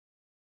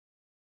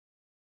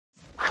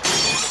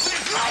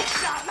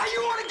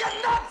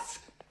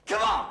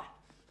Come on,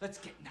 let's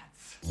get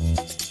nuts.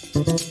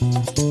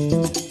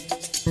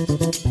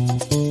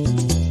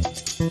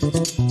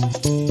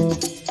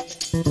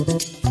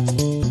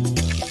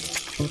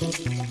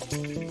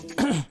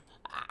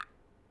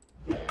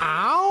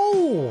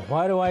 Ow!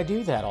 Why do I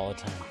do that all the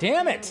time?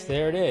 Damn it!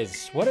 There it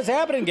is. What is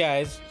happening,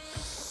 guys?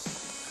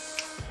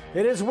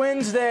 It is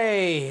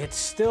Wednesday. It's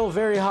still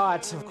very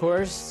hot, of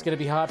course. It's going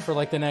to be hot for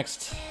like the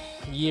next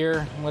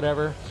year,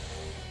 whatever.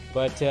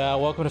 But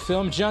welcome to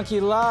Film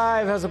Junkee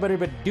Live. How's everybody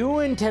been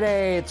doing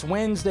today? It's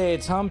Wednesday.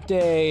 It's hump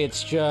day.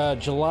 It's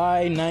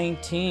July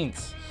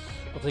 19th.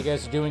 Hopefully you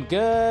guys are doing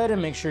good.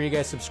 And make sure you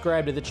guys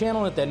subscribe to the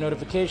channel. Hit that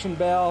notification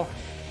bell.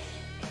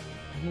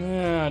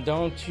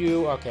 Don't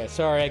you? Okay,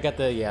 sorry. I got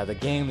the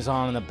games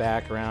on in the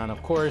background.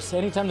 Of course,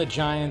 anytime the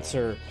Giants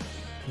are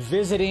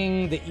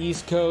visiting the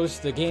East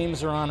Coast, the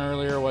games are on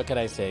earlier. What could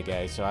I say,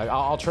 guys? So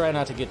I'll try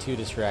not to get too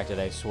distracted,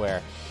 I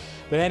swear.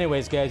 But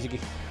anyways, guys,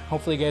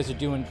 hopefully you guys are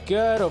doing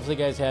good. Hopefully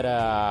you guys had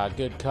a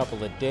good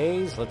couple of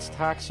days. Let's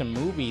talk some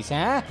movies,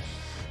 huh?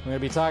 We're going to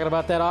be talking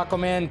about that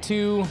Aquaman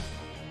 2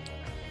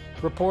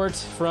 report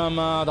from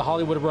the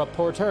Hollywood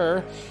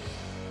Reporter.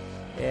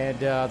 And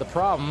the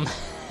problem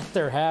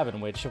they're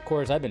having, which, of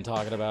course, I've been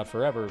talking about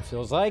forever, it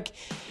feels like.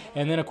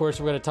 And then, of course,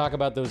 we're going to talk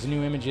about those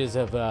new images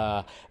of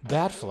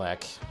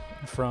Affleck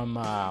from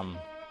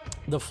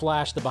The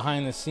Flash, the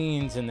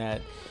behind-the-scenes, and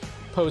that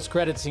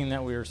post-credit scene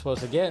that we were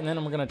supposed to get. And then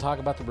we're going to talk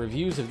about the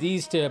reviews of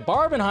these two.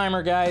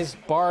 Barbenheimer, guys.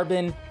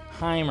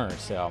 Barbenheimer.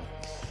 So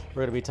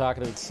we're going to be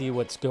talking to see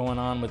what's going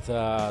on with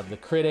the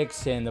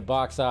critics and the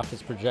box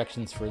office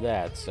projections for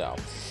that. So,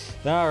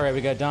 all right,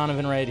 we got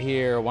Donovan right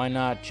here. Why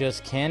not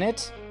just can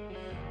it?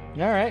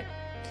 All right.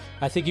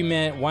 I think you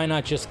meant, why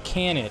not just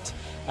can it?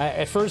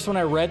 At first, when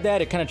I read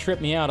that, it kind of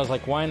tripped me out. I was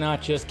like, why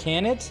not just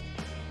can it?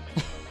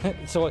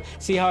 So,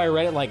 see how I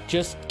read it, like,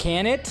 just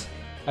can it?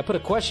 I put a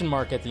question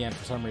mark at the end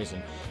for some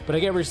reason. But I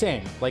get what you're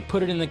saying. Like,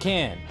 put it in the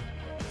can.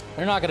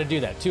 They're not going to do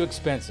that. Too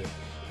expensive.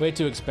 Way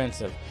too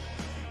expensive.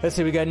 Let's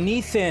see, we got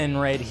Nathan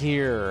right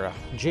here.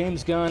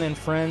 James Gunn and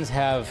friends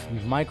have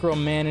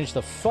micromanaged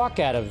the fuck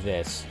out of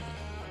this.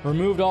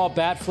 Removed all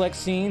Batfleck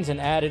scenes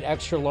and added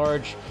extra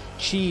large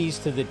cheese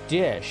to the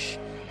dish.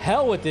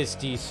 Hell with this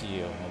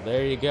DCU. Well,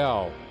 there you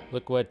go.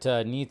 Look what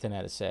Nathan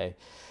had to say.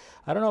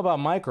 I don't know about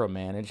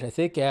micromanage. I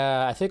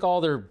think all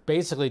they're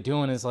basically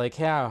doing is like,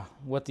 yeah,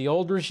 what the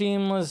old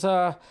regime was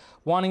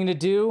wanting to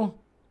do,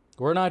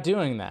 we're not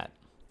doing that.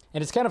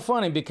 And it's kind of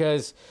funny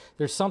because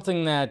there's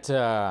something that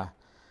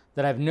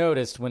I've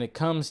noticed when it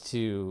comes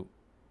to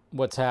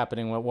what's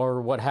happening,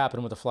 or what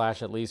happened with the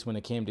Flash, at least when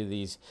it came to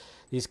these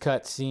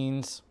cut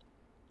scenes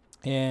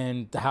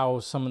and how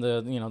some of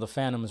the the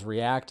fandom is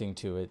reacting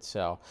to it.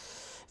 So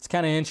it's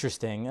kind of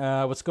interesting.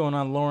 What's going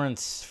on,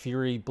 Lawrence?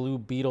 Fury Blue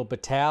Beetle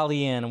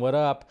Battalion, what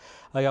up?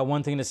 I got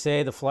one thing to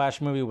say. The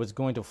Flash movie was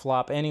going to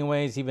flop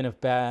anyways, even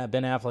if Ben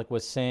Affleck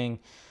was saying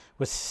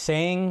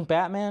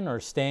Batman or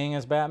staying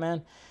as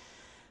Batman.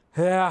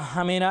 Yeah,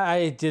 I mean,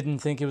 I didn't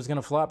think it was going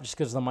to flop just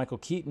because of the Michael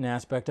Keaton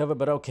aspect of it,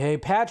 but okay.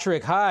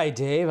 Patrick, hi,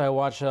 Dave. I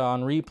watched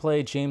on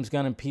replay. James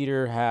Gunn and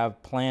Peter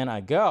have plan.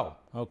 I go.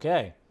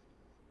 Okay.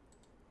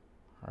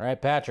 All right,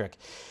 Patrick.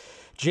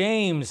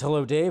 James,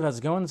 hello, Dave. How's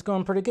it going? It's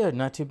going pretty good.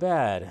 Not too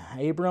bad.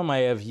 Abram, I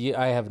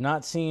have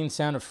not seen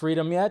Sound of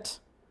Freedom yet.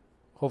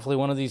 Hopefully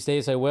one of these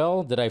days I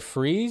will. Did I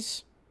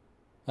freeze?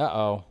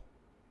 Uh-oh.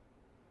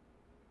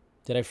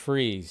 Did I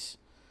freeze?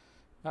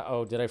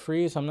 Uh-oh, did I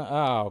freeze? I'm not...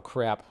 Oh,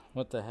 crap.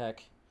 What the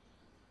heck?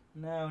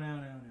 No. Don't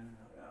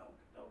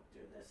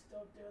do this.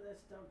 Don't do this.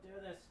 Don't do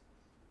this.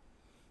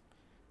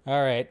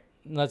 All right.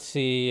 Let's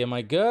see. Am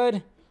I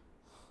good?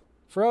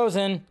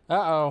 Frozen.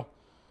 Uh-oh.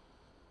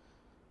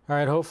 All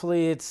right,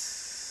 hopefully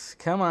it's...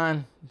 Come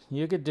on.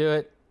 You could do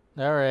it.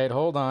 All right,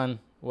 hold on.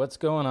 What's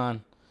going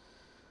on?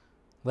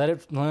 Let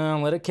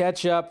it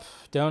catch up.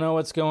 Don't know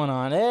what's going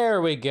on.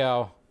 There we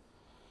go.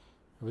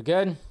 Are we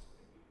good?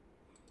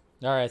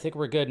 All right, I think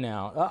we're good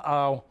now.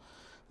 Uh-oh.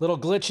 Little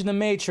glitch in the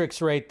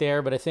Matrix right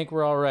there, but I think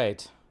we're all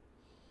right.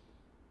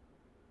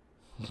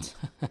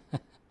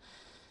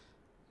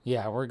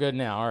 Yeah, we're good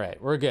now. All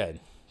right, we're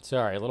good.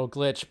 Sorry, a little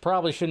glitch.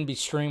 Probably shouldn't be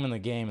streaming the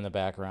game in the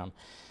background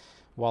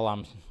while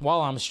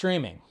I'm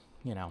streaming.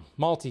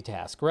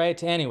 Multitask,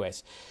 right?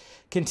 Anyways,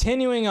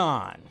 continuing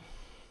on.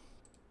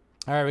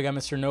 All right, we got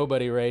Mr.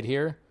 Nobody right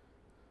here.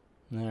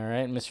 All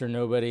right, Mr.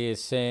 Nobody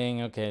is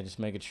saying, okay, just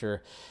making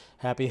sure.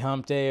 Happy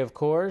hump day, of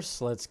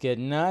course. Let's get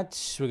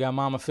nuts. We got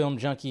Mama Film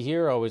Junkie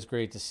here. Always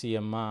great to see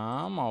you,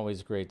 Mom.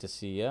 Always great to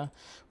see you.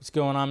 What's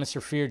going on,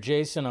 Mr. Fear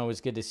Jason? Always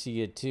good to see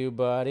you too,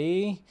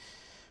 buddy.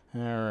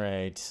 All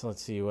right,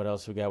 let's see what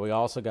else we got. We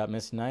also got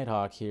Miss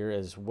Nighthawk here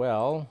as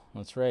well.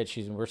 That's right.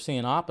 We're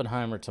seeing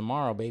Oppenheimer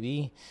tomorrow,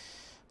 baby.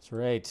 That's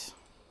right.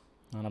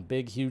 On a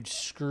big, huge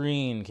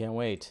screen. Can't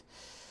wait.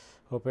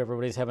 Hope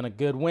everybody's having a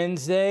good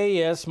Wednesday.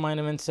 Yes, Mind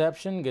of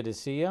Inception. Good to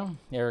see you.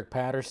 Eric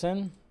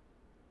Patterson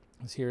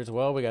is here as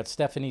well. We got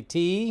Stephanie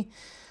T.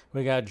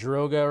 We got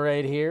Droga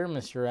right here.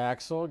 Mr.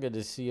 Axel. Good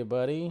to see you,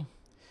 buddy.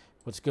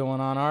 What's going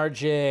on,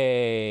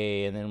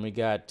 RJ? And then we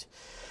got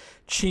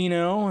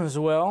Chino as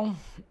well.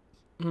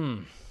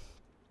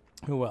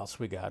 Who else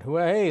we got?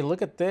 Hey,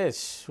 look at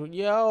this.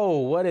 Yo,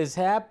 what is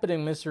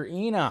happening, Mr.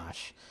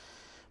 Enosh?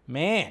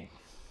 Man,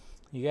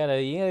 you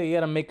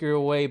gotta make your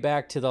way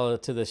back to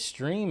the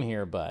stream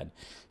here, bud.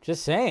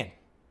 Just saying,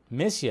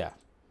 miss ya.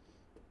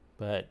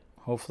 But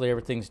hopefully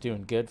everything's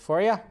doing good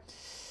for you.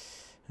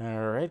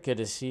 All right, good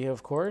to see you,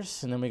 of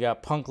course. And then we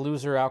got Punk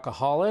Loser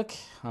Alcoholic.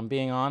 I'm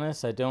being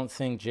honest, I don't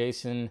think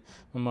Jason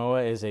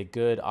Momoa is a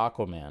good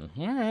Aquaman.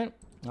 All right.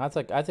 I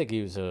think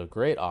he was a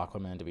great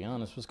Aquaman, to be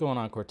honest. What's going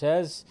on,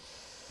 Cortez?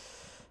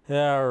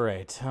 All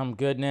right, I'm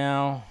good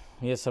now.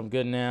 Yes, I'm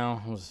good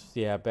now. It was,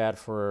 bad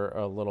for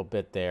a little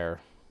bit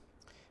there.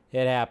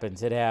 It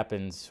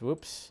happens.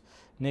 Whoops.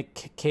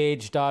 Nick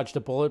Cage dodged a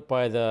bullet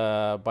by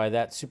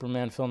that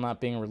Superman film not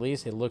being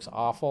released. It looks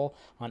awful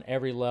on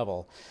every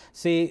level.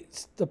 See,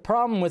 the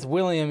problem with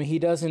William, he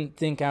doesn't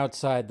think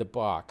outside the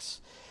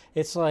box.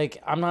 It's like,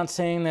 I'm not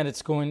saying that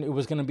it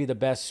was going to be the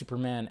best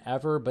Superman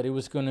ever, but it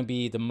was going to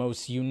be the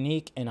most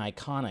unique and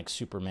iconic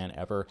Superman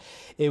ever.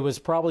 It was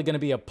probably going to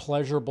be a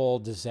pleasurable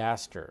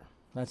disaster.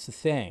 That's the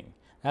thing.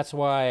 That's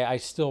why I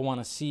still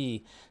want to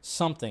see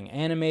something,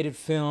 animated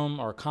film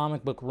or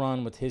comic book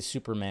run with his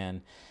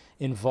Superman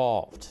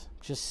involved.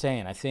 Just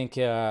saying. I think,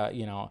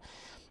 I'm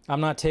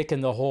not taking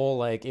the whole,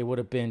 like, it would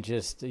have been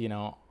just,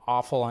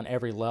 awful on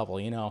every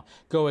level,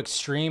 go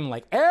extreme,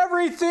 like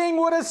everything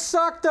would have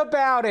sucked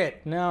about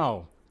it.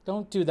 No,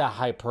 don't do the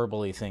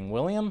hyperbole thing,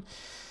 William.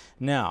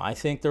 No, I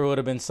think there would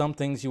have been some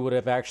things you would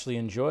have actually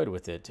enjoyed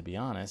with it, to be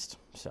honest.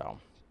 So,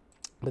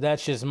 but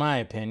that's just my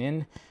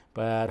opinion.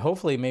 But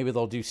hopefully maybe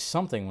they'll do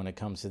something when it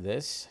comes to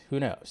this. Who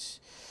knows?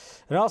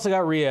 And I also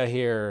got Rhea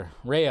here.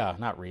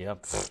 Not Rhea.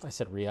 I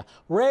said Rhea.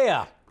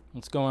 Rhea!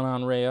 What's going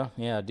on, Rhea?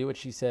 Yeah, do what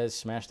she says.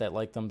 Smash that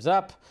like, thumbs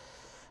up.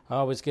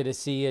 Always good to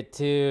see you,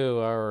 too.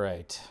 All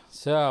right.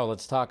 So,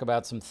 let's talk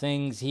about some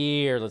things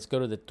here. Let's go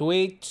to the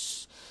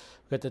tweets.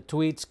 Got the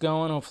tweets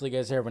going. Hopefully you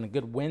guys are having a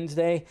good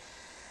Wednesday.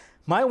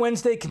 My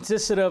Wednesday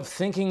consisted of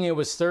thinking it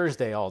was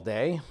Thursday all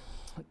day.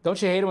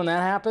 Don't you hate it when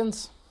that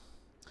happens?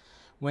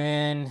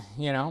 When,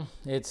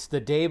 it's the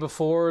day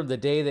before the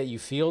day that you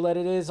feel that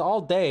it is.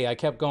 All day I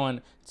kept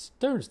going, it's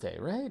Thursday,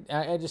 right?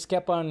 I just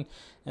kept on,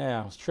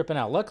 I was tripping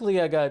out.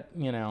 Luckily I got,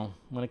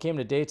 when it came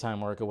to daytime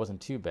work, it wasn't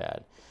too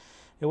bad.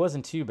 It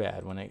wasn't too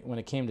bad when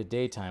it came to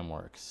daytime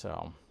work.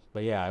 So,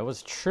 but yeah, I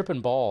was tripping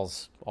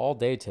balls all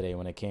day today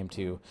when it came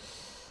to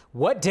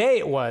what day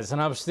it was.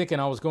 And I was thinking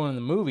I was going to the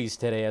movies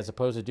today as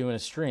opposed to doing a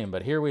stream.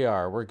 But here we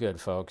are. We're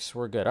good, folks.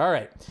 We're good. All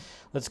right.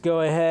 Let's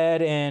go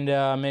ahead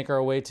and make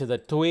our way to the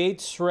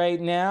tweets right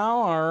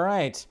now. All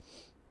right.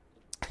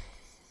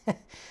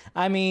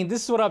 I mean,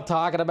 this is what I'm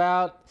talking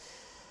about.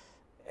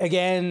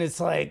 Again,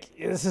 it's like,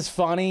 this is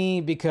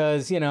funny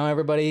because,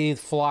 everybody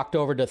flocked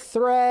over to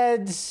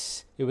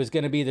Threads. It was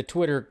going to be the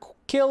Twitter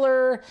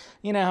killer.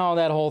 You know how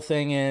that whole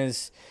thing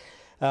is.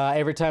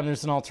 Every time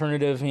there's an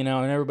alternative, and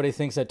everybody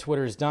thinks that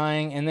Twitter is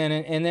dying. And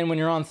then when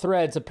you're on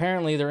Threads,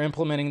 apparently they're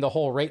implementing the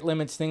whole rate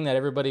limits thing that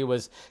everybody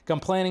was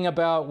complaining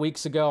about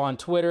weeks ago on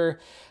Twitter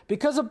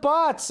because of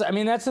bots. I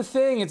mean, that's the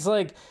thing. It's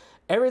like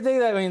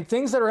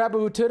things that are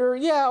happening with Twitter.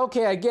 Yeah,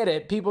 okay, I get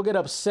it. People get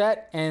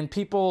upset and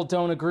people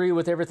don't agree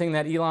with everything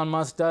that Elon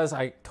Musk does.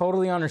 I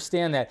totally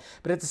understand that.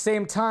 But at the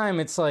same time,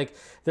 it's like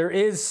there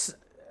is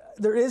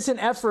an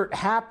effort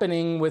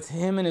happening with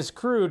him and his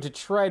crew to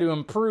try to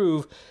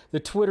improve the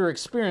Twitter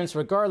experience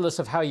regardless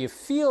of how you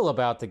feel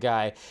about the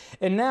guy.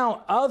 And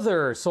now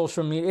other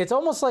social media, it's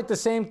almost like the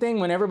same thing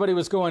when everybody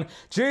was going,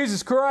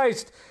 Jesus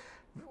Christ,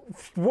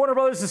 Warner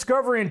Brothers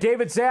Discovery and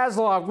David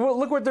Zaslav,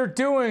 look what they're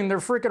doing. They're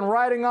freaking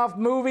writing off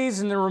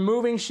movies and they're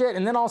removing shit.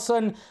 And then all of a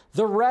sudden,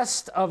 the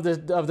rest of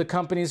the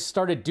companies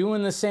started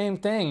doing the same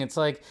thing. It's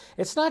like,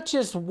 it's not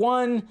just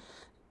one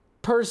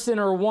person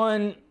or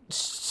one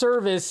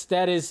service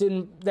that is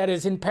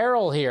in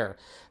peril here.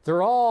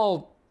 They're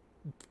all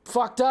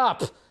fucked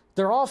up.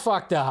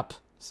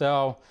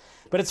 So,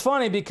 but it's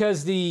funny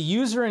because the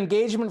user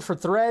engagement for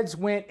Threads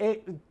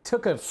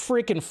took a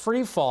freaking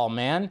free fall,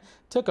 man.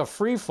 Took a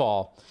free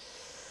fall.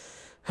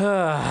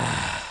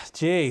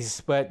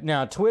 Jeez, but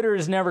now Twitter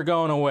is never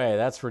going away.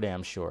 That's for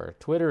damn sure.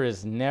 Twitter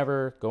is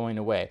never going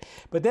away.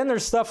 But then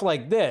there's stuff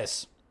like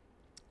this.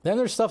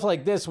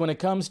 When it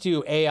comes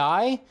to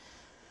AI.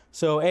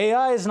 So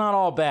AI is not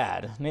all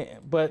bad,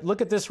 but look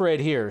at this right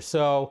here.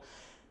 So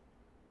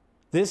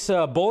this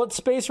bullet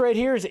space right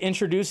here is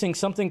introducing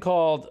something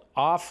called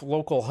off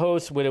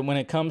localhost when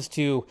it comes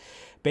to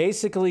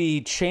basically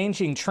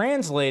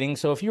translating.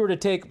 So if you were to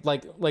take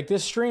like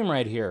this stream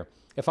right here,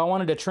 if I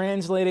wanted to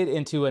translate it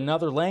into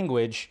another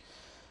language,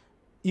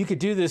 you could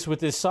do this with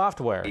this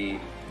software.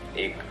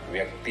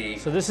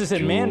 So this is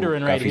in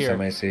Mandarin right here.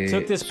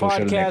 Took this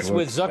podcast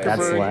with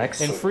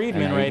Zuckerberg and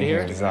Friedman right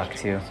here. To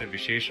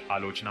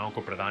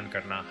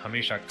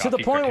the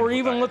point where it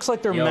even looks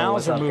like their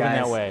mouths are moving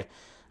that way.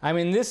 I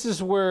mean, this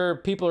is where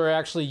people are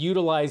actually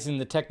utilizing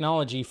the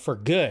technology for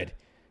good,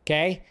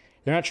 okay?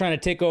 They're not trying to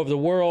take over the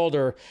world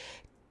or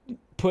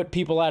put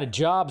people out of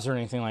jobs or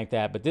anything like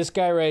that. But this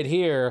guy right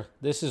here,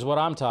 this is what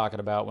I'm talking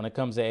about when it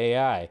comes to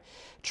AI.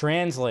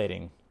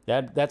 Translating.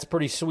 That's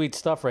pretty sweet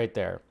stuff right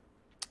there.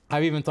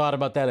 I've even thought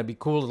about that. It'd be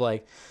cool to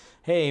like,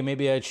 hey,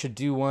 maybe I should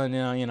do one,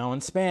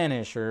 in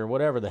Spanish or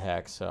whatever the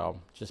heck. So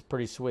just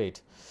pretty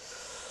sweet.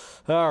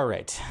 All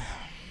right.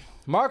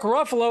 Mark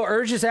Ruffalo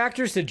urges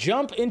actors to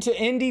jump into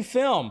indie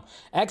film,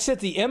 exit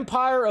the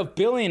empire of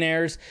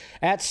billionaires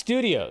at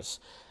studios.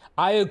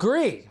 I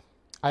agree.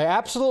 I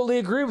absolutely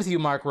agree with you,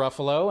 Mark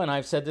Ruffalo, and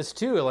I've said this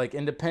too, like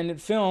independent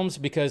films,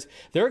 because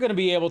they're going to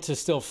be able to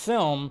still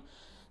film,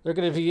 they're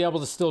going to be able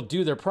to still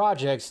do their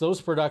projects.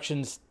 Those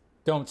productions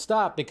don't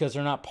stop because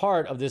they're not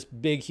part of this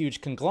big,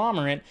 huge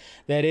conglomerate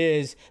that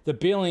is the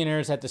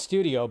billionaires at the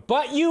studio.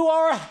 But you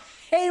are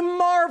a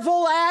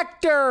Marvel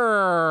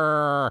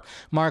actor,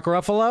 Mark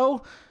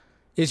Ruffalo.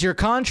 Is your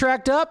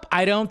contract up?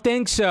 I don't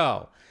think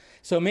so.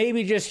 So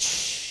maybe just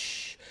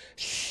shh.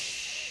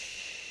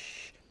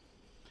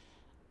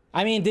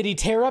 I mean, did he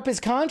tear up his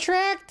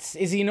contract?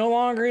 Is he no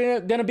longer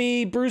going to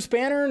be Bruce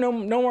Banner? No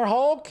more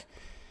Hulk?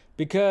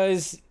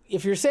 Because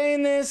if you're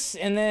saying this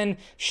and then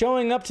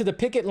showing up to the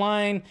picket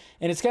line,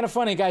 and it's kind of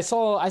funny, guys,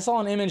 I saw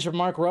an image of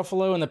Mark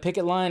Ruffalo in the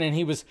picket line, and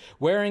he was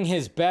wearing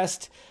his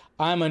best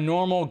I'm a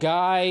normal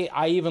guy,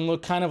 I even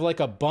look kind of like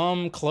a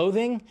bum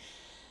clothing.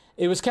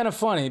 It was kind of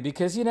funny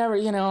because you never,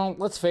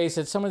 let's face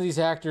it, some of these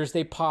actors,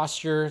 they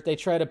posture, they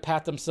try to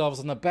pat themselves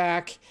on the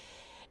back.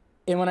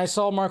 And when I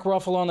saw Mark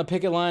Ruffalo on the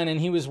picket line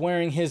and he was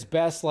wearing his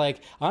best,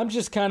 like, I'm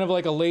just kind of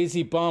like a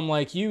lazy bum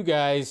like you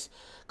guys,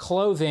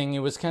 clothing, it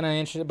was kind of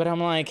interesting. But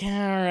I'm like, all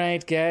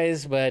right,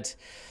 guys, but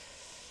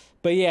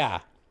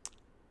yeah,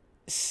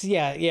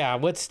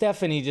 what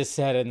Stephanie just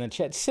said in the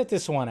chat, sit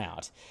this one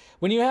out.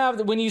 When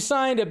you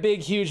signed a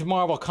big, huge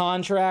Marvel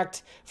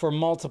contract for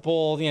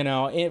multiple,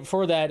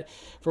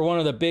 for one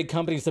of the big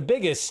companies, the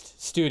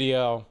biggest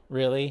studio,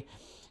 really,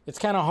 it's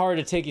kind of hard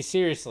to take you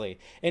seriously.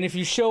 And if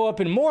you show up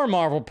in more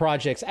Marvel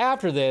projects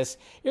after this,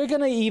 you're going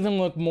to even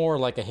look more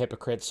like a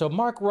hypocrite. So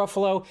Mark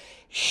Ruffalo,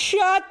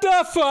 shut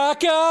the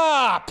fuck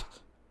up!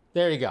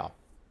 There you go.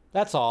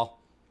 That's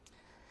all.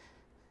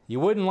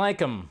 You wouldn't like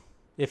him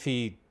if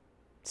he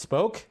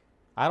spoke.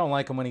 I don't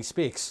like him when he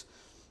speaks.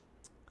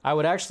 I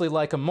would actually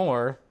like him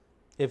more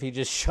if he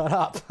just shut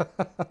up.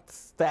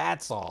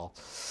 That's all.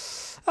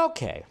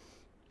 Okay.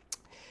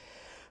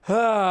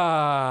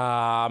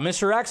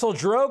 Mr. Axel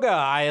Droga,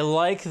 I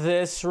like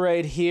this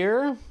right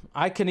here.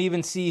 I can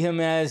even see him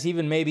as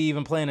maybe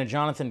even playing a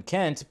Jonathan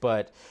Kent,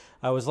 but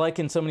I was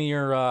liking some of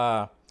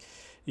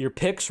your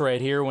picks right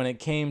here when it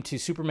came to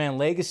Superman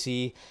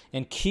Legacy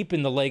and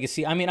keeping the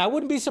legacy. I mean, I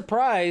wouldn't be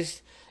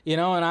surprised,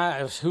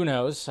 and who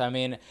knows? I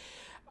mean,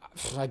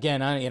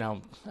 again,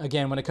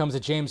 when it comes to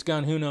James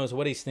Gunn, who knows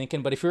what he's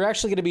thinking. But if you're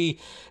actually going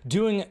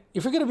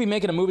to be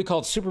making a movie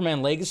called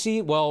Superman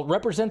Legacy, well,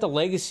 represent the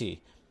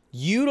legacy.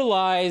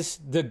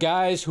 Utilize the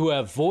guys who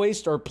have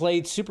voiced or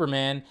played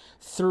Superman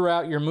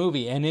throughout your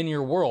movie and in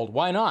your world.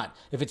 Why not?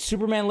 If it's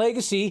Superman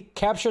Legacy,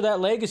 capture that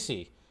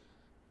legacy.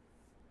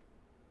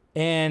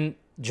 And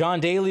John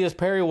Daly as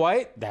Perry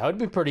White, that would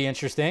be pretty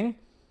interesting.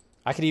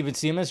 I could even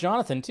see him as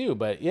Jonathan too,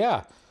 but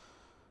yeah.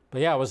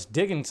 I was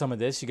digging some of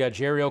this. You got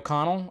Jerry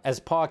O'Connell as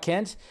Pa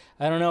Kent.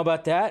 I don't know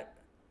about that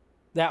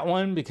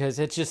one, because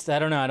it's just, I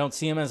don't know. I don't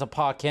see him as a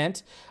Pa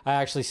Kent. I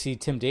actually see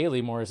Tim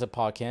Daly more as a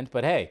Pa Kent,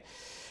 but hey.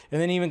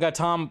 And then even got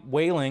Tom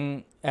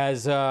Welling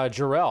as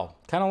Jor-El.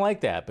 Kind of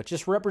like that, but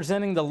just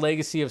representing the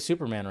legacy of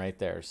Superman right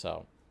there.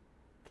 So,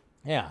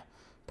 yeah,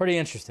 pretty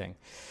interesting.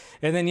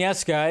 And then,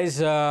 yes, guys,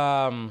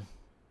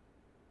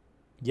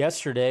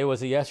 yesterday,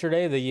 was it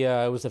yesterday?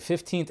 It was the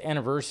 15th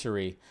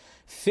anniversary.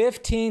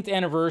 15th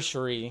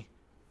anniversary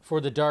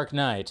for The Dark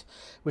Knight,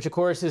 which, of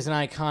course, is an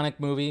iconic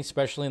movie,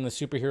 especially in the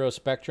superhero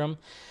spectrum,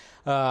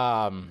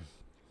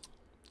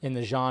 in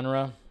the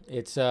genre.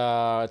 It's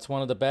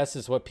one of the best.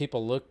 It's what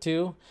people look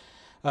to.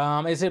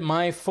 Is it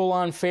my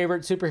full-on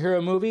favorite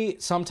superhero movie?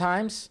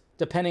 Sometimes,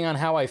 depending on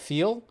how I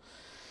feel.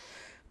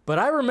 But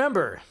I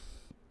remember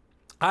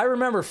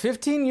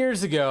 15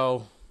 years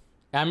ago,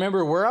 I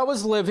remember where I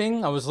was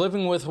living. I was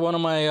living with one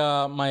of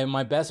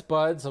my best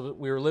buds.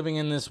 We were living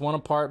in this one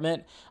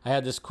apartment. I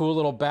had this cool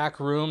little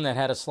back room that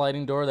had a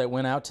sliding door that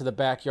went out to the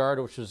backyard,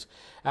 which was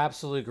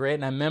absolutely great.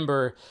 And I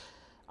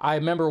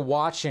remember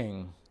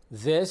watching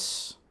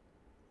this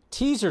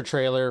teaser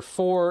trailer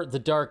for The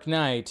Dark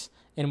Knight,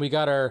 and we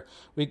got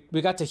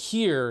to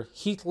hear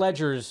Heath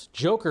Ledger's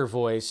Joker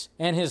voice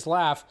and his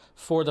laugh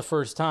for the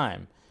first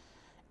time.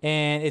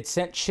 And it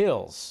sent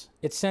chills.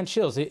 I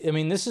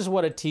mean, this is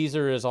what a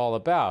teaser is all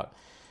about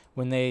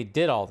when they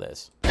did all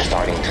this.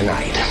 Starting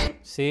tonight.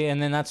 See,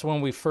 and then that's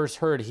when we first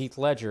heard Heath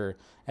Ledger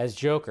as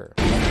Joker.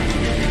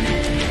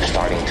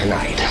 Starting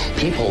tonight.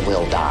 People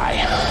will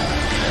die.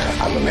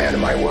 I'm a man of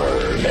my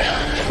word.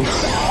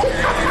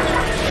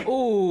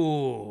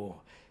 Ooh,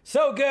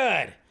 so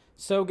good.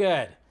 So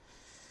good.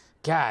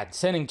 God,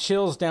 sending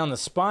chills down the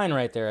spine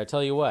right there, I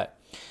tell you what.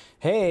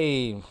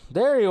 Hey,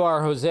 there you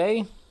are,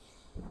 Jose.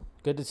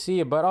 Good to see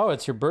you, but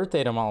it's your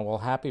birthday tomorrow. Well,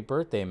 happy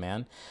birthday,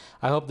 man.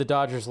 I hope the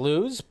Dodgers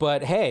lose,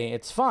 but hey,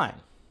 it's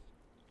fine.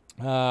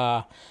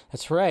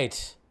 That's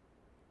right.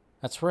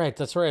 That's right.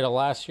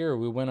 Last year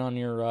we went on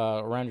your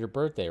around your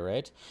birthday,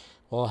 right?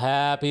 Well,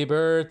 happy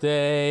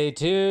birthday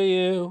to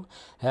you.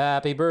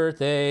 Happy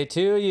birthday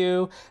to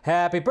you.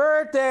 Happy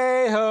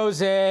birthday,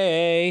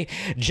 Jose.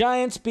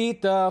 Giants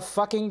beat the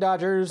fucking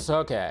Dodgers.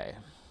 Okay.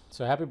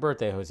 So happy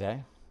birthday,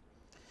 Jose.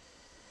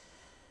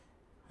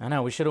 I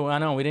know we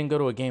didn't go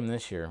to a game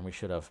this year. We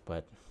should have,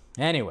 but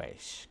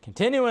anyways,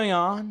 continuing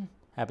on.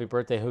 Happy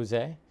birthday,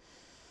 Jose.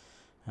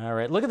 All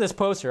right, look at this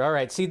poster. All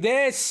right, see,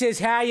 this is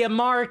how you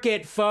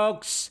market,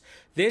 folks.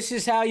 This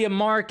is how you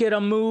market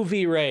a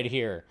movie right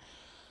here.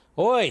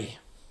 Oi.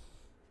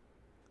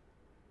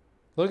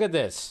 Look at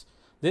this.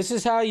 This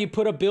is how you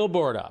put a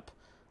billboard up.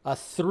 A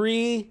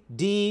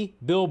 3D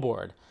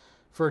billboard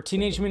for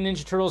Teenage Mutant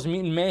Ninja Turtles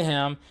Mutant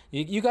Mayhem.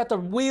 You got the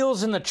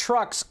wheels and the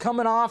trucks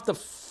coming off the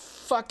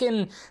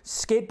fucking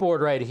skateboard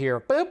right here.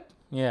 Boop.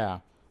 Yeah.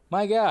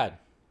 My God.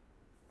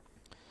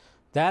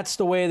 That's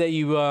the way that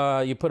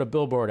you put a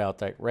billboard out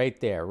there. Right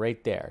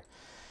there.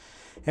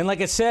 And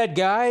like I said,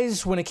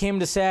 guys, when it came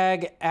to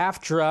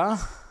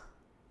SAG-AFTRA,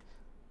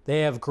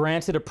 they have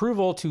granted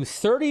approval to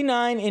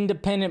 39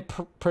 independent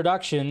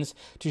productions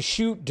to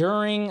shoot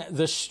during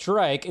the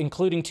strike,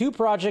 including 2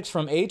 projects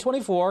from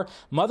A24,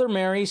 Mother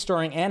Mary,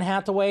 starring Anne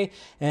Hathaway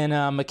and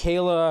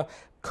Michaela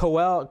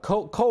Coel,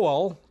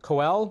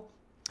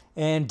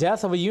 and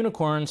Death of a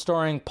Unicorn,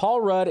 starring Paul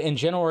Rudd and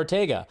Jenna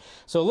Ortega.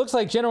 So it looks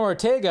like Jenna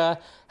Ortega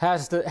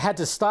had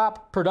to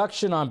stop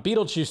production on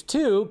Beetlejuice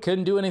 2,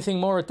 couldn't do anything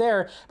more with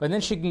there, but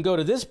then she can go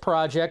to this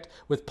project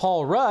with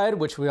Paul Rudd,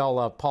 which we all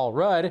love Paul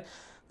Rudd,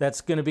 that's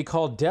going to be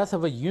called Death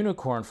of a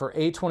Unicorn for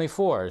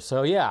A24.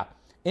 So yeah,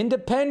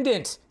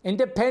 independent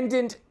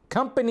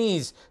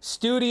companies,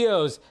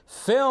 studios,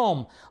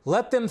 film,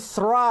 let them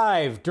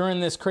thrive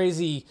during this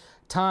crazy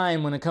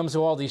time when it comes to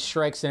all these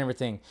strikes and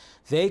everything.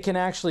 They can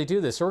actually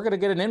do this. So we're going to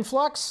get an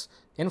influx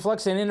in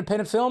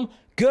independent film.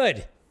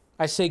 Good.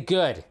 I say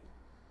good.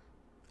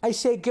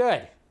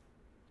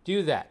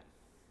 Do that.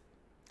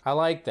 I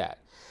like that.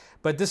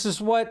 But this is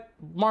what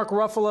Mark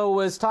Ruffalo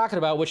was talking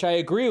about, which I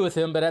agree with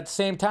him. But at the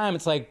same time,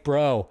 it's like,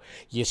 bro,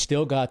 you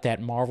still got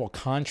that Marvel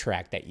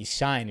contract that you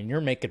signed, and you're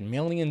making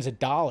millions of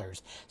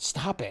dollars.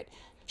 Stop it.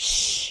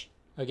 Shh.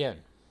 Again.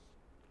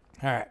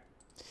 All right.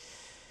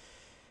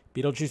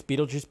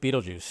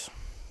 Beetlejuice.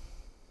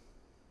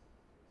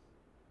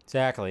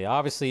 Exactly.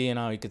 Obviously,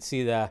 you could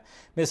see that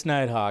Miss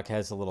Nighthawk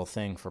has a little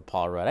thing for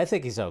Paul Rudd. I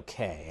think he's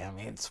okay. I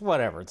mean, it's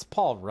whatever. It's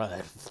Paul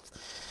Rudd.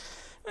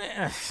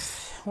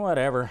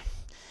 Whatever.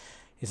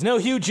 He's no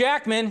Hugh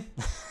Jackman.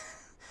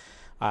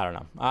 I don't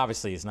know.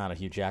 Obviously, he's not a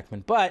Hugh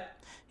Jackman, but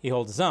he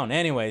holds his own.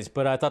 Anyways,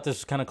 but I thought this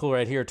was kind of cool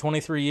right here.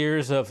 23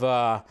 years of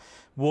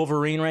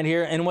Wolverine right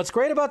here. And what's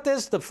great about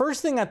this, the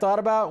first thing I thought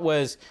about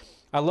was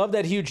I love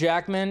that Hugh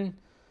Jackman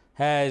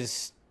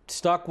has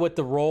stuck with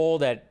the role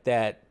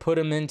that put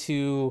him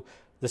into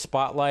the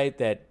spotlight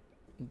that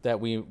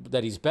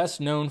he's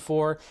best known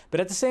for. But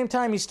at the same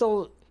time, he's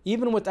still,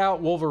 even without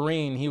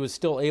Wolverine, he was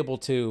still able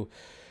to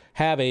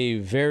have a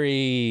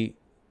very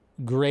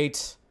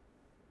great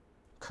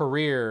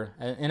career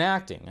in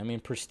acting. I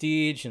mean,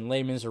 Prestige and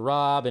Les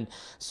Miserables and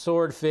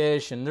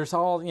Swordfish, and there's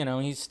all,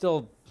 he's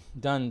still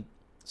done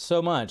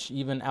so much,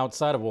 even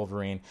outside of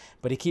Wolverine,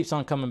 but he keeps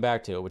on coming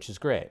back to it, which is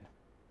great.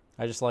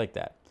 I just like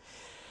that.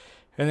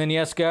 And then,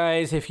 yes,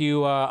 guys, if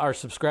you are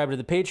subscribed to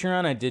the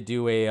Patreon, I did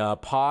do a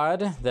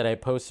pod that I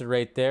posted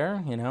right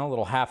there, a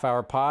little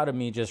half-hour pod of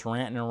me just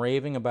ranting and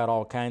raving about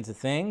all kinds of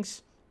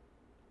things.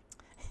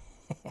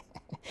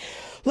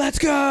 Let's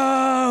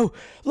go!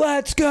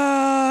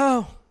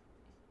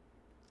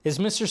 Is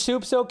Mr.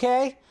 Soups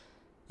okay?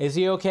 Is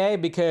he okay?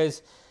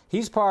 Because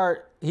he's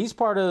part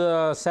of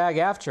the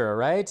SAG-AFTRA,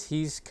 right?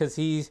 He's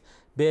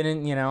been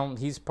in,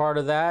 he's part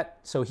of that.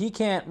 So he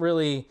can't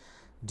really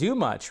do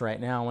much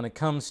right now when it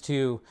comes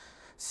to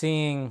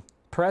seeing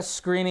press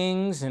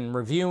screenings and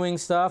reviewing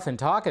stuff and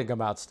talking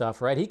about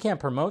stuff, right? He can't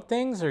promote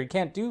things, or he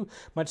can't do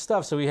much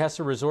stuff, so he has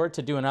to resort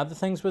to doing other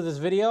things with his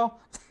video.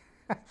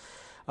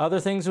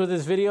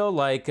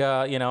 Like,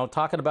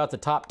 talking about the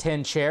top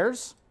 10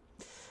 chairs.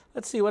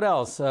 Let's see what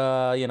else.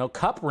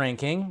 Cup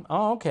ranking.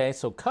 Oh, okay,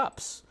 so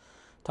cups.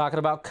 Talking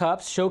about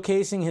cups,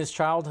 showcasing his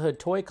childhood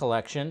toy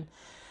collection.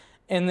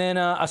 And then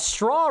a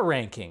straw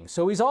ranking.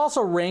 So he's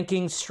also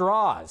ranking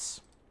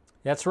straws.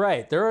 That's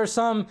right. There are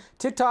some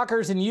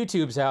TikTokers and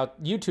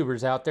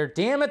YouTubers out there.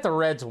 Damn it, the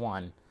Reds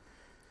won.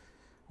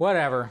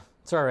 Whatever.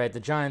 It's all right.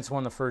 The Giants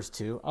won the first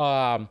 2.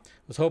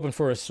 Was hoping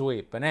for a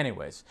sweep, but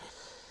anyways.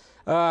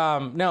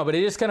 No, but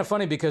it is kind of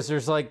funny because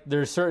there's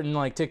certain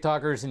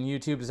TikTokers and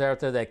YouTubers out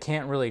there that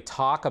can't really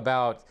talk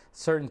about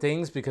certain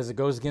things because it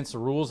goes against the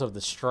rules of the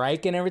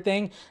strike and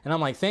everything. And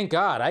I'm like, thank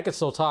God, I could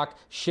still talk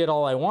shit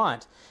all I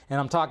want. And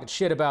I'm talking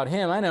shit about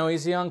him. I know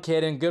he's a young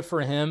kid and good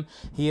for him.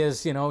 He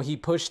is, he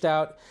pushed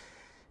out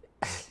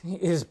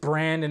his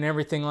brand and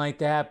everything like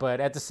that. But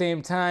at the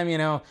same time,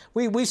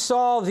 we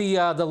saw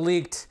the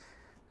leaked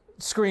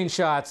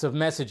screenshots of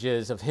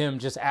messages of him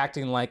just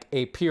acting like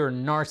a pure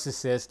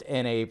narcissist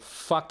and a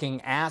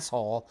fucking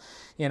asshole.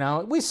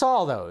 We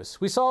saw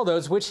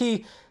those, which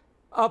he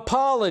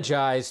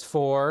apologized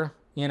for.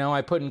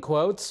 I put in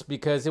quotes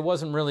because it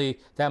wasn't really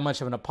that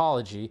much of an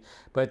apology.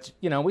 But,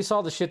 we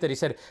saw the shit that he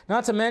said.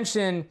 Not to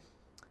mention,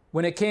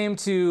 when it came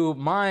to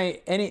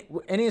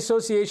any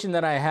association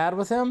that I had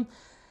with him,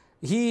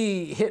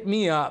 he hit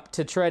me up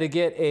to try to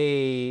get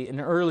an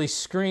early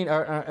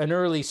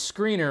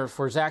screener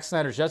for Zack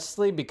Snyder's Justice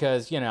League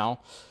because,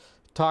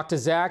 talked to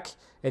Zack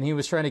and he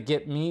was trying to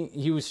get a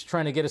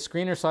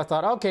screener. So I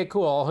thought, okay,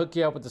 cool, I'll hook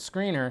you up with the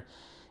screener.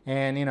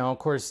 And, of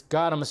course,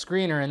 got him a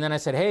screener. And then I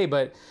said, hey,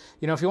 but,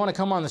 if you want to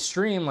come on the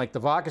stream, like the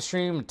Vodka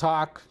stream,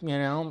 talk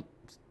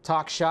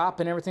shop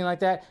and everything like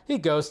that, he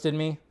ghosted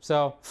me.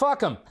 So,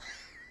 fuck him.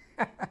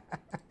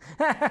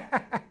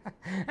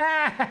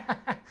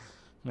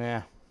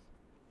 Yeah,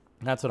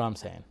 that's what I'm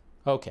saying.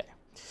 Okay.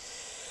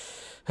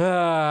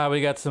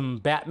 We got some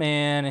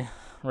Batman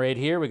right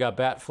here. We got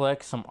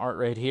Batfleck, some art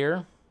right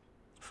here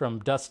from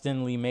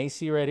Dustin Lee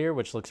Macy right here,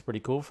 which looks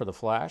pretty cool for the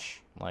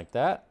Flash. Like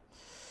that.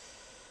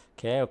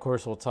 Okay, of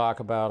course, we'll talk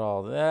about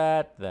all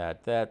that.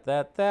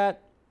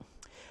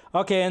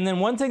 Okay, and then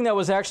one thing that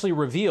was actually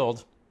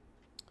revealed,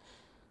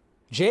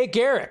 Jay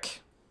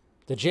Garrick,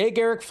 the Jay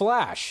Garrick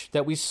Flash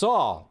that we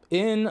saw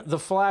in the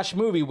Flash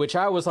movie, which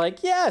I was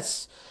like,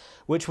 yes,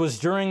 which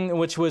was in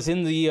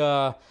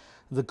the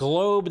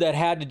globe that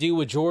had to do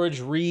with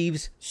George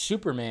Reeves'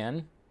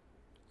 Superman.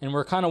 And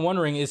we're kind of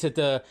wondering, is it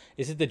the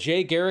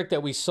Jay Garrick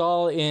that we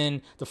saw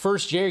in the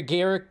first Jay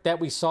Garrick that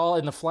we saw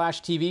in the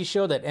Flash TV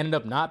show that ended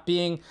up not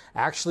being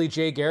actually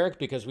Jay Garrick,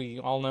 because we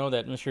all know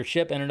that Mr.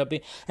 Ship ended up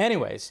being.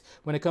 Anyways,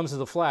 when it comes to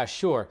the Flash,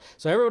 sure.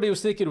 So everybody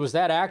was thinking it was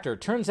that actor.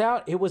 Turns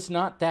out it was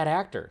not that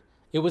actor.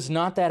 It was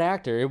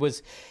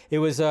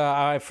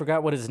I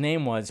forgot what his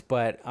name was,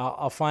 but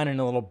I'll find it in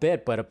a little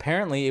bit. But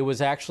apparently it was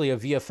actually a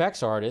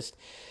VFX artist.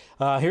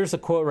 Here's the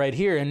quote right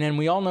here. And then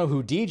we all know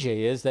who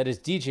DJ is. That is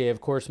DJ,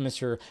 of course,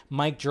 Mr.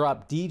 Mike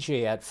Drop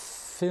DJ at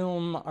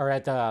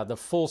the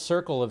Full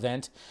Circle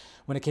event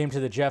when it came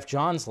to the Jeff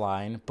Johns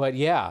line. But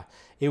yeah,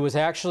 it was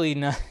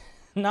actually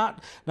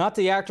not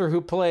the actor who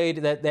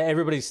played that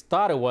everybody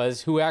thought it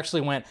was, who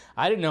actually went,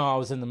 I didn't know I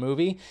was in the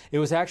movie. It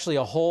was actually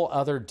a whole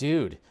other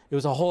dude. It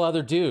was a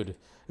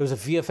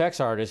VFX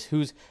artist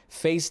whose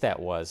face that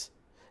was.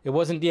 It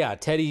wasn't,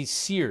 Teddy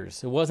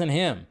Sears. It wasn't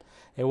him.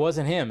 It was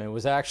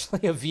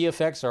actually a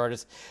VFX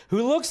artist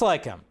who looks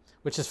like him,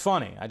 which is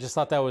funny. I just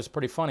thought that was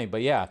pretty funny.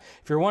 But yeah,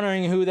 if you're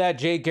wondering who that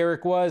Jay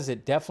Garrick was,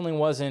 it definitely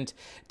wasn't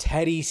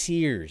Teddy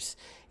Sears.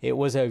 It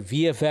was a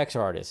VFX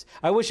artist.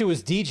 I wish it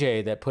was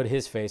DJ that put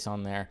his face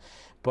on there.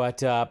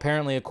 But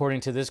apparently, according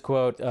to this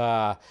quote,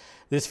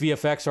 this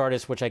VFX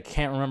artist, which I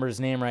can't remember his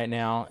name right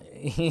now,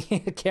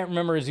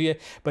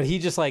 but he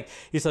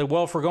said,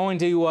 well, if we're going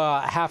to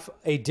have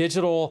a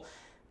digital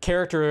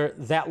character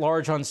that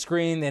large on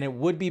screen, then it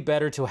would be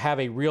better to have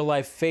a real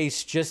life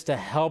face just to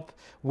help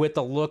with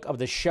the look of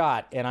the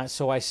shot. And I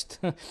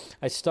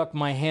stuck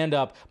my hand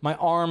up. My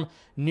arm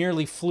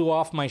nearly flew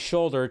off my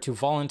shoulder to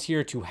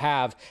volunteer to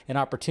have an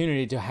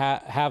opportunity to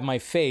have my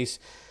face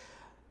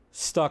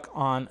stuck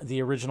on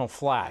the original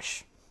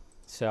Flash.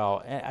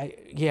 So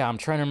I'm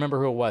trying to remember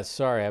who it was.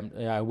 Sorry,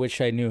 I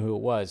wish I knew who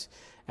it was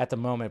at the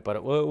moment,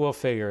 but we'll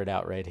figure it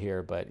out right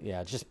here. But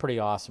yeah, just pretty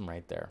awesome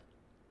right there.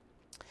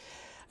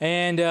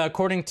 And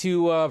according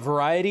to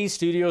Variety,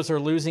 studios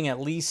are losing at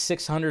least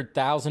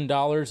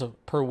 $600,000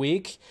 per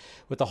week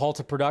with the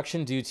halt of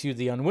production due to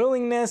the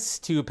unwillingness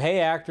to pay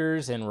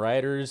actors and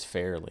writers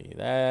fairly.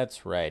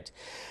 That's right.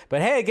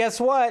 But hey, guess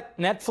what?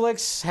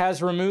 Netflix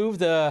has removed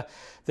the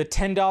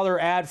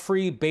 $10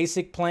 ad-free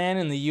basic plan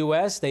in the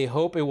U.S. They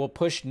hope it will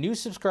push new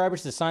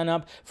subscribers to sign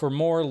up for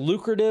more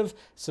lucrative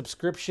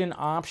subscription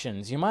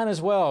options. You might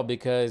as well,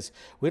 because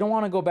we don't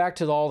want to go back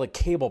to all the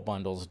cable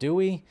bundles, do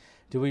we?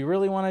 Do we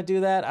really want to do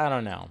that? I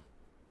don't know.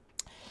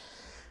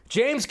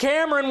 James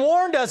Cameron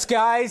warned us,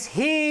 guys.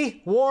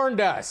 He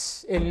warned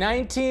us in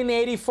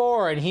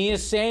 1984, and he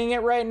is saying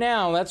it right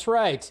now. That's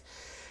right.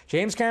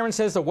 James Cameron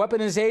says the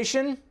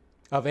weaponization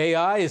of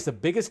AI is the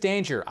biggest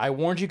danger. I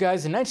warned you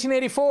guys in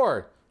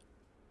 1984,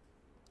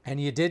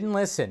 and you didn't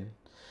listen.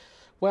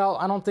 Well,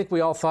 I don't think we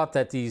all thought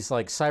that these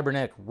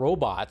cybernetic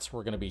robots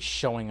were going to be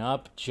showing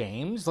up,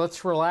 James.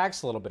 Let's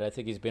relax a little bit. I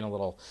think he's being a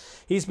little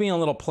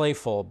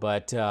playful.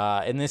 But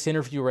in this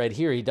interview right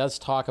here, he does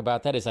talk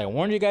about that. He said, I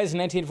warned you guys in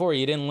 1984,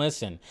 you didn't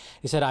listen.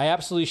 He said, I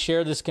absolutely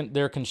share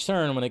their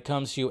concern when it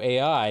comes to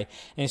AI. And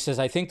he says,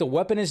 I think the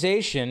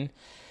weaponization,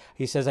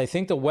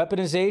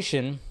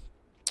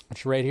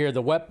 which right here,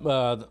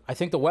 I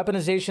think the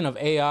weaponization of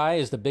AI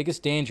is the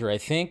biggest danger. I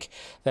think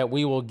that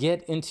we will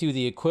get into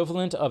the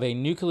equivalent of a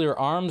nuclear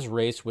arms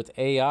race with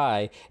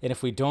AI, and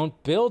if we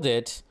don't build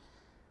it,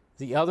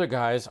 the other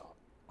guys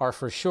are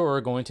for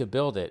sure going to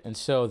build it. And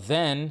so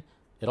then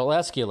it'll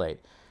escalate.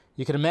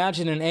 You can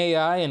imagine an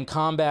AI in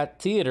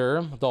combat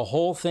theater, the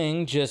whole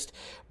thing just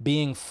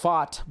being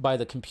fought by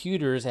the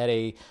computers at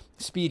a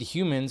speed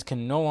humans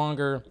can no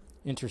longer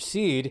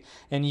intercede,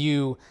 and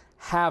you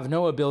have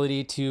no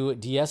ability to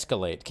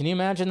de-escalate. Can you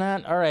imagine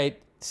that? All right.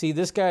 See,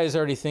 this guy is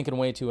already thinking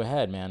way too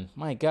ahead, man.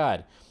 My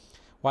God.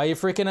 Why are you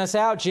freaking us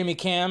out, Jimmy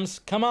Cams?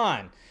 Come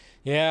on.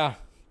 Yeah.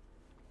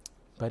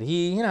 But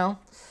he wrote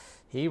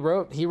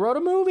a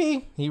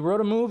movie. He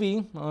wrote a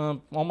movie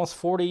almost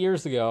 40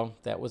 years ago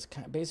that was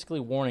basically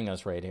warning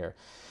us right here.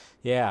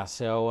 Yeah,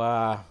 so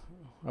are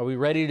we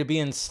ready to be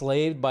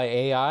enslaved by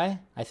AI?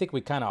 I think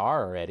we kind of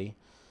are already.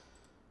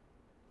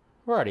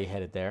 We're already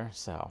headed there,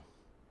 so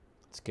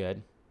it's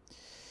good.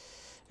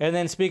 And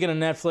then speaking of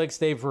Netflix,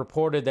 they've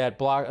reported that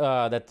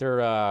that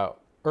their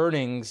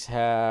earnings,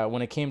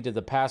 when it came to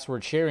the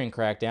password sharing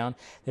crackdown,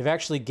 they've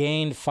actually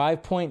gained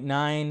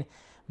 5.9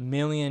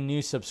 million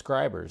new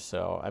subscribers.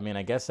 So, I mean,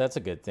 I guess that's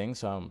a good thing.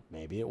 So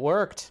maybe it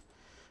worked.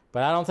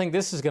 But I don't think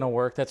this is going to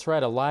work. That's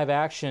right. A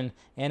live-action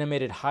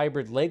animated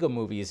hybrid Lego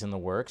movie is in the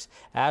works.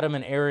 Adam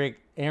and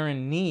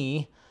Aaron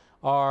Nee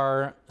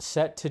are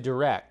set to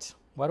direct.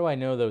 Why do I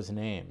know those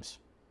names?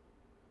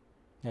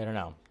 I don't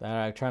know.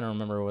 I'm trying to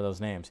remember what those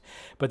names.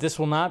 But this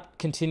will not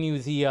continue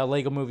the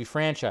Lego movie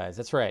franchise.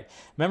 That's right.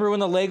 Remember when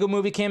the Lego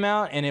movie came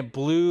out and it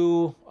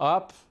blew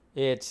up?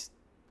 It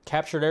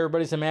captured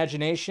everybody's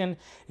imagination.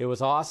 It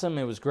was awesome.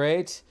 It was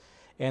great.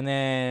 And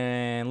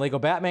then Lego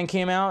Batman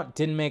came out.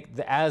 Didn't make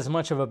as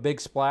much of a big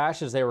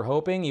splash as they were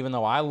hoping, even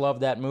though I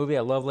love that movie.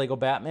 I love Lego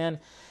Batman.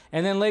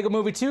 And then Lego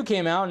Movie 2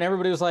 came out and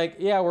everybody was like,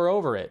 yeah, we're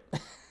over it.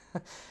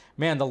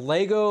 Man, the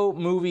Lego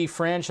movie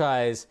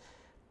franchise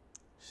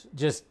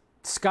just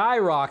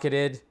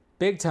skyrocketed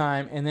big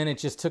time, and then it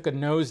just took a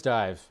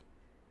nosedive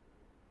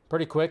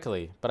pretty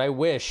quickly. But I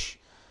wish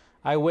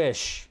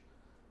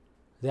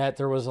that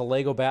there was a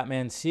Lego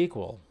Batman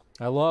sequel.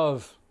 I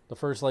love the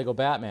first Lego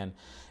Batman.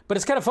 But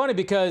it's kind of funny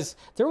because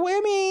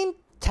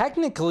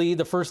technically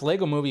the first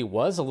Lego movie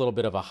was a little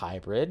bit of a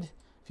hybrid,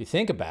 if you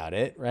think about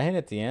it, right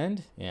at the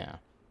end. Yeah.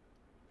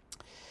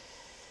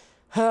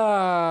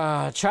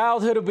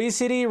 Childhood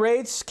obesity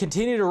rates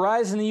continue to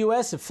rise in the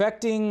U.S.,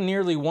 affecting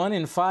nearly 1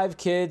 in 5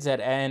 kids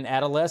and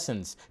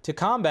adolescents. To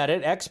combat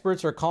it,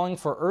 experts are calling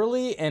for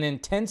early and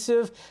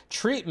intensive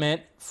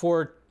treatment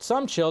for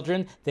some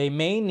children. They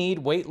may need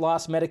weight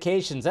loss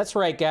medications. That's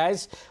right,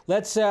 guys.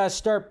 Let's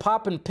start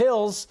popping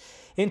pills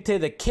into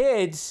the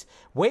kids'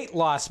 weight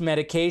loss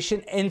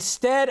medication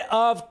instead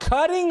of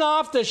cutting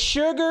off the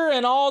sugar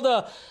and all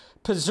the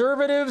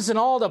preservatives and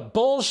all the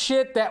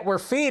bullshit that we're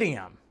feeding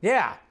them.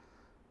 Yeah.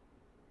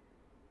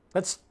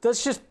 Let's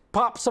just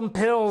pop some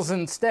pills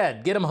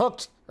instead. Get them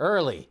hooked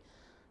early.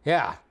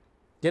 Yeah.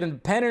 Get them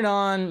dependent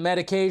on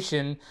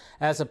medication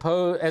as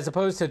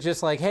opposed to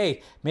just like,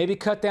 hey, maybe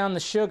cut down the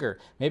sugar.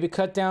 Maybe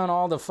cut down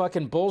all the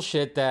fucking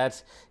bullshit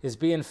that is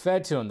being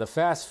fed to them, the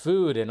fast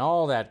food and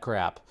all that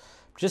crap.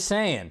 Just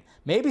saying.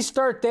 Maybe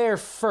start there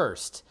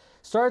first.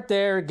 Start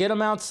there, get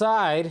them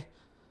outside,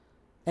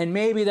 and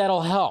maybe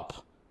that'll help.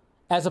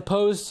 As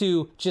opposed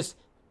to just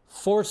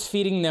force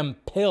feeding them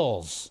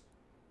pills.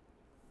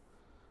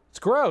 It's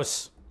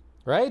gross,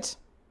 right?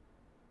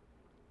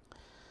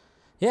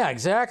 Yeah,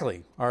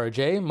 exactly,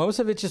 RJ. Most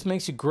of it just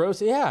makes you gross.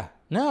 Yeah,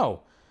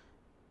 no.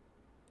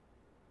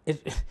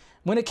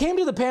 When it came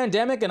to the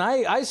pandemic, and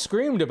I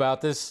screamed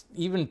about this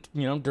even,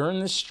 during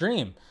this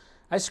stream.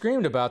 I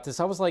screamed about this.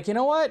 I was like, you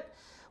know what?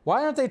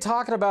 Why aren't they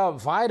talking about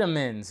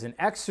vitamins and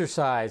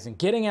exercise and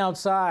getting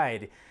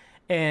outside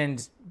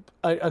and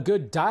a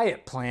good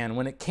diet plan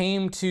when it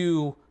came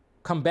to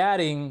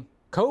combating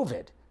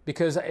COVID?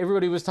 Because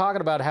everybody was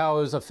talking about how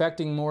it was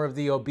affecting more of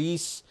the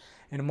obese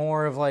and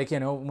more of like,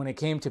 when it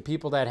came to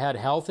people that had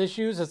health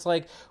issues, it's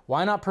like,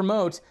 why not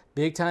promote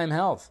big time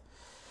health?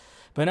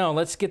 But no,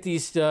 let's get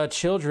these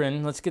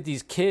children, let's get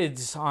these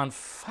kids on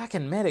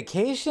fucking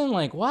medication.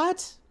 Like,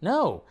 what?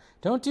 No,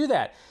 don't do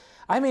that.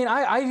 I mean,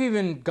 I've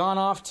even gone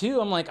off too.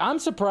 I'm like, I'm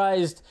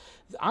surprised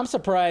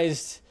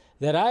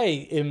that I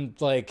am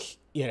like,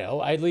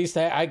 at least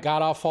I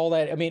got off all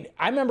that. I mean,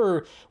 I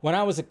remember when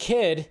I was a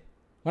kid,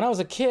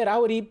 I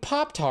would eat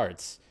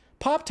Pop-Tarts.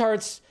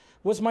 Pop-Tarts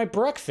was my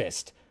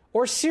breakfast.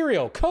 Or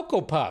cereal,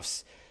 Cocoa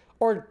Puffs.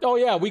 Or, oh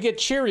yeah, we get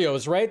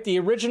Cheerios, right? The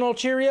original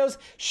Cheerios?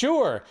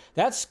 Sure,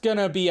 that's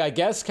gonna be, I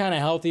guess, kind of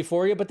healthy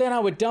for you, but then I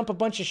would dump a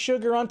bunch of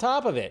sugar on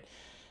top of it.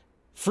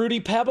 Fruity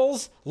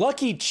Pebbles,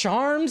 Lucky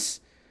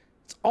Charms,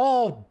 it's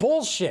all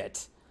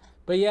bullshit.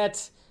 But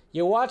yet,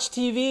 you watch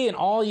TV and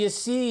all you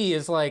see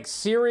is like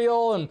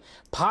cereal and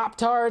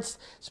Pop-Tarts,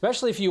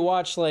 especially if you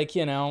watch like,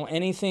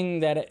 anything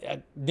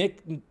that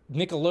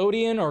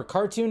Nickelodeon or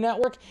Cartoon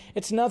Network,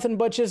 it's nothing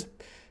but just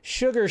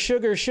sugar.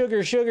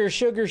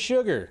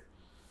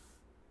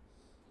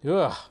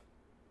 Ugh.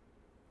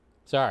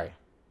 Sorry.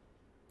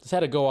 Just had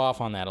to go off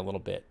on that a little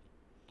bit.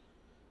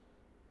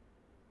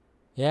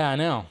 Yeah, I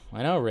know,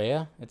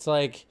 Rhea. It's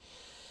like,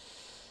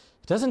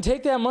 it doesn't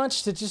take that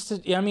much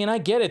I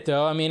get it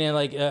though. I mean,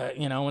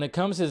 when it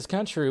comes to this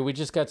country, we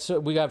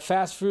got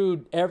fast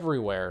food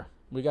everywhere.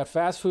 We got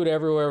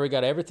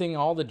everything,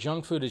 all the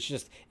junk food is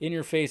just in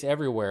your face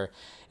everywhere.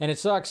 And it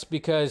sucks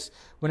because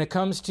when it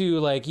comes to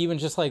like, even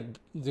just like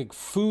the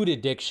food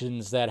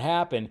addictions that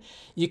happen,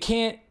 you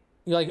can't,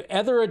 like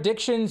other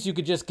addictions, you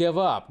could just give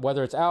up,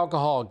 whether it's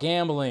alcohol,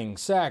 gambling,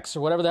 sex,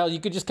 or whatever the hell, you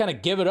could just kind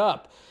of give it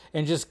up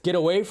and just get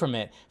away from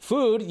it.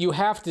 Food, you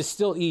have to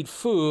still eat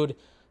food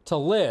to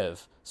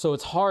live. So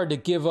it's hard to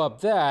give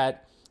up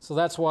that So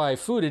that's why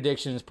food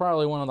addiction is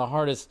probably one of the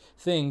hardest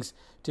things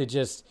to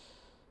just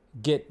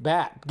get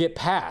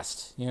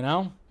past, you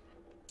know?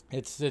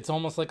 It's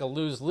almost like a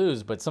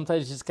lose-lose, but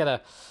sometimes you just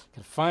gotta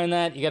find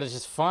that. You gotta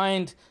just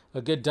find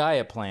a good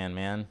diet plan,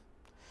 man.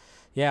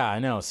 Yeah, I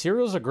know.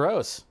 Cereals are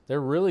gross.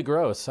 They're really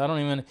gross.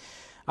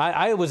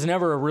 I was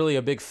never really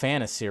a big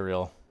fan of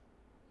cereal.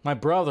 My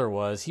brother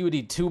was. He would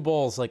eat 2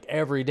 bowls like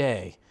every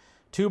day.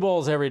 2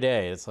 bowls every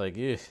day. It's like,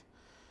 ugh.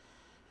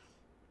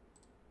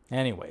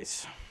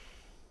 Anyways.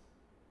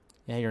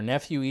 Yeah, your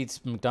nephew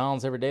eats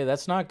McDonald's every day.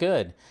 That's not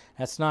good.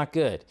 That's not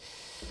good.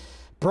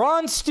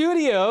 Braun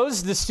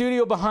Studios, the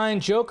studio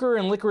behind Joker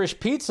and Licorice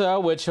Pizza,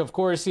 which, of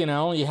course, you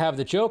know, you have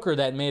the Joker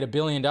that made $1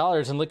 billion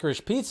and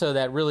Licorice Pizza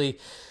that really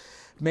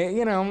made,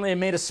 you know, it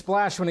made a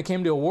splash when it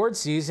came to award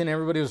season.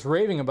 Everybody was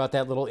raving about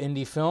that little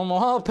indie film.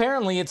 Well,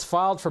 apparently it's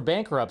filed for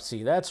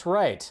bankruptcy. That's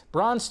right.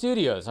 Braun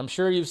Studios. I'm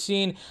sure I've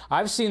seen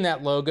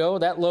that logo.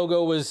 That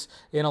logo was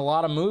in a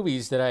lot of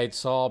movies that I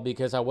saw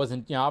because I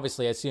wasn't, you know,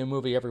 obviously I see a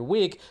movie every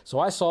week, so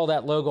I saw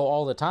that logo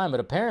all the time. But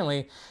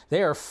apparently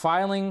they are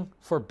filing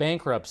for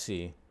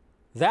bankruptcy.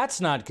 That's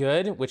not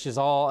good, which is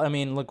all, I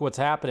mean, look what's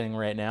happening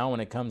right now when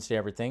it comes to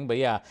everything. But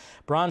yeah,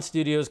 Braun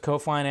Studios,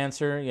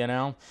 co-financer, you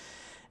know.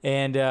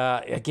 And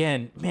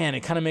again, man,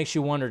 it kind of makes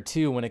you wonder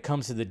too when it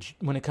comes to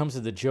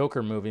the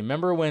Joker movie.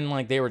 Remember when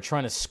like they were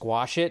trying to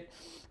squash it?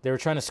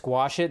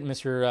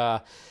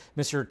 Mr.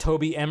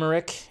 Toby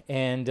Emmerich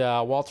and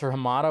Walter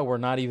Hamada were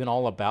not even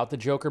all about the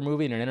Joker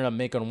movie, and it ended up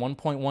making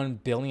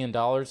 $1.1 billion,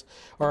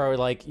 or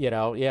like, you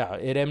know, yeah,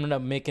 it ended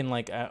up making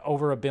like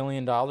over $1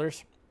 billion.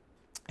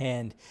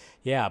 And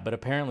yeah, but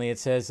apparently it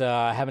says,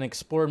 having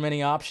explored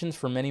many options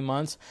for many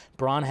months,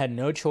 Braun had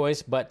no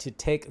choice but to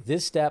take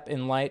this step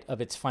in light of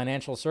its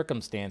financial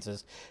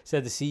circumstances,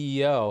 said the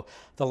CEO.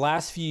 The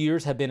last few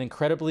years have been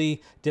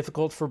incredibly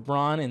difficult for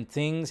Braun, and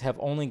things have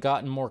only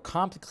gotten more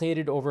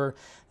complicated over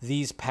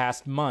these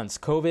past months.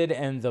 COVID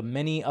and the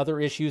many other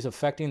issues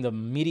affecting the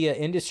media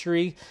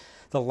industry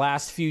the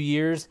last few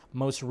years,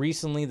 most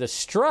recently the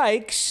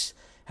strikes,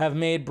 have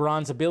made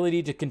Braun's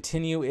ability to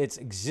continue its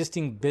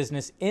existing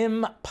business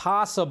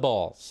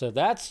impossible. So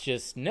that's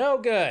just no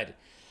good.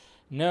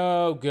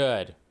 No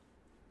good.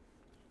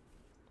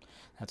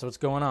 That's what's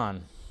going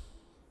on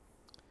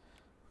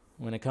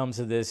when it comes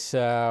to this,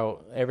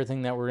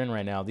 everything that we're in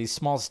right now. These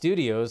small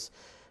studios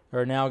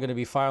are now going to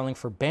be filing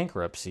for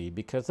bankruptcy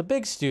because the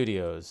big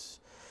studios,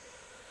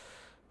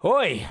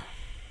 oi.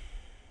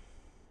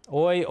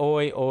 Oi,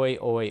 oi, oi,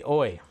 oi,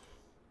 oi.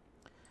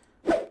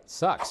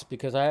 Sucks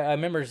because I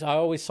remember I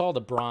always saw the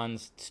Braun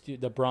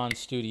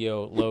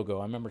Studio logo.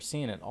 I remember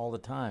seeing it all the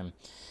time.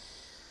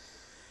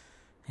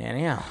 And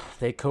yeah,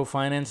 they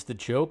co-financed the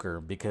Joker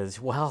because,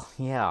 well,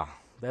 yeah,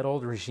 that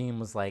old regime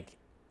was like,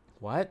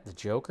 what? The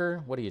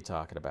Joker? What are you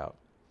talking about?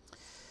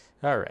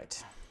 All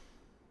right.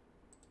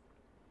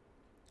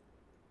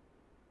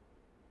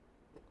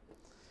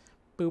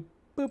 Boop,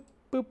 boop,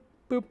 boop,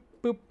 boop,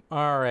 boop.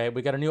 All right,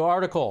 we got a new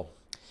article.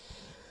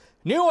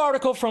 New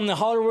article from the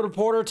Hollywood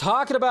Reporter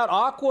talking about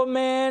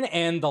Aquaman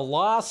and the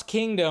Lost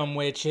Kingdom,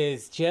 which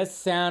is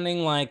just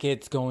sounding like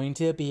it's going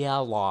to be a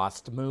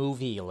lost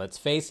movie. Let's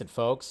face it,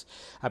 folks.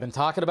 I've been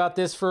talking about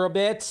this for a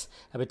bit.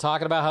 I've been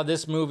talking about how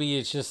this movie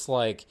is just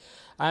like,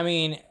 I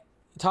mean,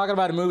 talking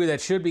about a movie that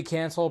should be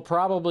canceled,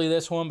 probably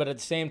this one, but at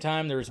the same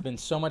time, there's been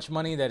so much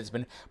money that has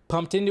been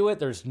pumped into it.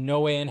 There's no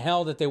way in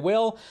hell that they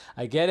will.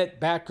 I get it.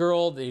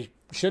 Batgirl, they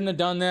shouldn't have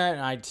done that,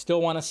 and I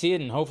still want to see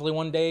it, and hopefully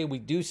one day we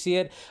do see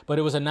it, but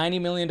it was a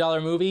 $90 million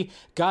movie.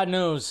 God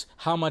knows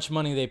how much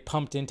money they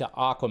pumped into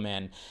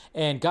Aquaman,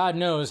 and God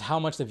knows how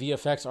much the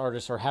VFX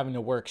artists are having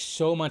to work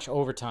so much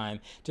overtime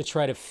to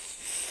try to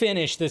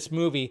finish this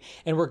movie,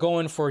 and we're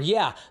going for,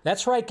 yeah,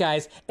 that's right,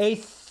 guys, a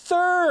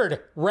 3rd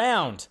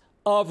round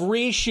of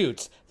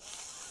reshoots.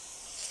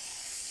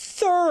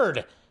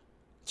 3rd!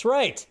 That's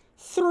right,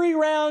 3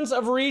 rounds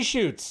of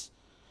reshoots.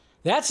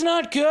 That's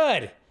not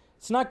good.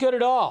 It's not good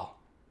at all.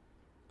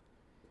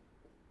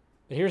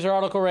 But here's our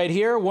article right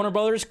here. Warner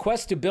Brothers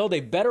quest to build a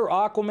better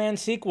Aquaman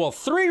sequel.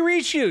 3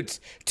 reshoots,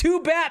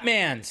 2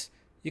 Batmans.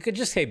 You could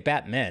just say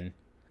Batmen.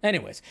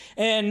 Anyways,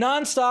 and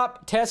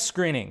non-stop test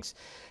screenings.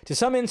 To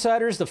some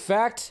insiders, the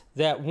fact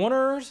that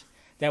Warner's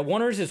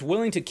is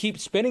willing to keep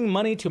spending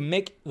money to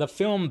make the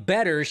film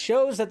better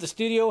shows that the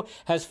studio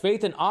has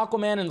faith in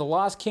Aquaman and the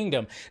Lost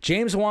Kingdom,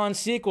 James Wan's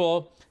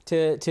sequel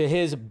to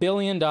his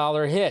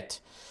billion-dollar hit.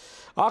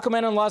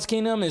 Aquaman and Lost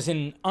Kingdom is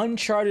in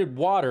uncharted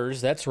waters.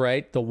 That's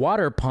right. The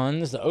water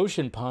puns, the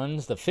ocean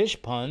puns, the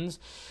fish puns.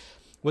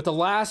 With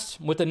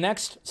the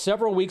next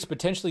several weeks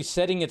potentially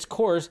setting its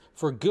course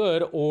for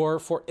good or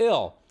for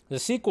ill. The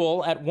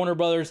sequel at Warner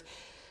Brothers'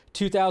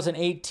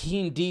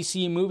 2018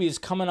 DC movie is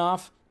coming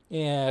off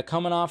a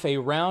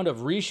round of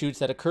reshoots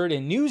that occurred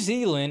in New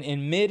Zealand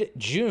in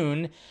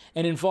mid-June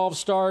and involves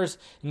stars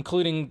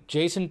including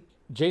Jason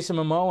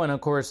Momoa and,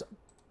 of course,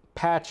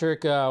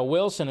 Patrick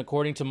Wilson,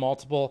 according to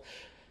multiple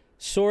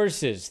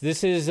sources.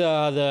 This is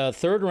the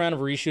 3rd round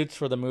of reshoots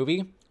for the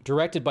movie,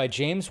 directed by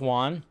James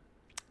Wan.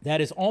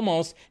 That is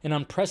almost an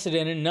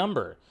unprecedented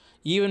number,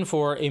 even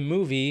for a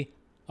movie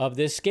of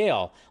this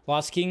scale.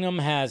 Lost Kingdom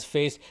has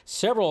faced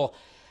several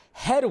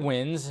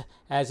headwinds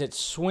as it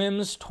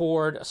swims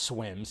toward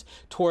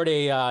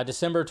a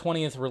December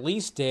 20th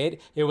release date.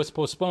 It was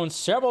postponed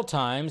several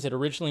times. It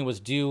originally was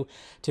due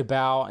to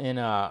bow in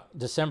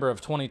December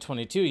of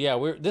 2022.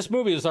 Yeah, this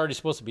movie was already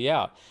supposed to be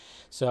out.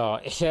 So,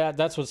 yeah,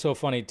 that's what's so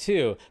funny,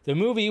 too. The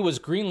movie was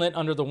greenlit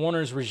under the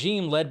Warner's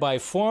regime led by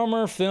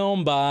former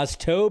film boss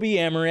Toby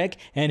Emmerich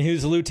and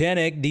whose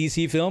lieutenant,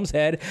 DC Films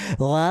head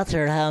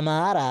Walter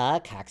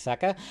Hamada,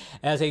 cocksucker,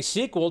 as a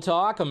sequel to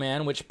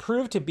Aquaman, which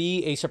proved to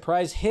be a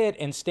surprise hit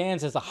and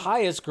stands as the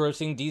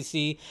highest-grossing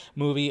DC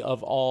movie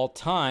of all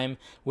time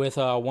with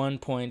 2, or,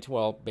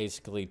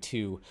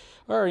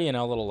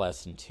 a little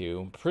less than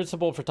 2.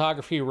 Principal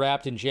photography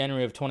wrapped in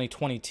January of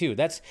 2022.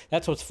 That's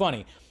what's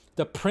funny.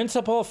 The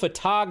principal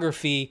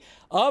photography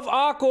of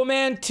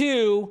Aquaman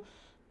 2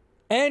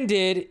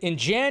 ended in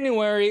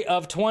January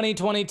of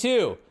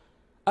 2022,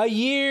 a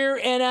year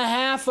and a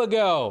half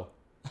ago.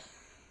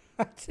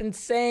 That's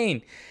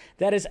insane.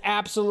 That is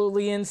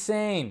absolutely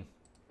insane.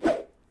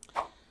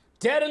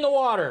 Dead in the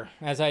water,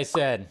 as I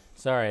said.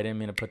 Sorry, I didn't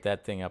mean to put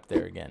that thing up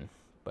there again,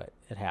 but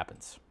it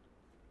happens.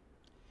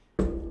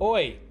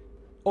 Oi.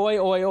 Oi,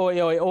 oi,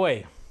 oi, oi,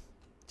 oi.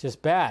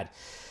 Just bad.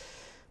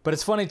 But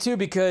it's funny, too,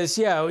 because,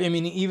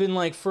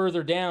 even,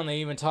 further down, they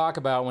even talk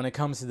about when it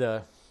comes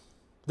to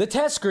the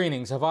test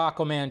screenings of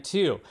Aquaman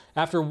 2.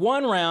 After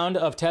one round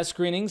of test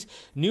screenings,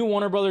 new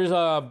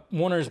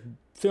Warner's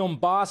film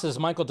bosses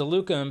Michael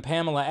DeLuca and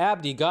Pamela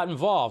Abdy got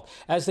involved,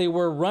 as they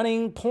were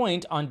running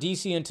point on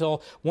DC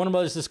until Warner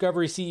Brothers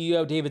Discovery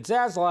CEO David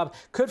Zaslav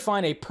could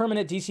find a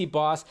permanent DC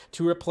boss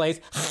to replace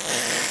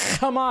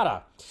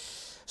Hamada.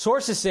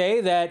 Sources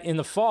say that in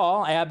the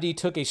fall, Abdy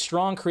took a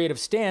strong creative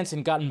stance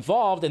and got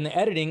involved in the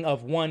editing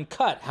of one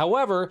cut.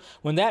 However,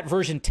 when that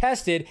version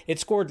tested, it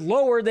scored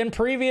lower than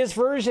previous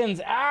versions.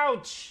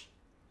 Ouch!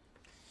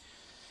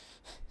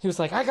 He was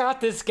like, I got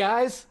this,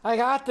 guys. I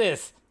got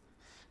this.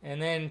 And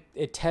then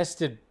it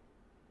tested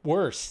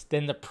worse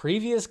than the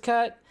previous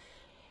cut.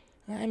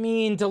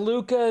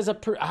 DeLuca is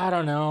I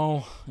don't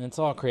know. It's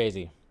all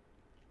crazy.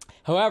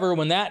 However,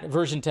 when that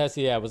version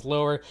tested, was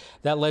lower,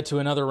 that led to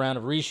another round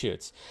of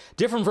reshoots.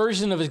 Different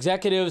version of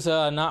executives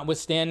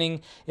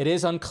notwithstanding, it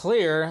is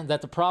unclear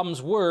that the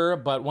problems were,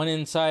 but one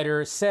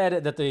insider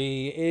said that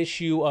the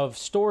issue of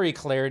story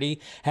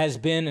clarity has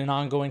been an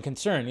ongoing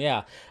concern.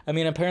 Yeah,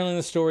 apparently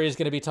the story is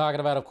going to be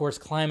talking about, of course,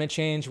 climate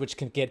change, which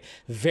can get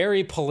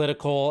very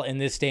political in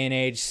this day and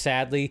age,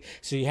 sadly.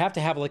 So you have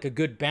to have a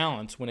good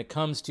balance when it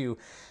comes to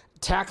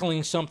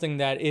tackling something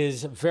that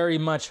is very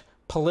much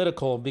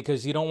political,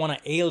 because you don't want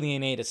to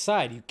alienate a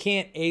side. You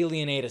can't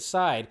alienate a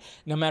side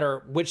no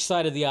matter which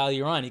side of the aisle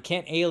you're on. You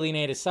can't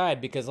alienate a side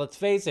because, let's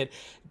face it,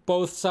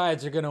 both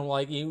sides are going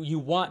to you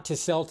want to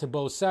sell to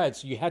both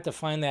sides. So you have to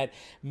find that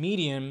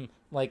medium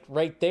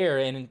right there,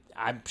 and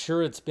I'm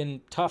sure it's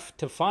been tough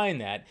to find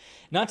that.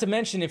 Not to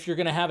mention, if you're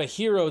going to have a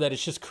hero that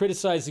is just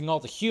criticizing all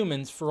the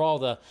humans for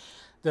all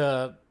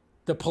the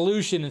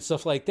pollution and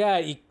stuff like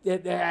that,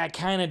 it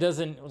kind of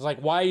doesn't,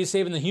 why are you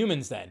saving the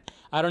humans then?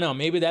 I don't know.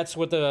 Maybe that's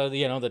what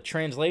the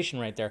translation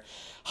right there.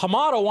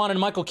 Hamada wanted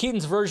Michael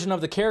Keaton's version of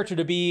the character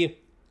to be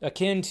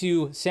akin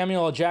to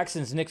Samuel L.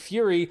 Jackson's Nick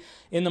Fury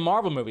in the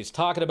Marvel movies.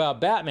 Talking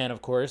about Batman,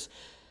 of course.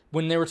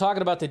 When they were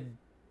talking about the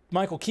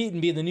Michael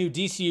Keaton being the new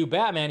DCU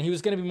Batman, he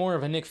was going to be more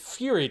of a Nick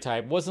Fury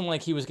type. It wasn't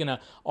like he was going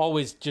to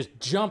always just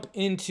jump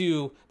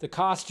into the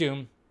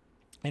costume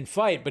and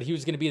fight, but he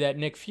was going to be that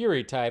Nick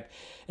Fury type.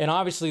 And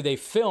obviously they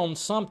filmed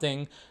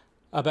something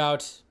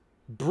about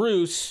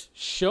Bruce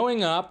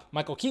showing up,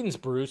 Michael Keaton's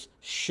Bruce,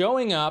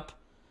 showing up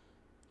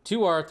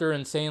to Arthur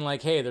and saying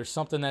hey, there's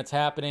something that's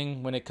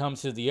happening when it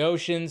comes to the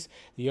oceans.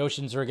 The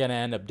oceans are going to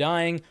end up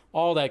dying,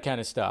 all that kind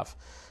of stuff.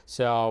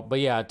 So, but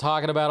yeah,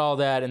 talking about all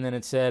that, and then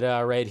it said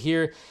right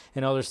here,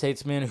 an elder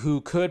statesman who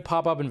could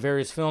pop up in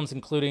various films,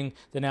 including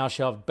the now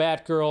shelved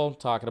Batgirl,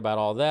 talking about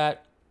all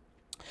that.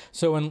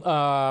 So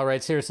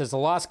right here it says the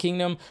Lost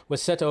Kingdom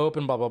was set to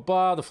open, blah, blah,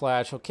 blah, The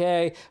Flash,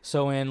 okay.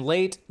 So in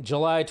late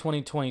July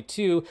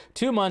 2022,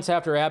 2 months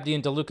after Abdy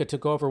and DeLuca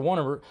took over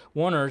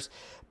Warner's,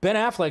 Ben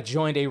Affleck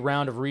joined a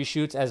round of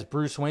reshoots as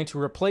Bruce Wayne to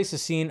replace the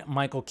scene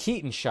Michael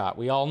Keaton shot.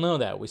 We all know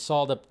that. We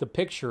saw the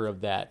picture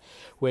of that,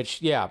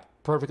 which,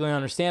 perfectly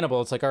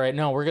understandable. It's all right,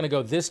 no, we're going to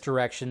go this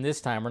direction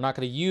this time. We're not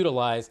going to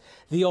utilize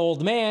the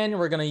old man.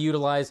 We're going to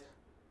utilize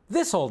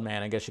this old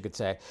man, I guess you could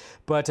say.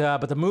 But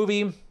the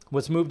movie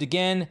was moved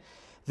again,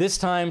 this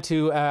time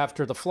to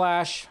after The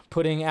Flash,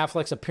 putting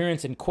Affleck's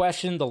appearance in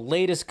question. The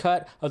latest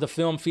cut of the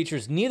film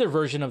features neither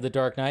version of The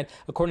Dark Knight.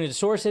 According to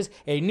sources,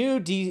 as new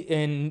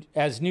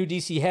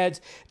DC heads,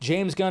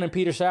 James Gunn and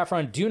Peter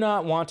Safran do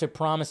not want to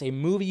promise a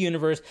movie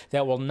universe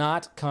that will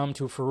not come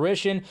to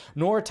fruition,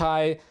 nor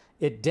tie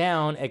it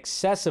down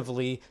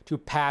excessively to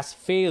past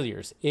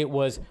failures. It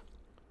was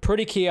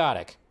pretty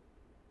chaotic,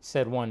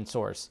 said one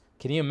source.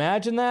 Can you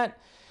imagine that?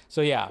 So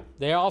yeah,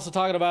 they're also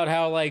talking about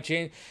how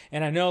James,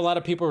 and I know a lot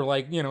of people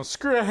are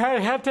screw it,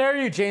 how dare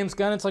you, James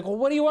Gunn? It's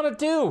what do you want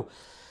to do?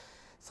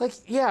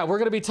 It's yeah, we're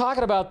going to be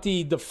talking about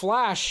the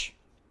Flash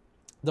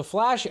the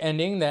Flash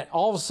ending that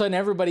all of a sudden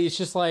everybody is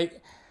just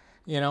like,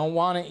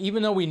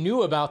 even though we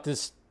knew about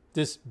this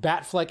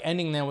Batfleck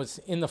ending that was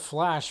in the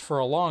Flash for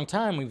a long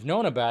time, we've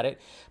known about it,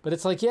 but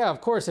it's like, yeah,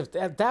 of course, if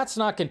that's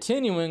not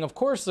continuing, of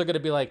course they're going to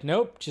be like,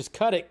 nope, just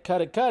cut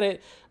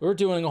it. We're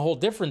doing a whole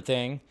different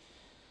thing.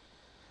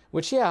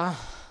 Which, yeah,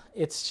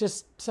 it's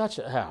just such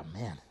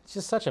it's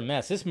just such a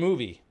mess. This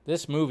movie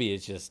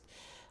is just,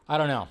 I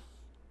don't know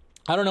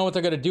what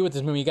they're going to do with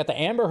this movie. You got the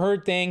Amber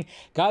Heard thing.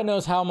 God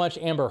knows how much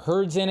Amber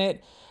Heard's in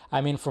it.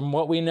 I mean, from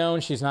what we know,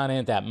 she's not in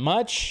it that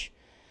much.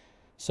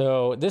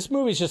 So this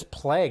movie's just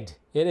plagued.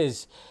 It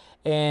is.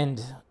 And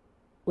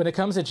when it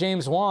comes to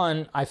James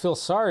Wan, I feel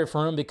sorry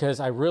for him because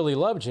I really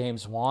love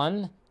James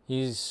Wan.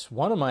 He's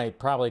one of my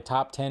probably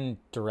top 10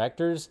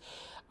 directors.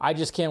 I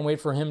just can't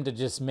wait for him to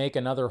just make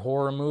another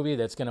horror movie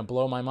that's going to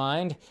blow my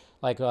mind.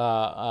 Like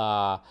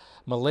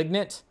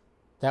Malignant.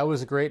 That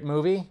was a great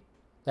movie.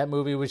 That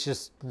movie was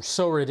just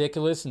so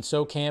ridiculous and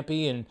so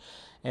campy, and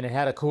it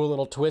had a cool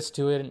little twist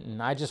to it.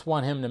 And I just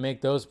want him to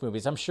make those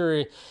movies. I'm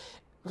sure,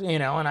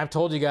 and I've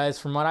told you guys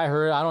from what I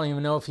heard, I don't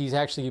even know if he's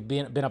actually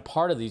been a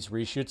part of these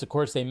reshoots. Of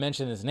course, they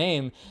mentioned his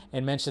name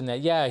and mentioned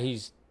that, yeah,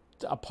 he's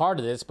a part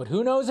of this, but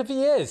who knows if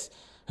he is?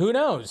 Who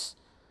knows?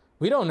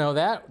 We don't know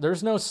that.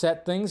 There's no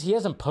set things. He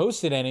hasn't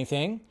posted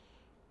anything.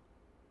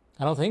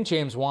 I don't think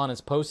James Wan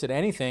has posted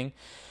anything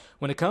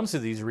when it comes to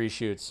these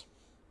reshoots.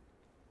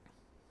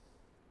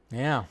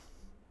 Yeah.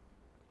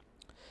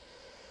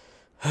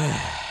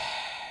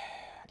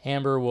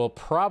 Amber will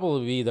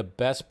probably be the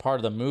best part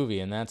of the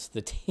movie, and that's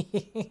the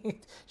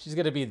she's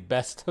going to be the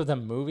best of the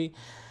movie.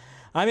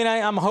 I mean,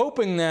 I'm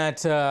hoping that,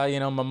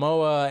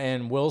 Momoa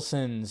and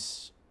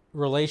Wilson's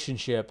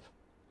relationship,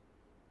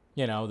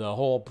 the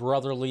whole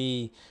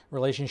brotherly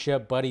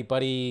relationship,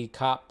 buddy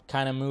cop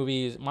kind of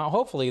movies.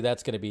 Hopefully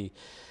that's going to be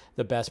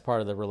the best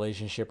part of the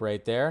relationship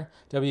right there.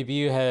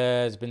 WB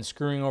has been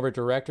screwing over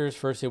directors.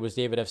 First it was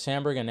David F.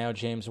 Sandberg, and now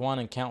James Wan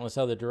and countless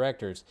other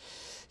directors.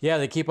 Yeah,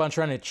 they keep on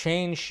trying to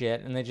change shit,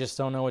 and they just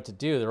don't know what to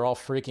do. They're all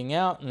freaking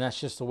out, and that's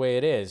just the way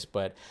it is.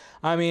 But,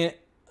 I mean,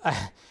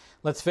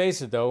 let's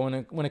face it, though.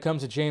 When it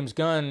comes to James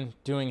Gunn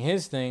doing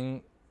his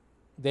thing,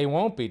 they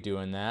won't be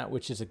doing that,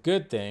 which is a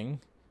good thing,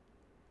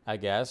 I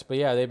guess. But,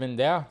 yeah, they've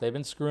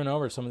been screwing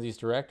over some of these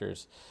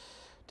directors.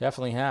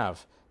 Definitely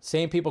have.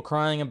 Same people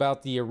crying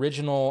about the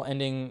original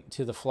ending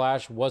to The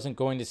Flash wasn't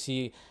going to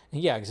see...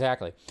 Yeah,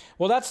 exactly.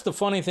 Well, that's the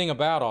funny thing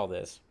about all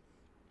this.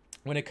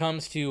 When it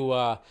comes to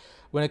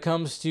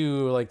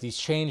like these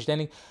changed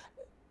ending,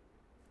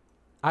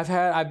 I've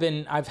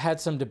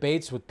had some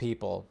debates with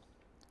people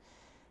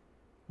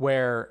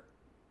where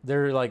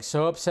they're like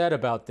so upset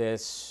about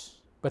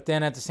this, but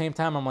then at the same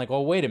time I'm like,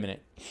 well, wait a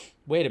minute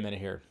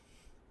here.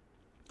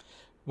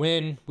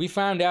 When we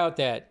found out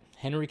that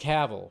Henry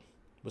Cavill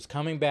was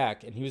coming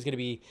back and he was going to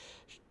be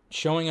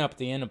showing up at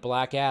the end of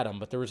Black Adam,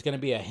 but there was going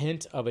to be a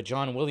hint of a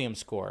John Williams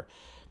score,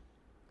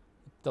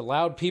 the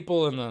loud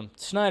people in the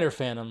Snyder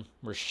fandom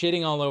were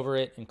shitting all over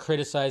it and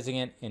criticizing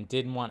it and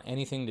didn't want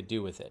anything to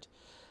do with it.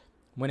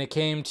 When it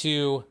came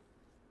to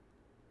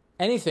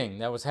anything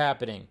that was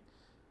happening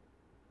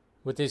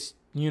with this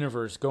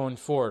universe going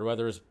forward,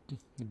 whether it was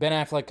Ben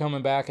Affleck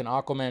coming back in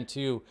Aquaman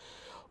 2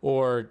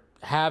 or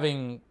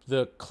having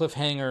the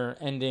cliffhanger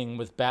ending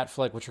with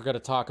Batfleck, which we're going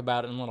to talk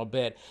about in a little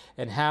bit,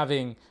 and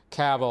having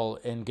Cavill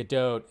and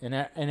Godot and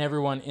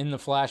everyone in the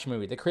Flash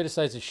movie. They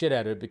criticized the shit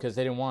out of it because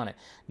they didn't want it.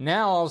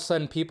 Now, all of a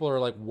sudden, people are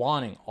like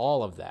wanting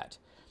all of that.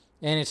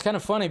 And it's kind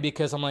of funny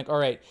because I'm like, all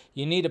right,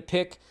 you need to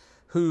pick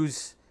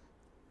whose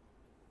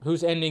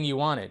ending you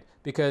wanted.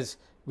 Because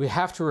we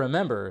have to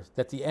remember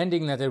that the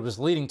ending that it was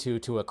leading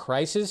to a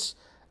crisis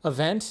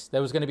event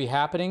that was going to be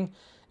happening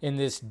in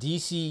this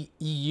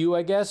DCEU,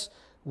 I guess,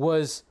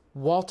 was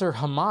Walter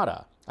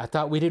Hamada. I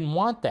thought we didn't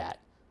want that.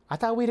 I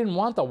thought we didn't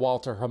want the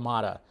Walter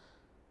Hamada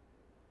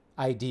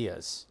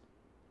ideas.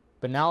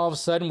 But now all of a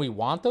sudden we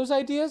want those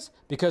ideas?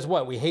 Because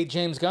what, we hate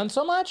James Gunn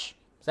so much?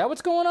 Is that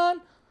what's going on?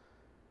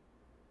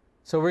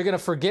 So we're going to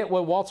forget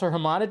what Walter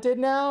Hamada did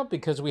now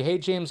because we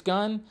hate James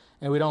Gunn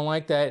and we don't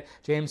like that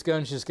James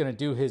Gunn's just going to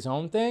do his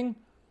own thing?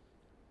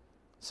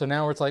 So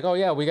now it's like, oh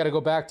yeah, we got to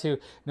go back to,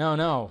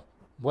 no.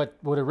 What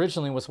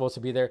originally was supposed to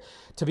be there.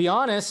 To be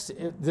honest,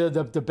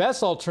 the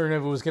best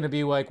alternative was going to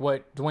be like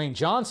what Dwayne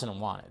Johnson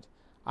wanted.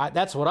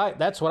 That's what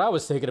I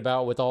was thinking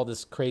about with all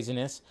this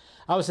craziness.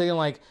 I was thinking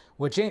like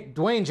what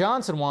Dwayne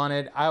Johnson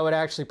wanted, I would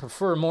actually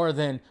prefer more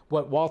than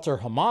what Walter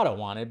Hamada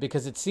wanted,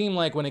 because it seemed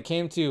like when it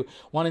came to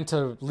wanting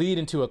to lead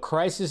into a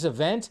crisis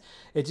event,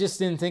 it just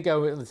didn't think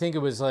it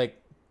was like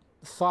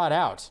thought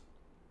out.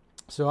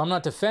 So I'm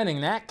not defending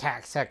that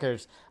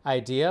cacksucker's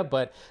idea,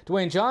 but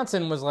Dwayne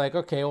Johnson was like,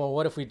 okay, well,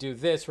 what if we do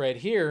this right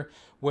here,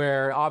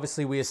 where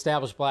obviously we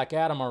established Black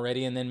Adam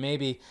already, and then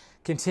maybe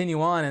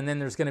continue on, and then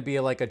there's going to be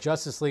like a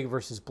Justice League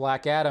versus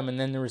Black Adam, and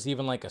then there was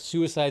even like a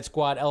Suicide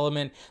Squad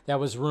element that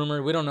was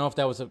rumored. We don't know if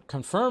that was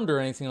confirmed or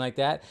anything like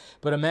that,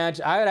 but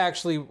imagine, I was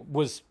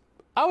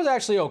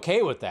actually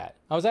okay with that.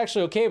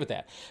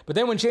 But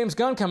then when James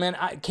Gunn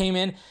came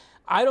in,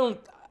 I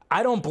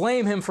don't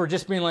blame him for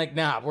just being like,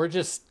 nah, we're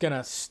just going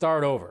to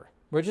start over.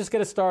 We're just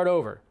going to start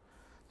over.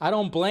 I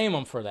don't blame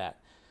them for that.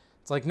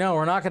 It's like, no,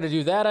 we're not going to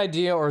do that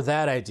idea or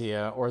that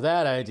idea or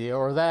that idea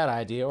or that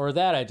idea or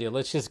that idea.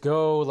 Let's just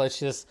go. Let's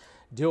just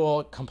do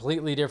a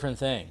completely different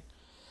thing.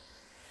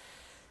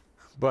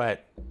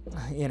 But,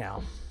 you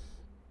know,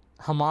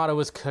 Hamada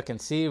was cooking.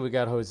 See, we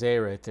got Jose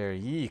right there.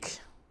 Yeek.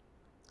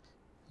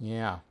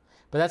 Yeah.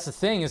 But that's the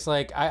thing. It's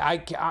like,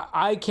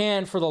 I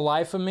can't, for the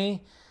life of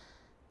me,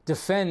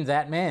 defend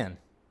that man.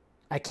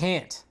 I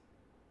can't.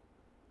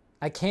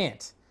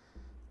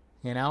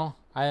 You know?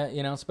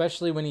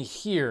 Especially when you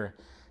hear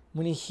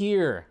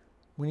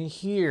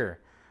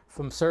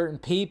from certain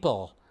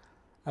people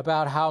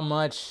about how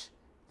much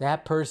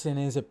that person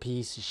is a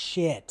piece of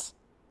shit.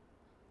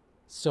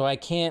 So I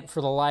can't,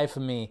 for the life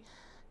of me,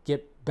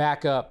 get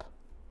back up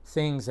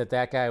things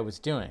that guy was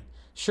doing.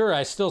 Sure,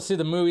 I still see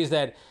the movies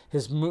that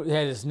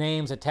his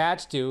name's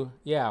attached to.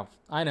 Yeah,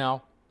 I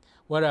know.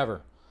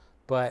 Whatever.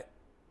 But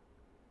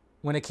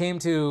when it came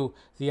to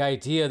the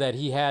idea that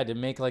he had to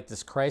make like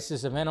this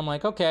crisis event, I'm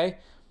like, okay,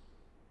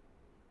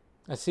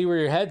 I see where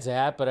your head's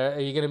at, but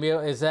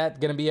is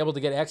that going to be able to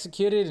get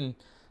executed? And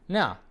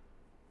no.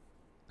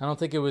 I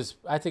think it was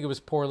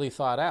poorly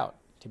thought out,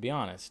 to be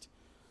honest.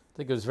 I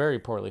think it was very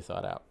poorly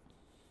thought out.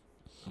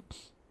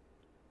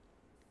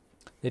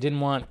 They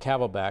didn't want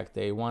Cavill back.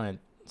 They want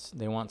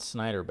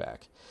Snyder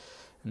back.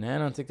 And I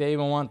don't think they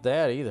even want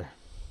that either.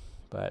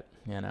 But,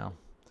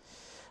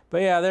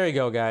 But yeah, there you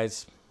go,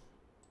 guys.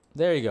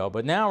 There you go.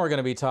 But now we're going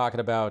to be talking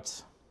about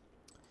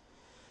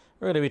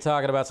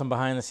some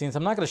behind the scenes.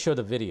 I'm not going to show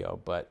the video,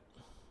 but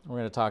we're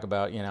going to talk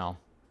about,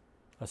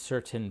 a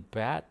certain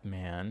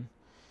Batman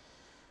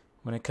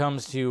when it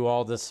comes to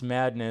all this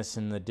madness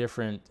and the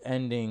different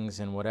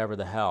endings and whatever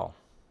the hell.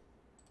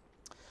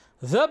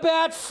 The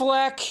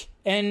Batfleck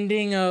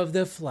ending of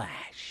The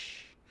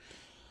Flash.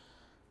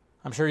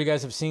 I'm sure you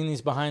guys have seen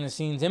these behind the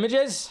scenes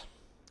images,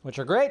 which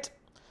are great.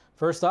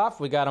 First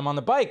off, we got him on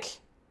the bike.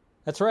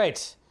 That's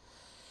right.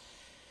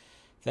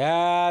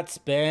 That's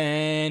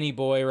Benny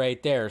Boy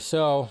right there.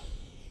 So,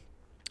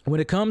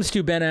 when it comes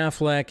to Ben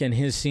Affleck and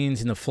his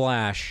scenes in The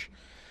Flash,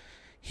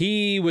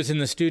 he was in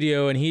the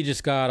studio and he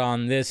just got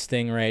on this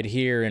thing right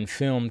here and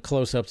filmed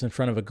close-ups in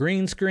front of a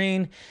green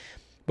screen.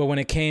 But when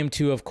it came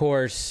to, of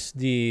course,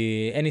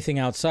 anything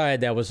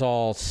outside, that was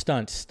all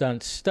stunt,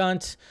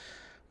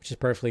 which is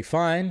perfectly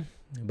fine.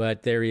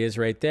 But there he is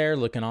right there,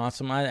 looking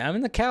awesome. I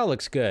mean, the cowl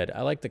looks good.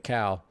 I like the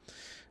cowl.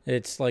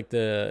 It's like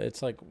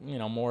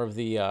more of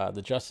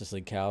the Justice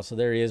League cowl. So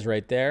there he is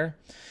right there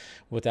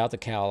without the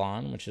cowl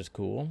on, which is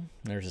cool.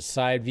 There's a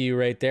side view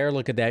right there.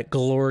 Look at that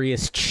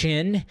glorious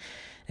chin.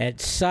 That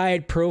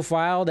side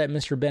profile that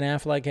Mr. Ben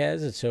Affleck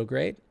has. It's so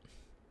great.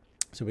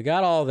 So we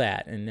got all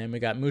that. And then we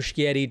got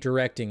Muschietti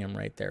directing him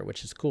right there,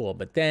 which is cool.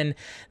 But then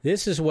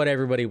this is what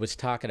everybody was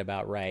talking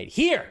about right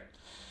here.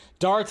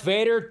 Darth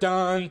Vader.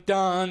 Dun,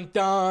 dun,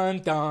 dun,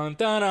 dun,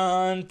 dun,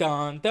 dun,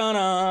 dun, dun,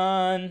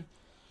 dun.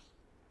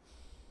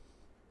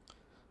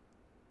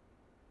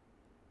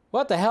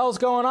 What the hell's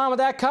going on with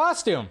that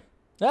costume?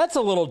 That's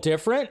a little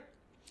different.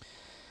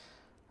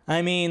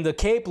 I mean, the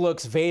cape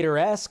looks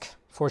Vader-esque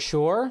for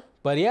sure.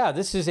 But yeah,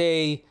 this is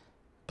a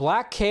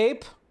black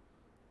cape,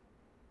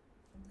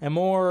 a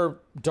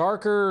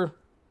darker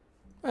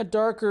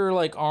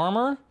like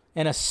armor,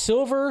 and a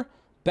silver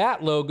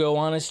bat logo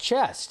on his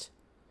chest.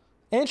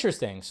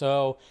 Interesting.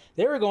 So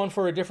they were going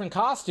for a different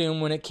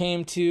costume when it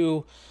came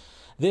to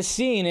this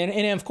scene.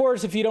 And of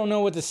course, if you don't know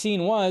what the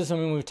scene was, I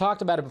mean, we've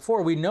talked about it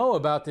before. We know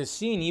about this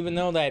scene, even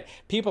though that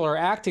people are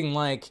acting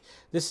like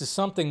this is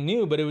something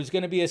new. But it was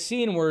going to be a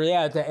scene where,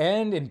 at the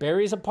end in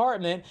Barry's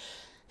apartment,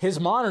 his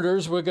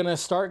monitors were going to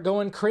start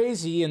going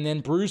crazy, and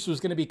then Bruce was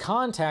going to be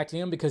contacting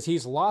him because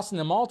he's lost in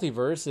the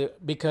multiverse,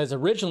 because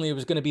originally it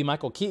was going to be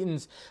Michael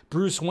Keaton's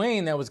Bruce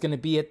Wayne that was going to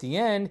be at the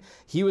end.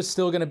 He was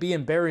still going to be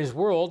in Barry's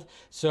world.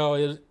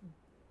 So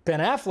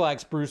Ben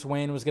Affleck's Bruce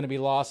Wayne was going to be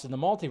lost in the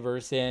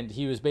multiverse, and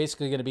he was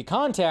basically going to be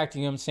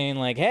contacting him saying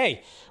like,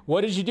 hey,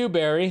 what did you do,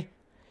 Barry?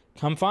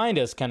 Come find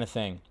us, kind of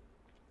thing.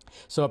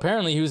 So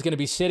apparently he was going to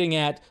be sitting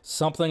at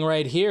something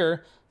right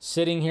here,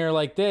 sitting here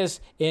like this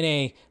in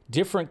a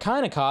different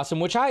kind of costume,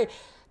 which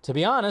to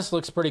be honest,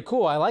 looks pretty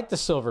cool. I like the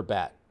silver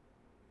bat.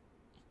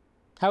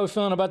 How are we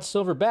feeling about the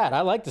silver bat?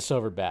 I like the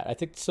silver bat. I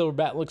think the silver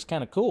bat looks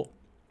kind of cool.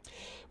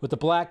 With the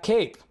black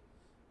cape.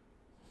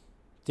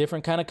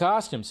 Different kind of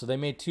costume. So they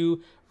made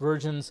two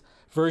versions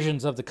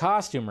of the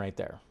costume right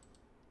there.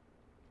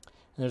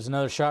 And there's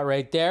another shot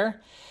right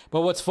there.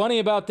 But what's funny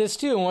about this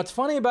too, and what's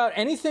funny about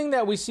anything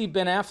that we see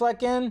Ben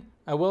Affleck in,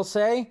 I will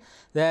say,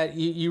 that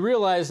you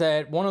realize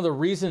that one of the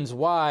reasons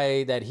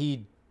why that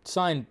he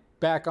signed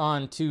back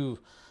on to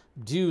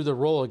do the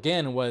role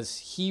again was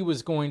he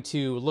was going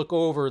to look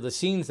over the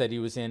scenes that he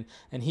was in,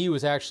 and he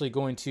was actually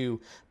going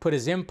to put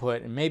his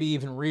input and maybe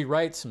even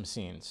rewrite some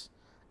scenes.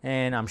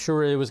 And I'm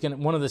sure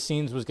one of the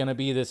scenes was going to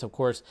be this, of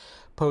course,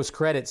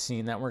 post-credit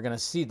scene that we were going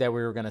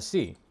to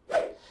see.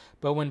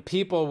 But when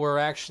people were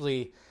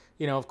actually,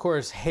 of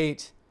course,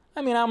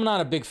 I'm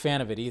not a big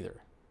fan of it either.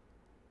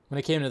 When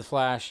it came to The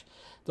Flash,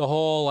 the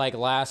whole like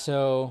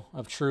lasso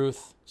of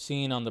truth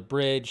scene on the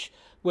bridge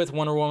with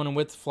Wonder Woman and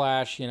with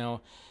Flash, you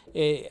know,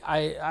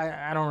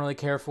 I don't really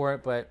care for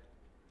it, but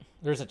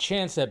there's a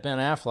chance that Ben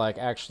Affleck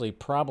actually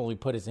probably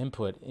put his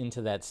input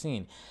into that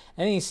scene.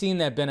 Any scene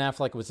that Ben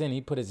Affleck was in,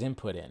 he put his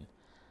input in.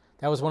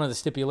 That was one of the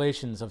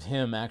stipulations of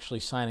him actually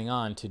signing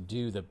on to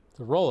do the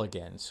role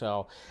again.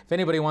 So if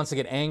anybody wants to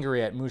get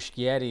angry at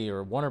Muschietti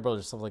or Warner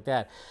Brothers, stuff like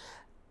that,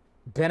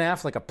 Ben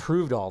Affleck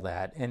approved all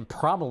that and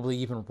probably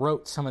even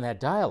wrote some of that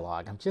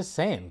dialogue. I'm just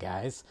saying,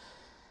 guys.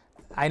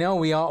 I know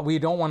we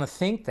don't want to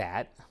think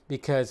that,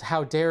 because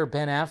how dare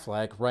Ben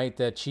Affleck write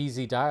the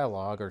cheesy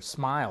dialogue or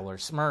smile or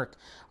smirk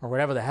or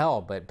whatever the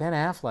hell, but Ben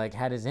Affleck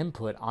had his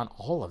input on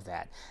all of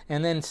that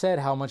and then said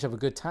how much of a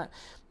good time.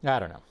 I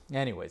don't know.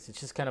 Anyways, it's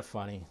just kind of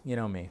funny, you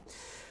know me.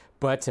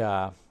 But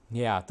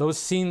yeah,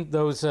 those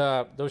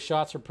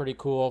shots are pretty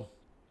cool.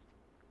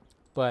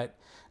 But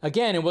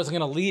again, it wasn't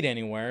going to lead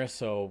anywhere,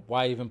 so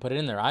why even put it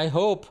in there? I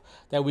hope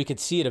that we could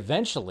see it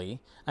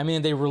eventually. I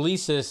mean, they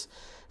released this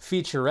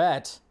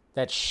featurette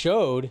that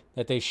showed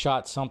that they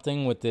shot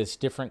something with this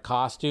different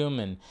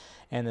costume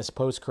and this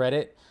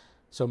post-credit.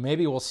 So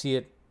maybe we'll see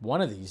it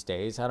one of these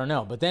days. I don't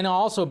know. But then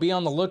also be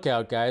on the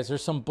lookout, guys.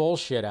 There's some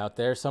bullshit out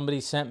there.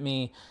 Somebody sent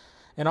me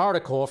an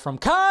article from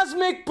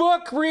Cosmic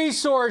Book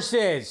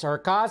Resources or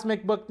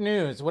Cosmic Book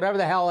News, whatever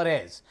the hell it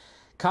is.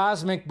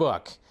 Cosmic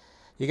Book.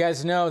 You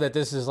guys know that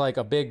this is like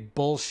a big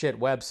bullshit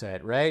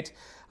website, right?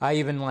 I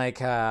even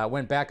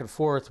went back and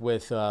forth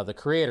with the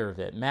creator of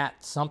it,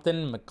 Matt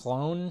something,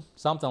 McClone,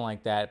 something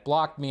like that.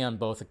 Blocked me on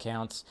both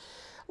accounts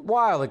a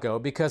while ago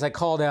because I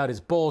called out his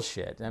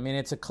bullshit. I mean,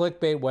 it's a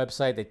clickbait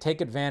website. They take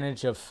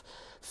advantage of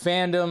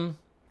fandom.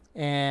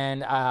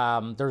 And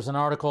there's an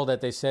article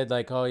that they said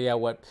like, oh yeah,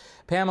 what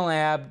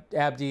Pamela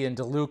Abdi and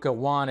DeLuca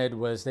wanted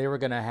was they were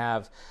going to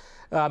have,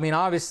 I mean,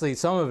 obviously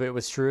some of it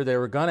was true. They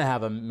were going to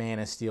have a Man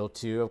of Steel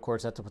 2. Of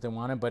course, that's what they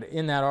wanted. But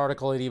in that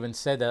article, it even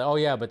said that, oh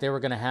yeah, but they were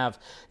going to have,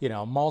 you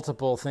know,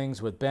 multiple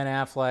things with Ben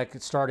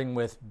Affleck, starting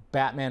with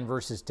Batman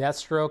versus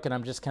Deathstroke. And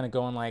I'm just kind of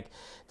going like,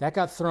 that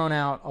got thrown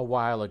out a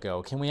while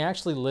ago. Can we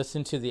actually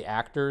listen to the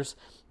actors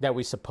that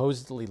we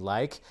supposedly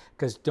like?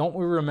 Because don't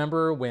we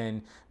remember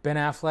when Ben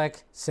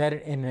Affleck said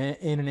in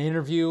an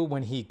interview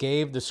when he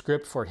gave the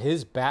script for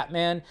his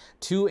Batman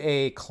to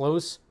a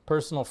close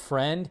personal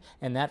friend,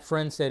 and that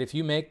friend said, if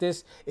you make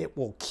this, it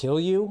will kill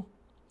you?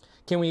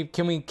 Can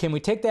we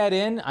take that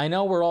in? I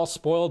know we're all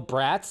spoiled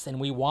brats and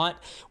we want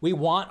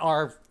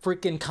our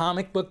freaking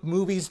comic book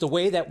movies the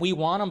way that we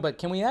want them, but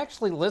can we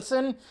actually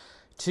listen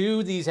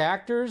to these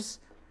actors?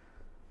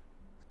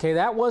 Okay,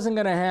 that wasn't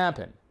going to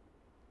happen.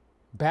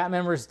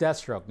 Batman vs.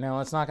 Deathstroke.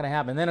 No, it's not going to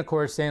happen. And then, of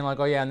course, saying like,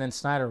 oh yeah, and then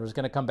Snyder was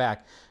going to come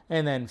back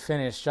and then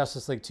finish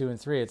Justice League 2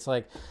 and 3. It's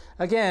like,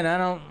 again,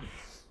 that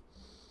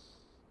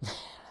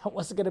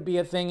wasn't going to be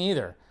a thing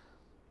either.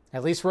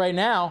 At least right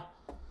now.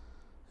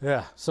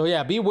 Yeah. So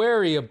yeah, be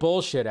wary of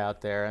bullshit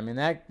out there. I mean,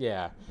 that's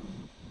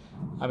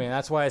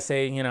why I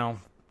say, you know,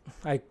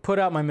 I put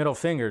out my middle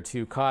finger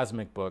to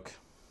Cosmic Book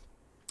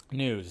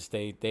News.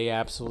 They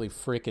absolutely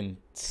freaking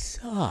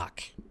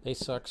suck. They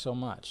suck so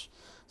much.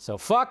 So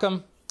fuck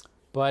them.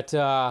 But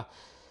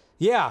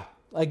yeah,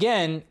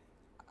 again,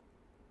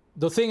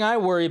 the thing I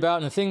worry about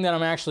and the thing that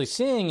I'm actually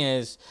seeing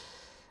is,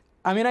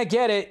 I mean, I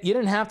get it. You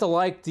didn't have to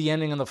like the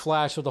ending of The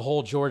Flash with the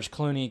whole George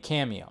Clooney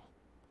cameo.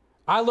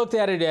 I looked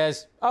at it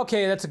as,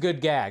 okay, that's a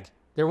good gag.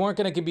 There weren't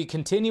going to be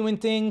continuing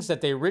things that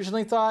they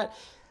originally thought.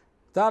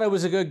 Thought it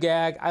was a good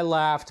gag. I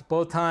laughed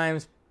both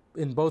times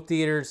in both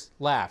theaters.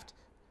 Laughed.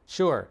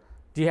 Sure.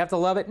 Do you have to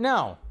love it?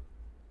 No.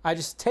 I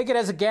just take it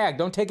as a gag.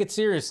 Don't take it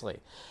seriously.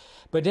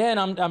 But then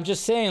I'm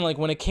just saying, like,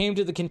 when it came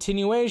to the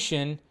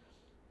continuation,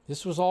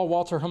 this was all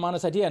Walter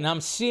Hamada's idea. And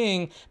I'm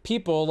seeing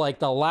people like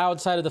the loud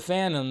side of the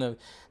fandom,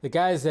 the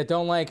guys that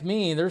don't like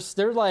me,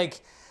 they're like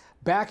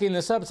backing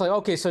this up. It's like,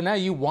 okay, so now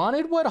you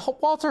wanted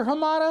what Walter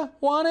Hamada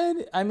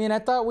wanted? I mean, I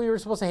thought we were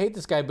supposed to hate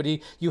this guy, but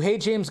you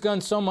hate James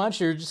Gunn so much,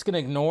 you're just going to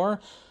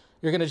ignore.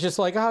 You're going to just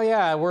like, oh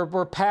yeah,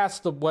 we're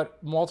past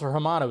what Walter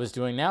Hamada was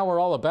doing. Now we're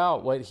all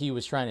about what he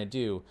was trying to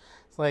do.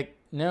 It's like,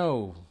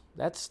 no,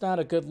 that's not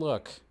a good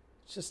look.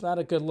 It's just not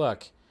a good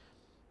look.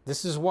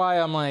 This is why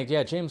I'm like,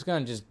 yeah, James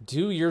Gunn, just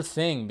do your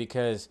thing,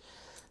 because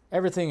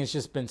everything has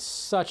just been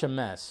such a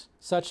mess.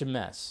 Such a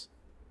mess.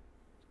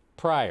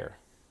 Prior.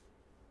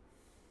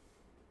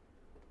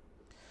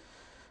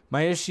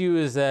 My issue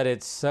is that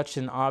it's such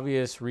an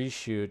obvious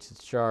reshoot,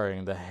 it's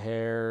jarring. The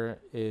hair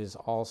is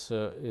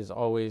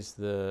always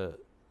the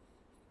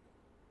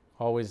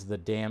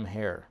damn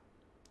hair.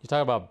 You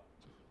talk about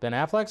Ben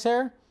Affleck's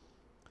hair?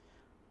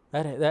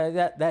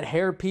 That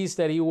hair piece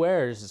that he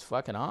wears is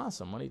fucking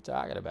awesome. What are you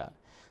talking about?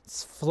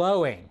 It's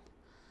flowing.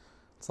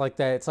 It's like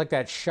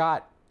that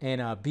shot in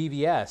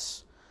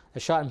BVS. A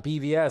shot in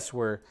BVS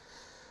where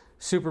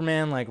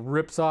Superman like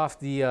rips off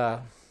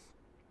the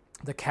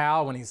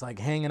cowl when he's like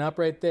hanging up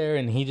right there,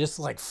 and he just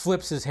like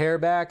flips his hair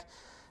back.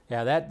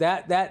 Yeah,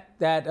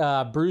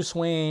 that Bruce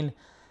Wayne,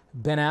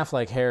 Ben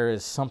Affleck hair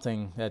is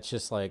something that's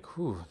just like,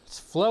 whew,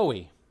 it's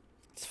flowy.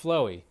 It's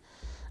flowy.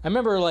 I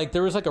remember like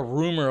there was like a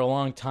rumor a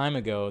long time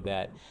ago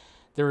that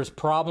there was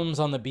problems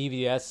on the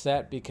BVS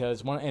set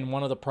because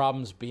one of the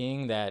problems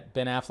being that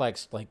Ben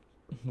Affleck's like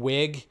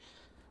wig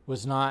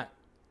was not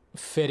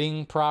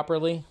fitting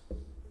properly.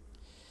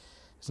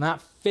 It's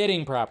not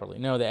fitting properly.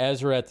 No, the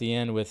Ezra at the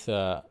end with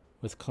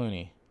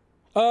Clooney.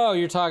 Oh,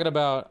 you're talking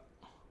about.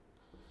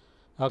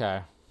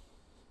 Okay.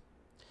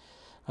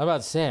 I was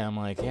about to say, I'm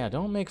like, yeah,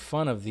 don't make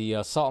fun of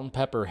the salt and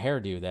pepper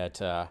hairdo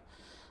that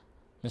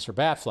Mr.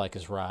 Batfleck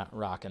is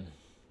rocking.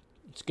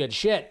 It's good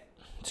shit.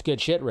 It's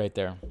good shit right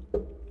there.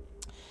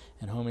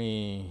 And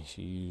homie,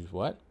 she's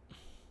what?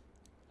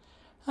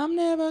 I'm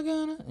never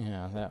gonna.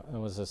 Yeah, that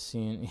was a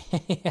scene.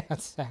 Yeah,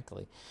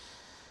 exactly.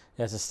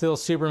 Yeah, it's a still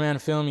Superman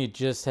film. You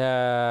just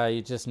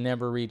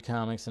never read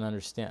comics and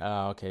understand.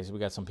 Oh, okay. So we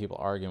got some people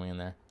arguing in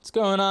there. What's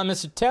going on,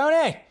 Mr.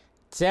 Tony?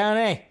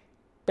 Tony,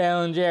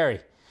 Bell and Jerry.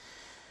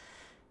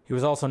 He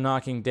was also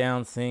knocking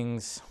down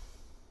things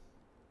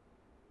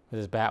with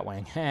his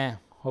Batwing.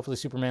 Hopefully,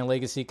 Superman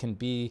Legacy can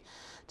be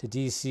to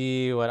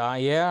DC what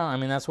yeah. I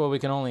mean, that's what we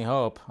can only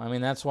hope. I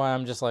mean, that's why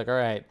I'm just like, all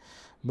right,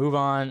 move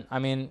on. I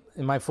mean,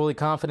 am I fully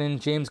confident in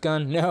James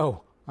Gunn?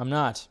 No, I'm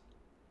not.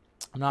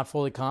 I'm not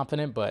fully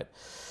confident, but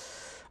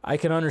I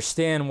can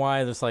understand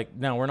why there's like,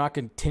 no, we're not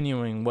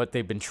continuing what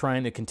they've been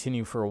trying to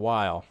continue for a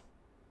while.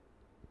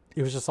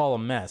 It was just all a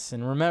mess.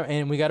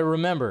 And we got to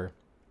remember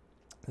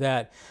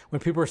that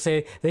when people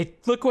say, they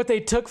look what they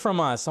took from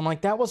us. I'm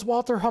like, that was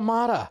Walter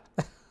Hamada.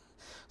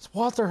 It's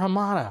Walter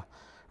Hamada.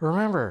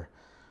 Remember,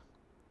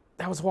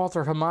 that was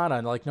Walter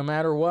Hamada. Like, no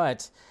matter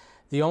what,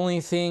 the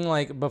only thing,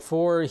 like,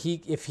 before if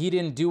he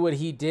didn't do what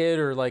he did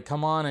or, like,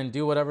 come on and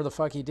do whatever the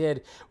fuck he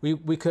did,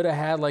 we could have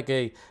had, like,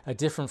 a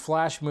different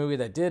Flash movie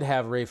that did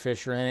have Ray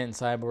Fisher in it and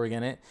Cyborg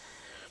in it.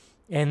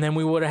 And then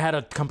we would have had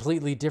a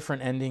completely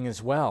different ending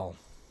as well.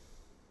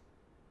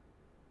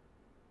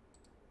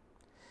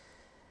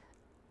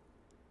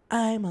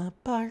 I'm a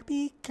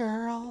Barbie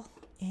girl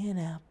in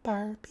a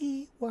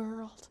Barbie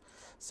world.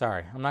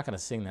 Sorry, I'm not going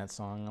to sing that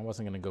song. I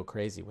wasn't going to go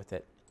crazy with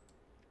it.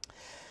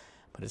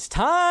 But it's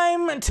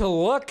time to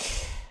look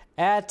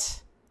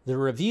at the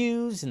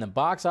reviews and the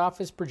box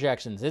office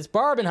projections. It's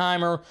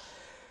Barbenheimer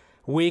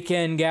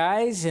weekend,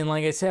 guys. And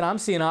like I said, I'm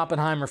seeing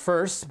Oppenheimer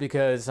first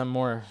because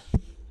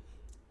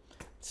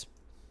it's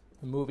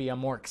a movie I'm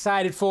more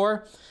excited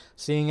for.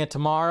 Seeing it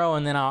tomorrow,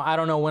 and then I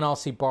don't know when I'll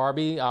see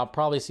Barbie. I'll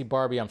probably see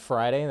Barbie on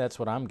Friday. That's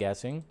what I'm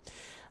guessing.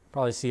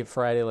 Probably see it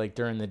Friday, like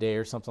during the day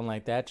or something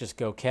like that. Just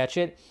go catch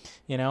it.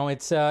 You know,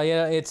 it's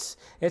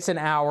an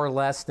hour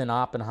less than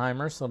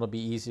Oppenheimer, so it'll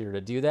be easier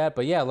to do that.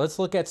 But yeah, let's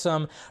look at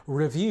some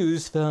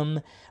reviews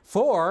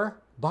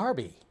for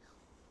Barbie.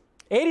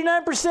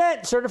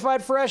 89%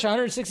 certified fresh,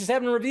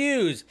 167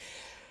 reviews.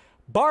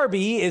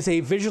 Barbie is a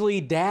visually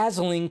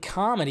dazzling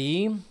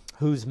comedy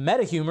whose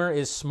meta humor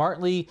is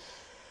smartly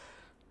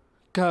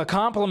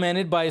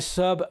complemented by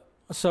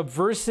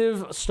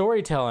subversive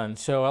storytelling.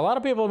 So a lot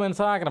of people have been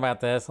talking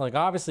about this. Like,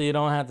 obviously you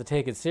don't have to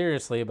take it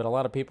seriously, but a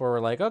lot of people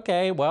were like,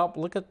 okay, well,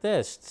 look at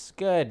this. It's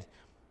good.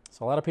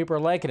 So a lot of people are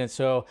liking it.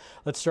 So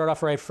let's start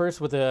off right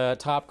first with a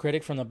top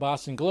critic from the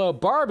Boston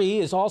Globe. Barbie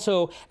is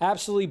also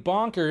absolutely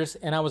bonkers,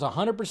 and I was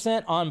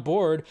 100% on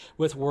board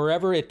with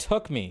wherever it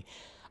took me.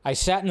 I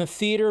sat in the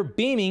theater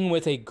beaming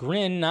with a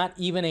grin not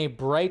even a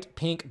bright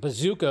pink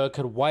bazooka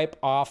could wipe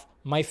off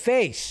my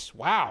face.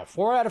 Wow,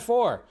 4 out of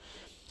 4.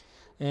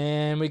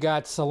 And we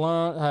got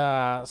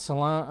salon.com.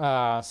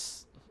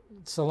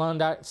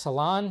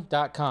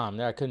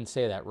 There, I couldn't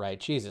say that right.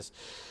 Jesus.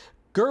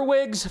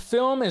 Gerwig's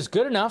film is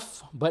good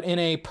enough, but in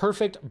a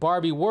perfect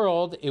Barbie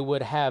world, it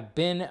would have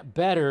been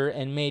better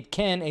and made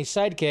Ken a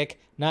sidekick,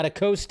 not a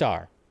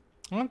co-star.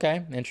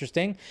 Okay,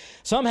 interesting.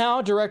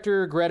 Somehow,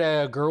 director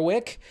Greta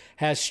Gerwig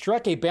has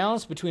struck a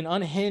balance between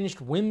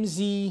unhinged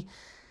whimsy,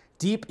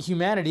 deep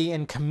humanity,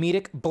 and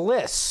comedic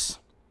bliss.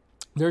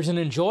 There's an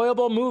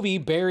enjoyable movie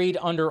buried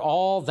under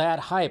all that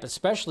hype,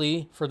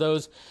 especially for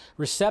those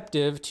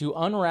receptive to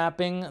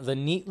unwrapping the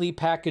neatly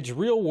packaged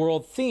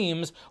real-world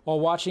themes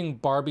while watching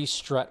Barbie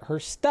strut her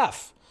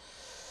stuff.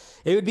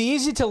 It would be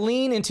easy to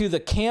lean into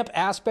the camp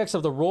aspects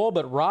of the role,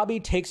 but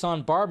Robbie takes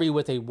on Barbie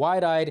with a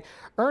wide-eyed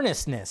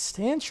earnestness.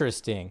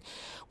 Interesting.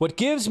 What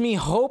gives me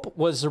hope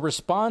was the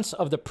response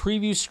of the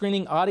preview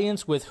screening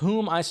audience with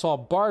whom I saw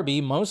Barbie,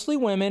 mostly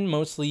women,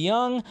 mostly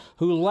young,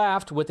 who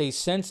laughed with a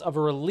sense of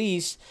a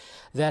release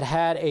that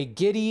had a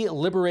giddy,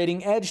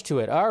 liberating edge to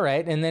it. All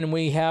right, and then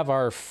we have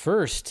our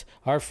first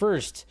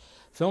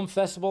film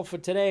festival for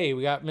today.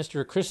 We got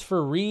Mr.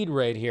 Christopher Reed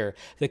right here.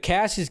 The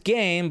cast is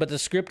game, but the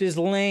script is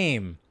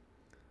lame.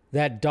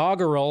 That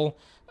doggerel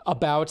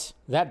about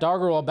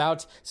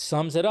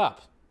sums it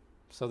up.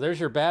 So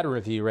there's your bad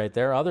review right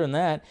there. Other than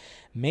that,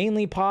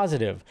 mainly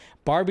positive.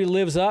 Barbie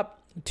lives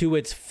up to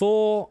its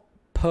full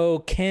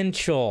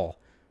potential.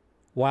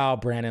 Wow,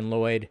 Brandon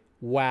Lloyd.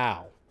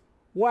 Wow.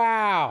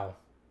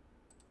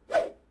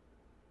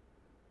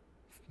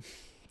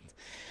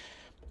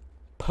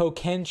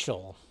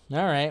 Potential.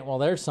 All right, well,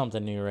 there's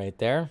something new right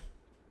there.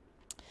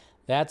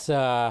 That's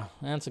a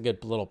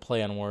good little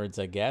play on words,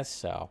 I guess.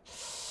 So,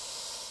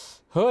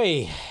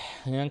 hooey.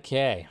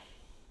 Okay.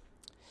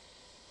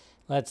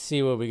 Let's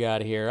see what we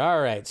got here.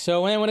 All right.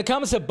 So when it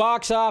comes to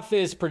box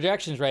office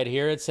projections right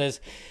here, it says,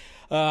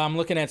 I'm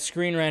looking at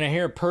screen right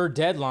here per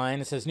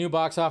Deadline. It says new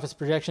box office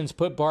projections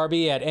put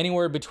Barbie at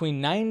anywhere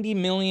between 90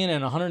 million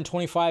and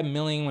 125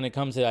 million when it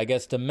comes to, I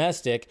guess,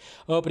 domestic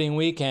opening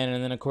weekend.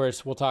 And then, of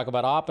course, we'll talk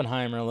about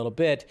Oppenheimer a little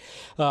bit.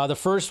 The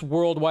first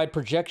worldwide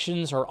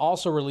projections are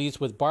also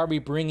released with Barbie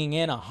bringing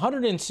in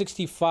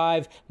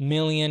 $165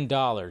 million.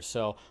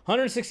 So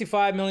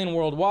 165 million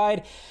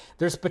worldwide.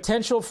 There's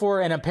potential for,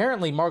 and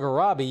apparently Margot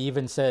Robbie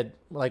even said,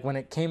 like when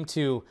it came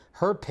to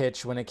her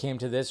pitch, when it came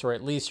to this, or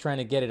at least trying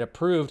to get it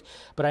approved.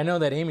 But I know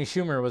that Amy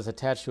Schumer was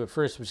attached to it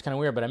first, which is kind of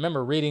weird. But I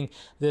remember reading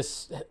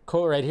this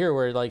quote right here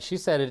where like she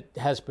said it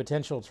has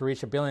potential to reach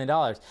 $1 billion.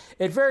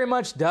 It very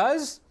much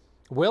does.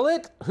 Will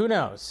it? Who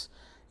knows?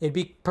 It'd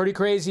be pretty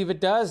crazy if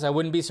it does. I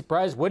wouldn't be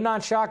surprised. Would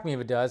not shock me if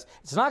it does.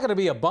 It's not going to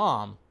be a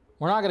bomb.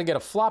 We're not going to get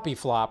a floppy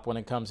flop when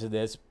it comes to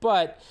this.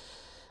 But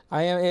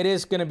it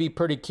is going to be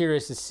pretty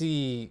curious to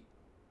see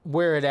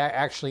where it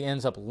actually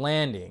ends up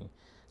landing,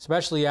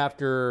 especially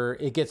after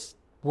it gets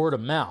word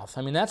of mouth.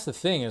 I mean, that's the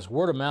thing, is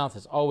word of mouth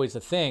is always a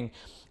thing.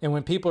 And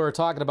when people are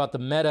talking about the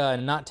meta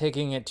and not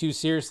taking it too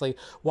seriously,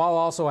 while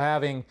also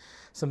having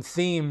some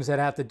themes that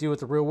have to do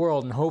with the real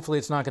world, and hopefully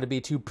it's not going to be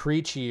too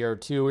preachy or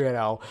too,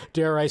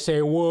 dare I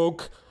say,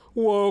 woke,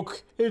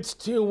 it's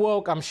too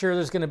woke. I'm sure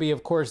there's going to be,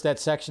 of course, that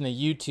section of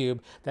YouTube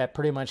that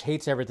pretty much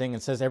hates everything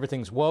and says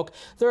everything's woke.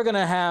 They're going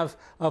to have,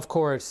 of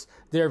course,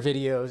 their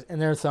videos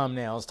and their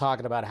thumbnails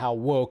talking about how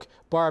woke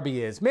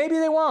Barbie is. Maybe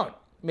they won't.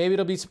 Maybe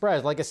it'll be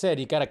surprised. Like I said,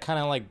 you got to kind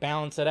of like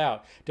balance it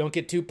out. Don't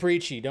get too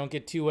preachy. Don't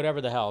get too whatever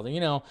the hell, but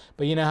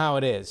you know how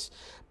it is.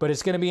 But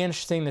it's going to be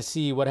interesting to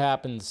see what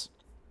happens,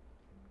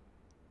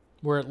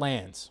 where it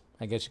lands,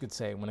 I guess you could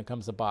say, when it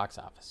comes to box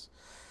office.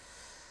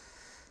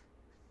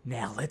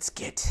 Now let's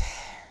get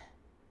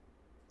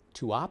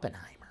to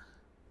Oppenheimer.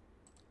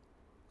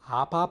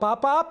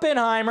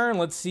 Oppenheimer. And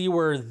let's see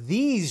where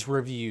these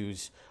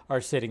reviews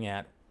are sitting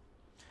at.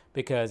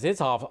 Because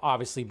it's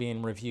obviously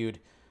being reviewed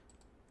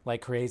like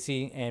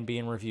crazy and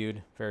being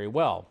reviewed very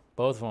well.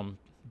 Both of them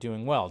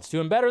doing well. It's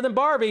doing better than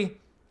Barbie.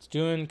 It's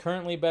doing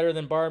currently better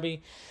than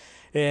Barbie.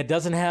 It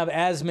doesn't have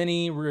as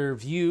many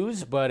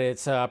reviews, but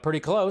it's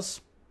pretty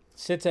close.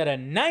 Sits at a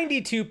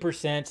 92%,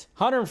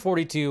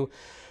 142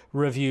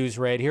 reviews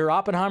right here.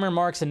 Oppenheimer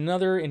marks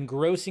another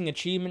engrossing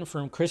achievement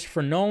from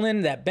Christopher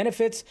Nolan that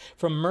benefits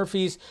from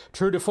Murphy's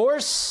tour de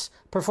force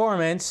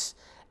performance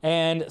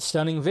and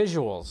stunning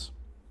visuals.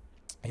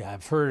 Yeah,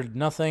 I've heard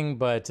nothing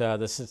but the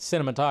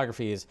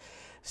cinematography is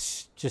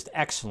just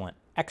excellent.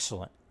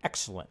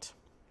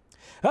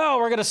 Oh,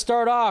 we're going to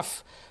start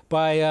off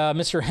by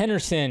Mr.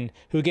 Henderson,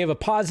 who gave a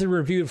positive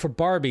review for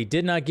Barbie,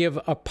 did not give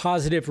a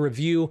positive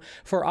review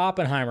for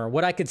Oppenheimer.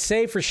 What I could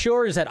say for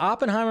sure is that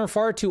Oppenheimer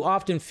far too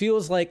often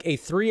feels like a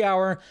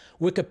 3-hour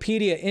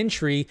Wikipedia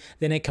entry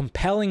than a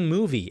compelling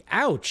movie.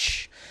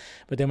 Ouch.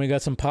 But then we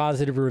got some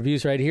positive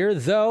reviews right here,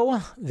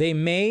 though they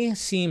may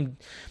seem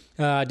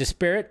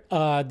disparate,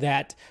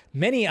 that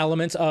many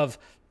elements of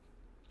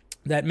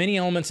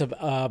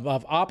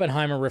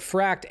Oppenheimer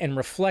refract and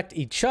reflect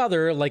each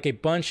other like a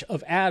bunch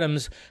of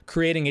atoms,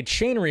 creating a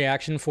chain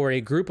reaction for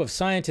a group of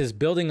scientists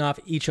building off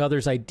each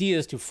other's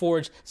ideas to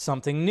forge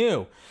something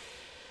new.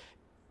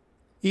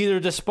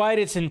 Either despite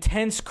its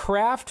intense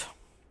craft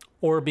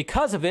or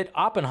because of it,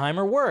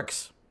 Oppenheimer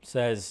works,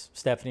 says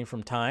Stephanie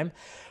from Time.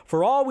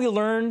 For all we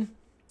learn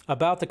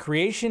about the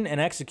creation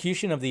and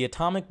execution of the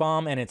atomic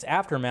bomb and its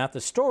aftermath,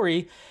 the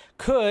story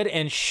could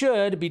and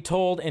should be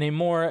told in a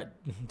more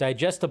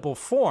digestible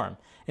form.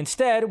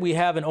 Instead, we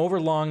have an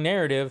overlong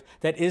narrative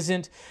that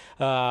isn't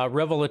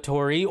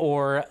revelatory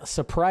or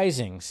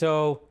surprising.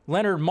 So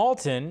Leonard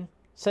Maltin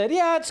said,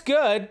 yeah, it's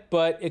good,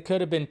 but it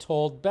could have been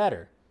told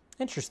better.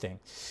 Interesting.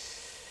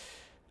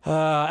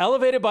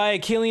 Elevated by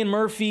Cillian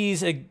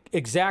Murphy's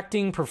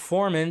exacting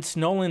performance,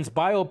 Nolan's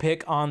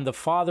biopic on the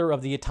father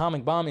of the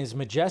atomic bomb is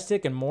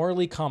majestic and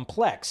morally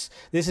complex.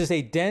 This is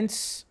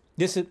dense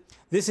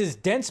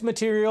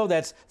material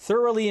that's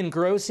thoroughly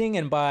engrossing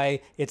and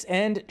by its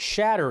end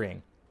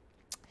shattering.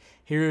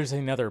 Here's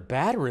another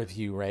bad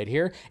review right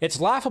here. It's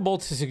laughable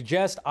to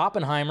suggest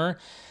Oppenheimer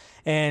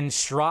and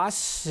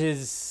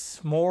Strauss's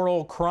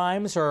moral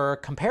crimes are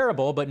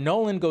comparable, but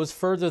Nolan goes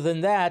further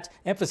than that,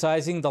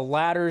 emphasizing the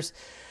latter's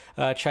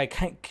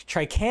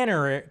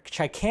chicanery,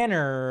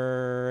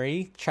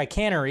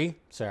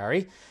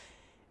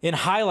 in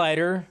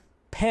highlighter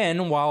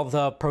pen, while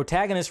the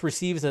protagonist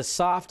receives a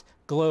soft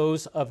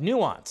glows of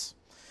nuance.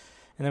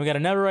 And then we got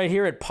another right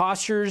here. It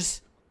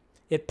postures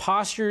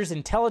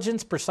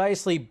intelligence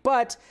precisely,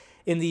 but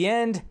in the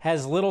end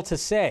has little to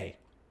say.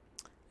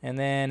 And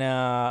then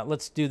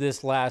let's do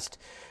this last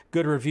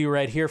good review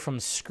right here from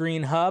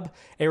Screen Hub.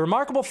 A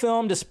remarkable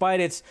film despite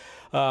its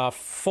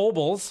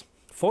foibles,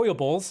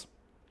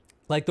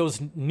 like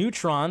those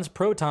neutrons,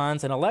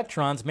 protons, and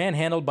electrons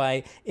manhandled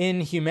by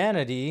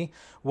inhumanity.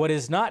 What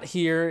is not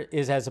here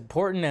is as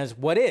important as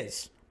what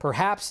is.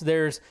 Perhaps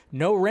there's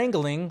no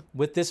wrangling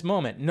with this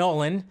moment.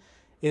 Nolan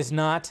is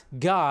not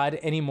God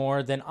any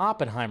more than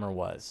Oppenheimer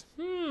was.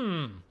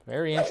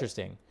 Very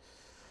interesting.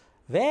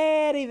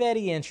 Very,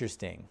 very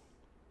interesting.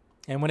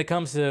 And when it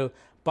comes to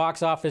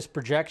box office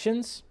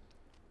projections,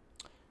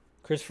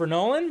 Christopher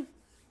Nolan,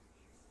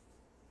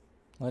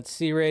 let's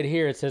see right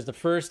here. It says the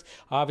first,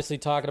 obviously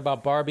talking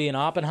about Barbie and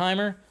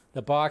Oppenheimer,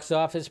 the box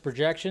office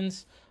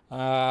projections.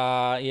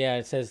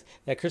 It says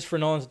that Christopher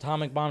Nolan's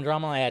atomic bomb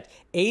drama at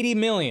 80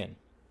 million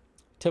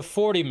to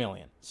 40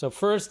 million. So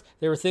first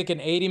they were thinking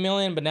 80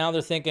 million, but now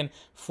they're thinking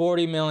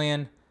 40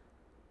 million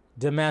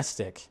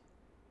domestic.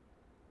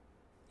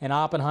 And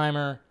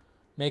Oppenheimer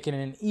making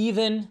an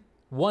even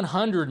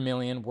 100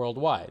 million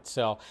worldwide.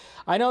 So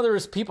I know there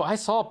was people, I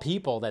saw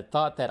people that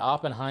thought that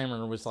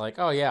Oppenheimer was like,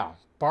 oh yeah,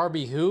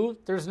 Barbie who?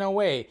 There's no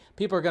way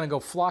people are going to go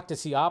flock to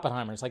see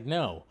Oppenheimer. It's like,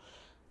 no.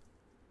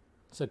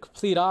 It's a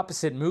complete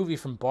opposite movie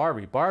from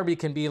Barbie. Barbie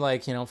can be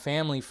like,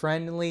 family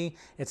friendly.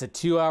 It's a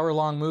 2-hour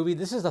long movie.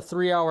 This is a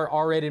 3-hour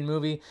R-rated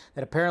movie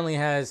that apparently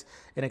has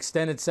an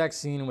extended sex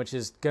scene, which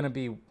is going to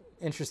be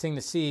interesting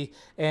to see.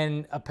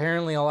 And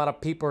apparently a lot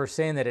of people are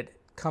saying that it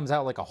comes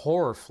out like a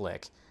horror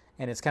flick,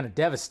 and it's kind of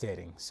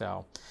devastating.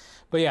 So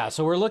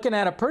we're looking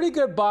at a pretty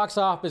good box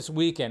office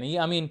weekend.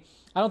 I mean,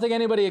 I don't think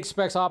anybody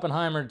expects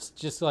Oppenheimer to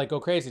just like go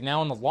crazy.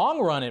 Now in the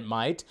long run, it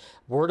might.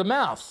 Word of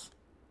mouth.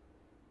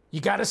 You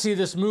got to see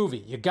this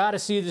movie. You got to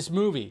see this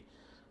movie.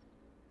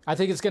 I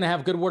think it's going to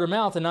have good word of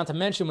mouth, and not to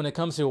mention when it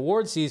comes to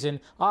award season,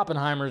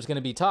 Oppenheimer is going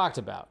to be talked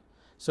about.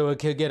 So it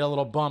could get a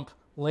little bump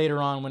later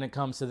on when it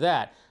comes to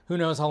that. Who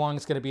knows how long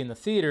it's going to be in the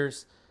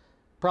theaters?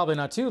 Probably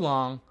not too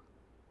long,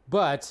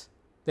 but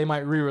they might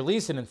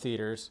re-release it in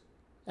theaters,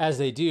 as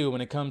they do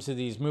when it comes to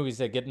these movies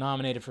that get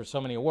nominated for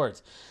so many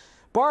awards.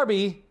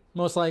 Barbie,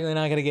 most likely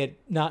not going to get,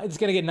 it's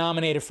going to get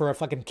nominated for a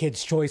fucking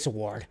Kids' Choice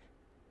Award.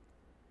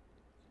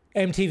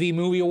 MTV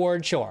Movie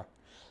Award, sure.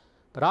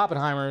 But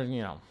Oppenheimer,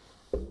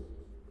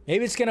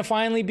 maybe it's going to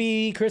finally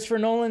be Christopher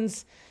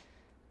Nolan's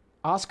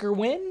Oscar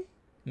win?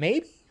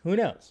 Maybe? Who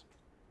knows?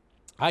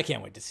 I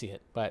can't wait to see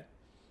it, but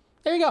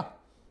there you go.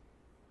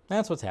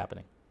 That's what's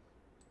happening.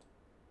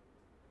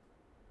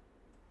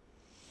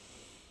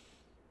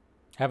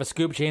 Have a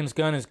scoop. James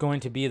Gunn is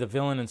going to be the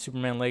villain in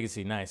Superman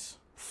Legacy. Nice.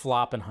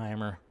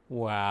 Floppenheimer.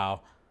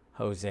 Wow.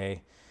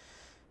 Jose.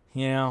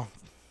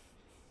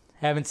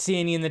 Haven't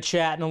seen you in the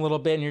chat in a little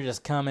bit, and you're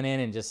just coming in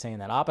and just saying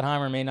that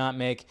Oppenheimer may not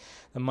make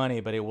the money,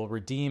 but it will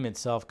redeem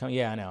itself.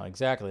 Yeah, I know.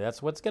 Exactly.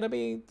 That's what's going to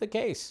be the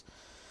case.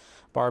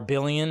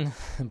 Barbillion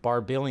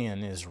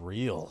is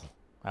real.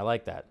 I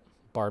like that.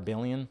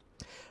 Barbillion.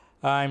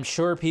 I'm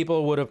sure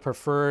people would have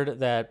preferred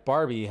that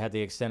Barbie had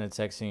the extended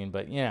sex scene,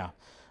 but yeah,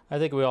 I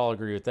think we all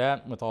agree with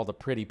that, with all the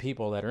pretty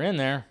people that are in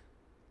there.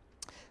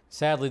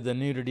 Sadly, the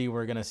nudity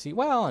we're going to see,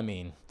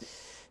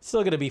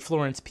 still going to be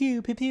Florence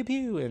Pugh, pew, pew,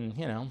 pew,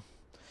 and,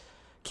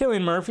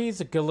 Cillian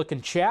Murphy's a good-looking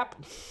chap.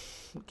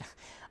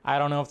 I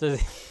don't know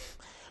if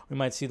we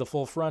might see the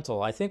full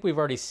frontal. I think we've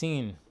already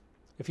seen,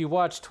 if you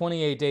watch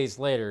 28 Days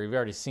Later, you've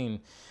already seen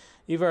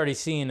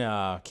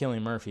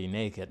Cillian Murphy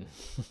naked.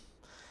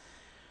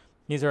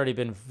 He's already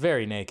been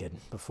very naked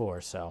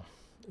before, so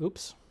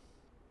oops.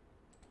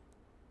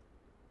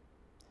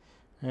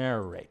 All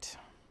right.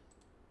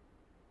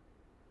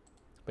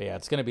 But yeah,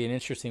 it's going to be an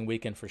interesting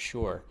weekend for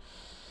sure.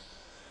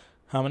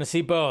 I'm going to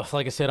see both.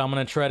 Like I said, I'm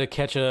going to try to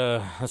catch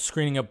a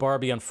screening of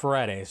Barbie on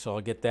Friday, so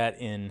I'll get that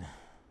in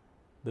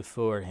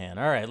beforehand.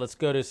 All right, let's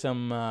go to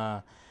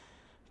some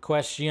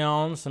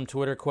questions, some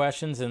Twitter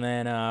questions, and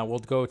then we'll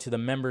go to the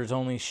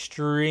members-only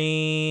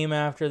stream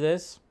after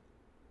this,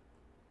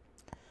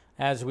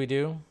 as we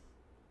do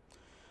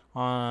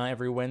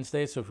every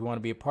Wednesday. So if you want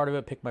to be a part of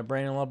it, pick my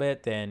brain a little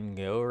bit, then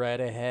go right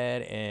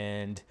ahead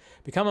and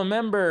become a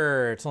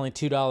member. It's only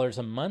 $2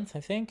 a month, I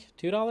think.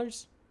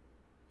 $2?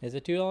 Is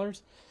it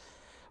 $2?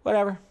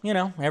 Whatever,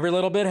 every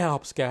little bit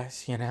helps,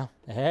 guys,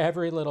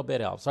 every little bit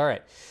helps. All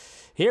right,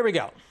 here we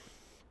go.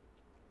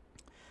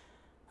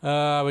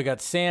 We got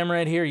Sam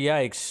right here.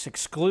 Yikes.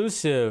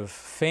 Exclusive.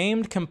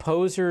 Famed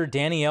composer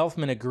Danny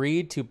Elfman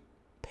agreed to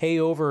pay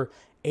over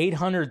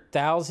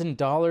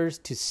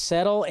 $800,000 to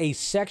settle a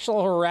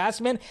sexual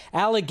harassment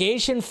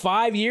allegation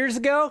 5 years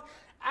ago.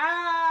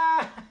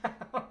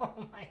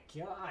 Oh my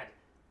God.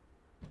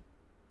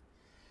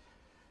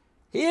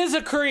 He is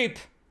a creep.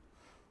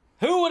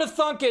 Who would have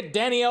thunk it?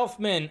 Danny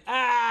Elfman.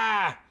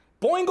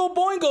 Boingle,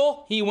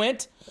 boingle, he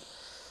went.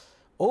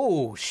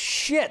 Oh,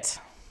 shit.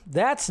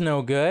 That's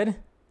no good.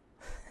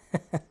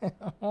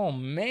 Oh,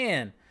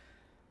 man.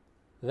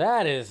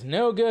 That is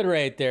no good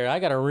right there. I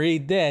got to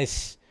read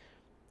this.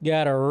 Danny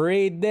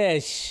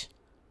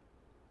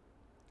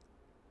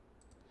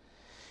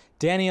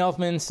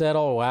Elfman said,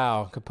 oh,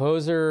 wow.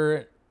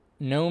 Composer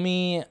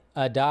Nomi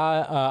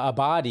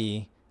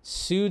Abadi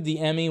sued the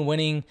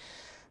Emmy-winning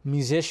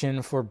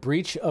musician for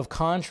breach of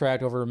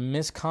contract over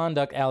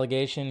misconduct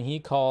allegation he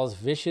calls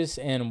vicious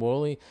and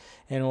woefully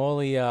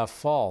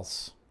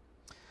false.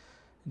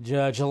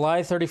 July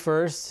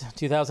 31st,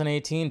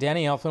 2018,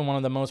 Danny Elfman, one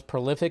of the most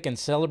prolific and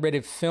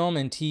celebrated film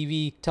and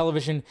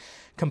television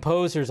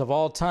composers of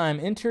all time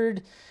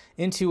entered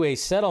into a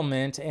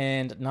settlement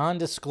and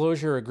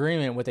non-disclosure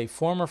agreement with a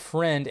former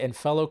friend and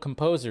fellow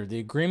composer. The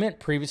agreement,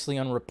 previously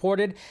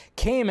unreported,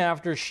 came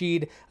after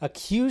she'd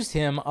accused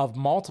him of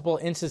multiple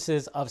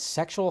instances of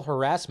sexual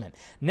harassment.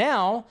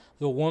 Now,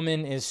 the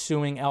woman is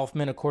suing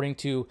Elfman, according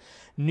to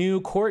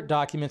new court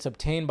documents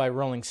obtained by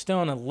Rolling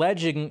Stone,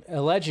 alleging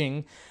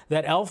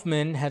that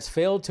Elfman has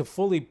failed to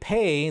fully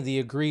pay the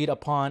agreed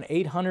upon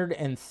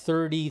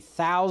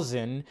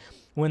 $830,000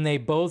 when they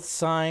both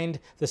signed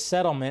the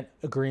settlement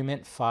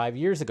agreement 5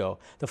 years ago.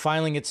 The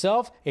filing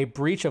itself, a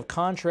breach of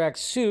contract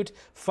suit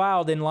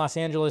filed in Los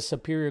Angeles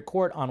Superior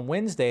Court on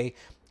Wednesday,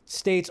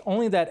 states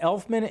only that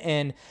Elfman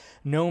and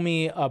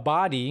Nomi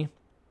Abadi,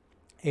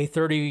 a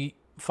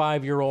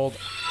 35-year-old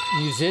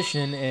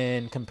musician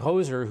and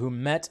composer who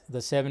met the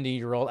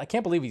 70-year-old, I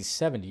can't believe he's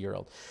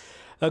 70-year-old,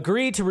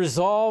 agreed to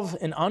resolve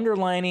an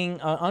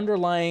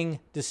underlying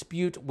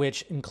dispute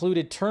which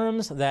included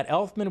terms that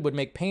Elfman would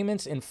make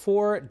payments in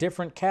 4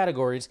 different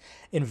categories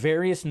in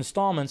various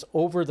installments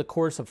over the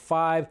course of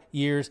 5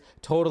 years,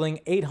 totaling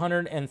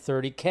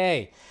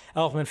 $830K.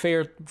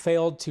 Elfman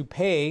failed to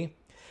pay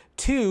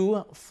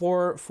two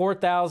for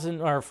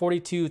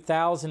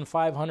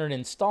 42,500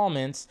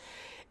 installments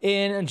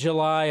in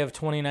July of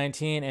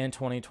 2019 and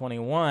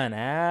 2021.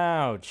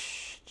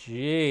 Ouch.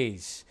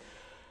 Jeez.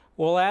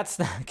 Well, that's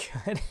not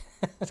good.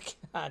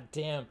 God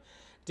damn.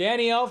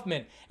 Danny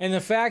Elfman. And the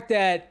fact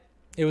that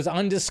it was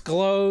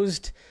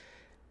undisclosed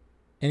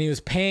and he was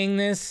paying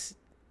this,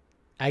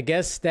 I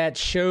guess that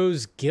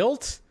shows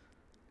guilt.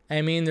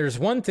 I mean, there's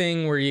one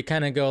thing where you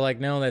kind of go like,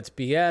 no, that's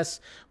BS.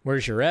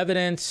 Where's your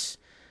evidence?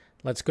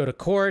 Let's go to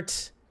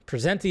court,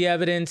 present the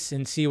evidence,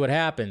 and see what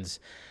happens.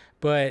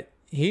 But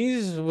he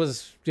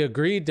was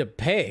agreed to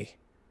pay.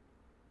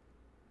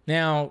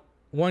 Now,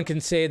 one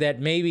can say that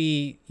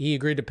maybe he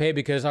agreed to pay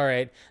because, all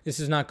right, this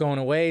is not going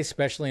away,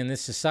 especially in this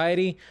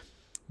society.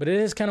 But it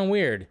is kind of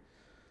weird.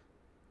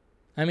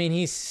 I mean,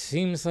 he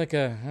seems like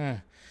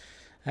I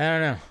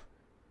don't know.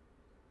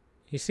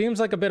 He seems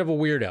like a bit of a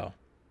weirdo.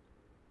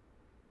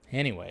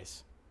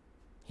 Anyways,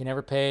 he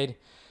never paid.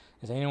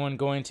 Is anyone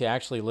going to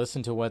actually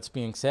listen to what's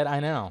being said? I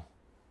know.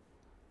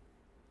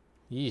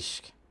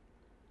 Yeesh.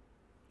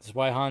 This is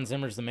why Hans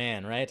Zimmer's the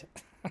man, right?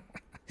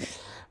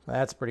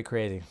 That's pretty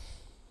crazy.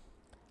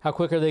 How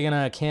quick are they going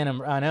to can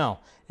him? I know.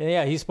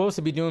 Yeah, he's supposed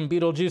to be doing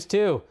Beetlejuice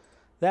too.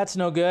 That's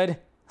no good.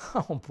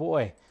 Oh,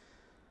 boy.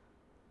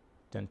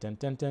 Dun, dun,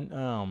 dun, dun.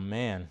 Oh,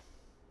 man.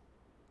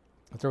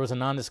 If there was a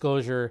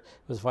non-disclosure, it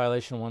was a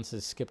violation once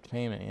it skipped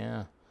payment.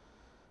 Yeah.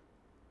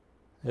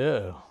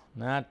 Ew.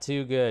 Not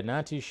too good.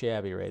 Not too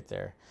shabby right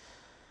there.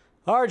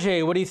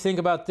 RJ, what do you think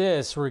about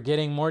this? We're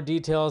getting more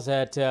details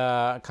at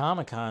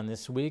Comic-Con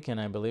this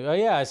weekend, I believe. Oh,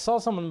 yeah, I saw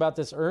something about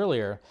this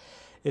earlier.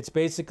 It's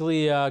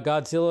basically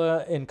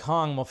Godzilla and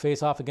Kong will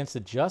face off against the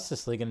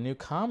Justice League in a new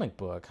comic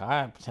book.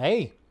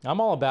 Hey,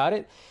 I'm all about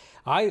it.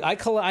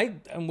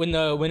 When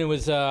it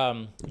was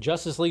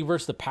Justice League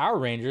versus the Power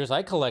Rangers,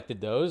 I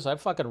collected those. I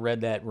fucking read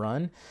that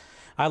run.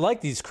 I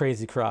like these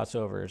crazy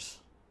crossovers.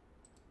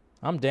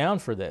 I'm down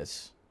for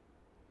this.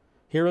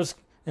 Heroes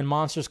and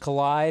monsters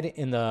collide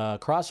in the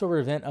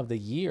crossover event of the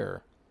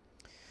year.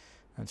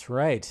 That's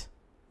right.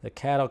 The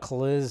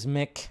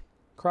cataclysmic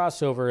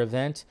crossover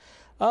event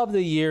of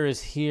the year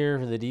is here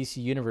for the DC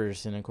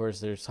Universe. And, of course,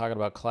 they're talking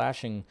about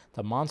clashing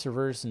the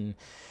Monsterverse and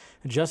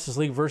Justice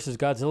League versus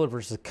Godzilla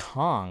versus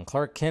Kong.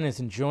 Clark Kent is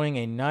enjoying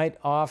a night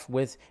off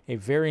with a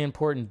very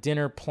important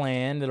dinner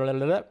planned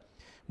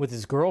with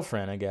his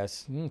girlfriend, I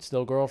guess.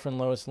 Still girlfriend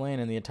Lois Lane,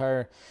 and the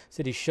entire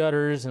city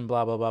shudders and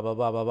blah, blah, blah, blah,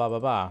 blah, blah, blah, blah,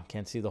 blah.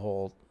 Can't see the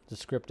whole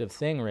descriptive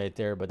thing right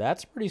there, but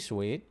that's pretty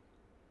sweet.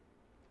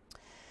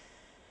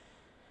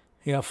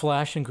 You got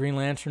Flash and Green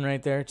Lantern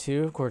right there,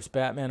 too. Of course,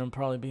 Batman will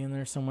probably be in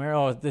there somewhere.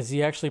 Oh, is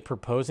he actually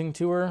proposing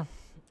to her?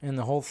 And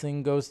the whole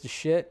thing goes to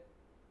shit?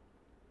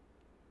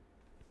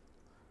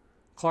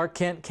 Clark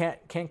Kent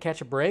can't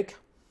catch a break.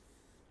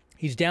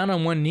 He's down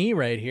on one knee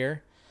right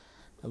here.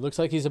 It looks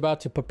like he's about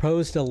to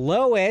propose to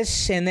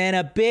Lois, and then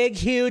a big,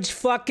 huge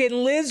fucking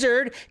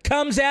lizard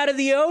comes out of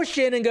the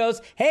ocean and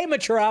goes, "Hey,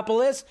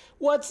 Metropolis,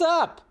 what's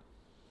up?"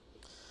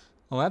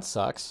 Well, that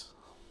sucks.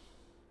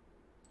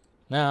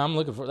 Now, I'm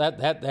looking for that.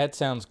 That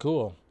sounds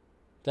cool.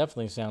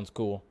 Definitely sounds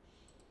cool.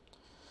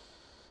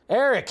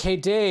 Eric, hey,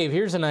 Dave,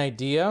 here's an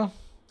idea.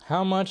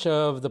 How much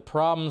of the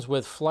problems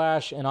with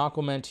Flash and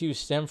Aquaman 2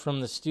 stem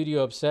from the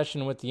studio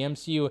obsession with the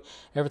MCU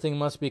everything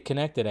must be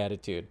connected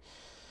attitude?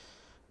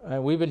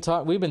 We've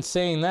been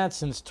saying that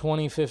since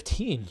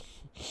 2015.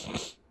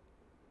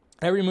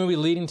 Every movie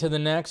leading to the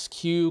next,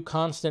 cue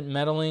constant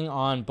meddling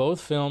on both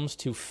films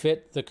to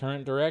fit the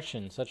current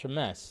direction. Such a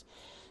mess.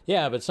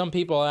 Yeah, but some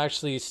people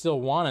actually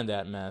still wanted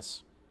that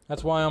mess.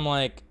 That's why I'm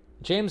like,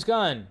 James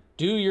Gunn,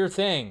 do your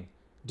thing.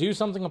 Do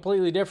something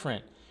completely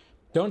different.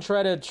 Don't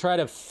try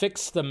to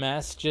fix the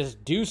mess.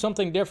 Just do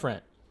something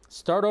different.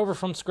 Start over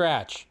from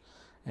scratch.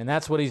 And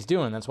that's what he's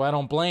doing. That's why I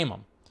don't blame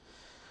him.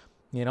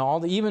 You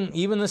know,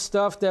 even the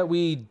stuff that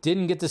we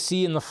didn't get to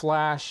see in The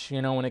Flash,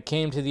 you know, when it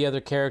came to the other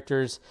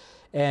characters,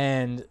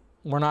 and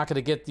we're not going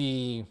to get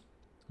the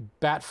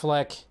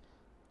Batfleck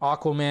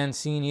Aquaman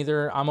scene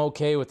either. I'm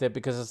okay with it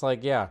because it's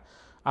like, yeah,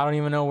 I don't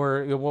even know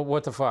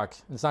what the fuck.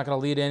 It's not going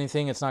to lead to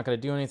anything. It's not going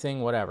to do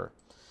anything, whatever.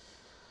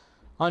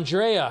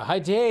 Andrea, hi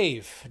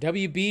Dave.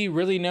 WB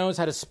really knows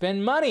how to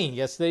spend money.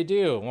 Yes, they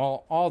do.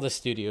 Well, all the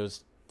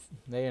studios,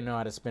 they know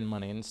how to spend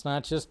money, and it's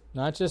not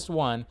just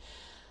one.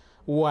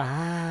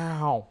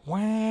 Wow.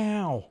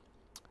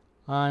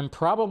 I'm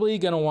probably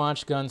gonna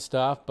watch gun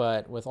stuff,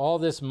 but with all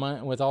this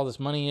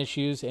money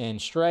issues and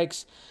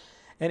strikes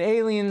and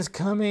aliens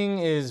coming,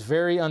 is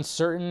very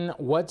uncertain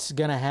what's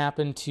gonna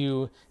happen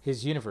to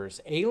his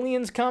universe.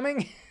 Aliens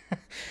coming?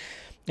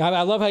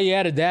 I love how you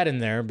added that in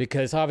there,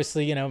 because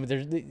obviously,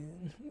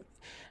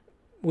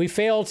 we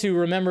fail to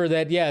remember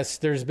that, yes,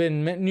 there's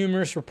been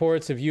numerous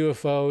reports of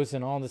UFOs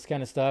and all this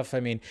kind of stuff. I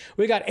mean,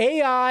 we got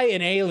AI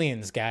and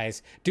aliens,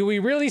 guys. Do we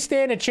really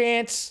stand a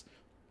chance?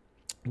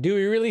 We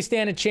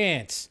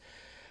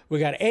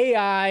got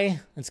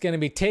AI that's going to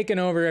be taking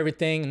over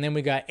everything, and then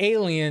we got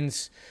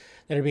aliens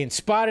that are being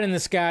spotted in the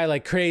sky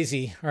like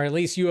crazy, or at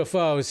least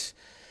UFOs.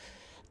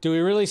 Do we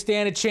really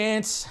stand a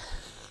chance?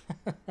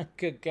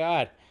 Good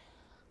God.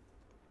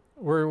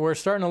 We're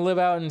starting to live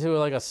out into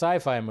like a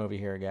sci-fi movie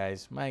here,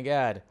 guys. My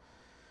God.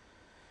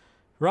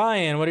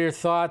 Ryan, what are your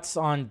thoughts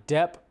on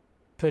Depp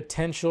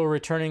potential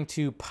returning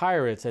to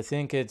Pirates? I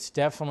think it's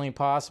definitely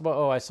possible.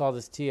 Oh, I saw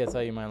this T. I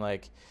thought you might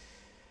like.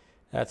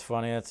 That's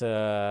funny. That's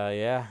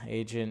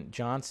Agent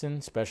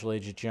Johnson, Special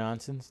Agent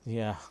Johnson.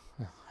 Yeah,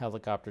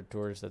 helicopter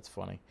tours. That's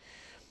funny.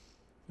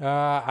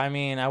 I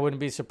mean, I wouldn't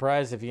be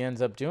surprised if he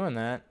ends up doing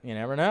that. You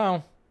never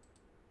know.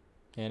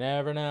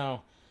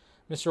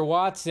 Mr.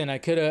 Watson, I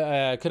could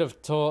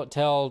have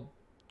told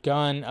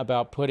Gunn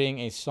about putting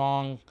a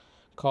song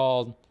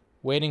called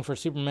 "Waiting for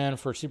Superman"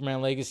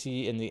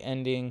 Legacy in the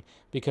ending,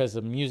 because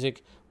the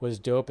music was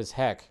dope as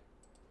heck.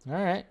 All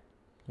right,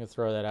 I'm gonna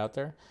throw that out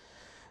there.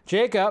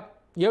 Jacob,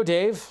 yo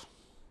Dave,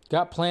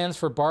 got plans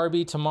for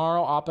Barbie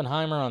tomorrow,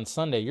 Oppenheimer on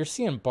Sunday. You're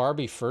seeing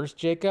Barbie first,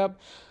 Jacob?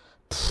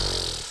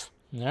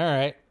 All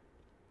right,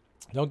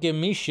 don't give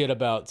me shit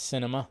about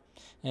cinema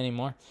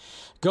anymore.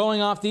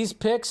 Going off these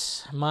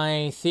picks,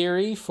 my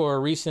theory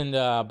for recent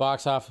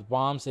box office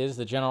bombs is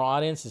the general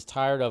audience is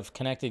tired of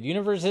connected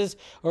universes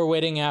or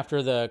waiting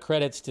after the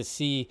credits to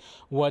see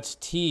what's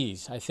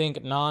teased. I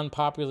think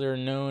non-popular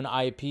known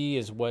IP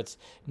is what's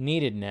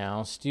needed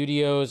now.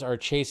 Studios are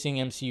chasing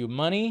MCU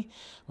money,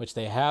 which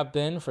they have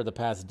been for the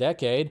past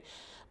decade,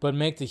 but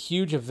make the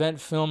huge event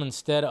film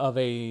instead of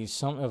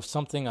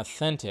something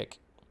authentic.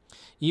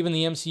 Even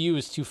the MCU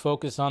is too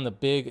focused on the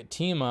big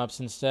team-ups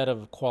instead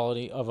of a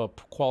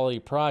quality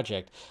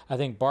project. I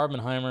think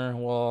Barbenheimer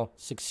will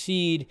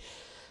succeed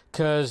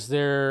because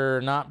they're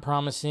not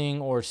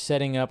promising or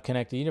setting up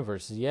connected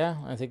universes. Yeah,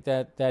 I think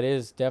that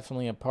is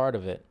definitely a part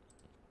of it.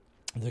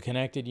 The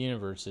connected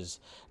universes.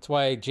 That's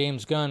why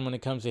James Gunn, when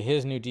it comes to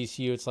his new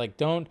DCU, it's like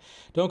don't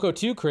go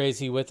too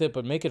crazy with it,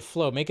 but make it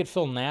flow, make it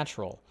feel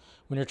natural.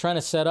 When you're trying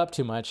to set up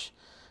too much,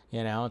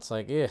 it's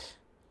like,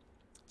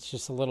 it's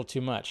just a little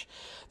too much.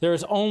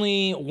 There's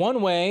only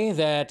one way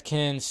that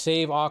can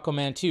save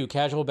Aquaman 2.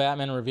 Casual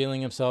Batman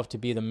revealing himself to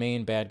be the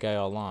main bad guy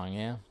all along.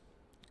 Yeah,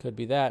 could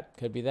be that.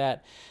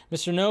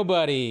 Mr.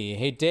 Nobody.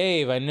 Hey,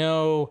 Dave, I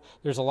know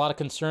there's a lot of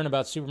concern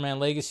about Superman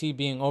Legacy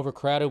being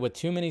overcrowded with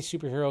too many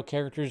superhero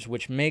characters,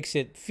 which makes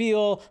it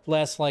feel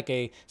less like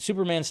a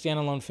Superman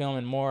standalone film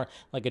and more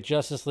like a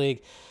Justice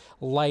League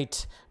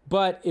light.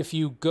 But if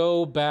you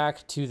go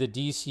back to the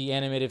DC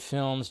animated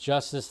films,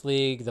 Justice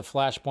League, The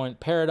Flashpoint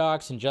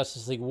Paradox, and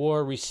Justice League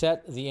War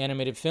reset the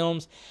animated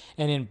films,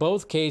 and in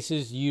both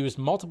cases used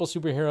multiple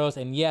superheroes.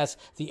 And yes,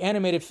 the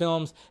animated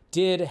films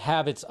did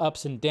have its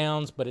ups and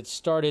downs, but it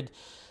started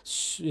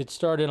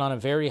on a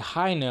very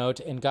high note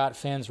and got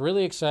fans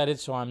really excited,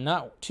 so I'm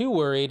not too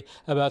worried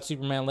about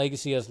Superman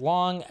Legacy as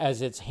long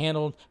as it's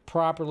handled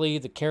properly.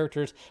 The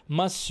characters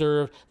must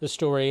serve the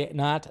story,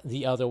 not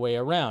the other way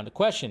around.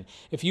 Question: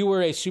 if you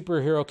were a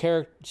superhero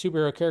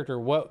character,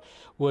 what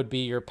would be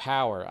your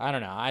power? I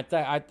don't know.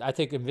 I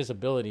think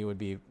invisibility would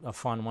be a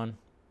fun one.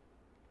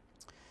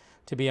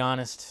 To be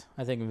honest,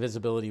 I think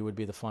invisibility would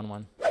be the fun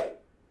one.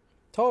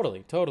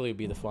 Totally would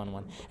be the fun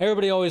one.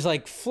 Everybody always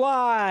like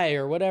fly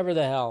or whatever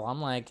the hell.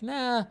 I'm like,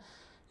 nah,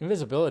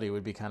 invisibility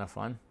would be kind of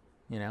fun.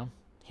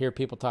 Hear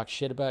people talk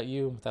shit about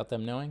you without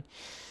them knowing.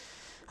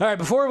 All right,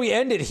 before we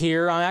end it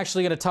here, I'm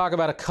actually going to talk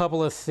about a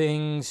couple of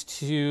things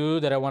too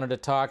that I wanted to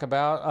talk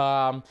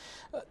about.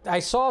 I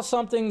saw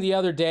something the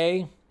other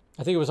day,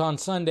 I think it was on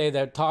Sunday,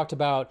 that talked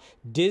about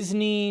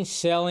Disney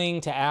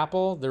selling to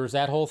Apple. There was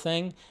that whole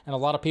thing, and a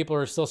lot of people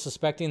are still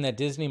suspecting that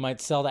Disney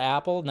might sell to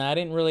Apple. Now, I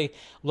didn't really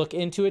look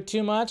into it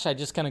too much. I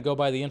just kind of go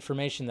by the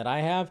information that I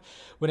have.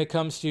 When it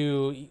comes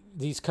to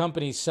these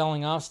companies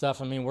selling off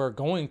stuff, I mean, we're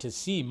going to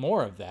see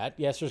more of that.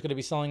 Yes, there's going to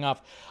be selling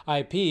off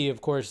IP.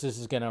 Of course, this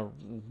is going to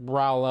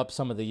rile up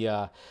some of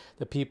the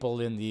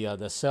people in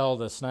the sell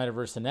the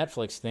Snyderverse to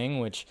Netflix thing,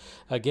 which,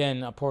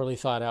 again, a poorly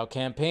thought out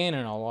campaign,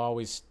 and I'll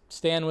always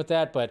stand with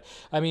that, but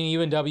I mean,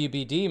 even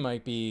WBD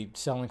might be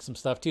selling some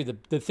stuff too.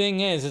 The thing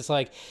is, it's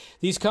like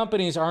these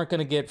companies aren't going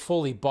to get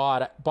fully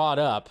bought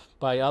up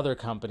by other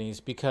companies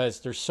because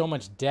there's so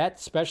much debt,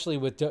 especially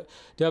with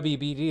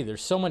WBD.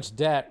 There's so much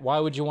debt. Why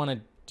would you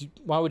want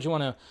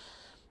to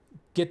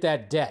get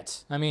that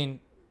debt? I mean,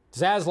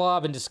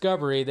 Zaslav and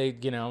Discovery,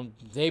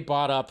 they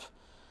bought up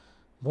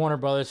Warner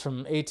Brothers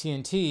from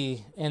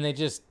AT&T, and they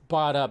just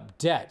bought up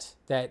debt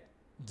that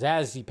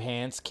Zazzy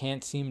Pants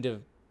can't seem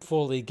to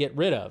fully get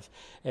rid of.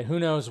 And who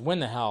knows when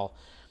the hell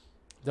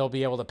they'll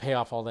be able to pay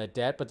off all that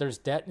debt. But there's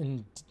debt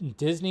in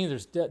Disney.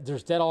 There's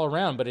debt all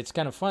around. But it's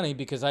kind of funny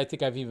because I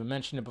think I've even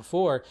mentioned it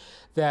before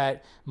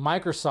that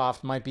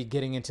Microsoft might be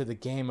getting into the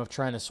game of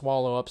trying to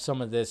swallow up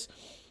some of these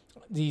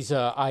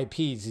IPs,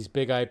 these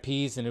big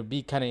IPs. And it would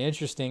be kind of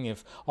interesting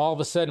if all of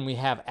a sudden we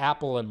have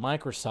Apple and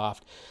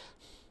Microsoft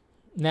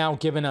now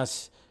giving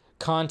us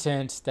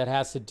content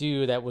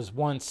that was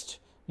once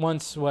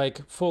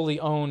like fully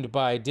owned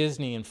by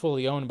Disney and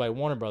fully owned by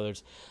Warner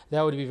Brothers.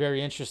 That would be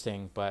very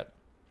interesting. But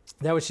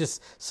that was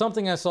just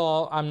something I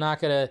saw. I'm not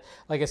gonna,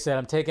 like I said,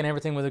 I'm taking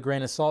everything with a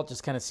grain of salt,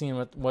 just kind of seeing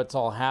what's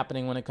all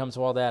happening when it comes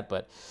to all that.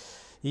 But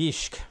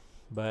yeesh.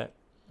 But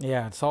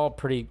yeah, it's all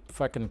pretty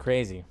fucking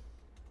crazy.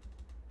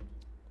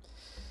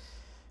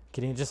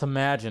 Can you just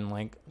imagine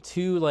like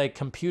two like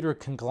computer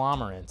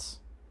conglomerates?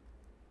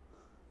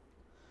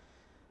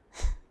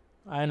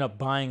 I end up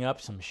buying up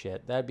some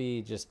shit. That'd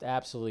be just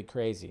absolutely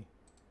crazy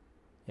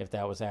if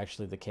that was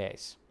actually the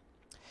case.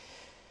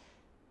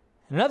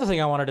 Another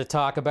thing I wanted to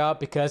talk about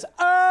because,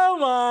 oh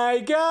my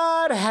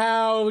God,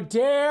 how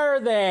dare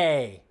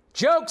they?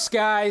 Jokes,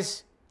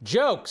 guys.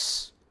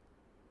 Jokes.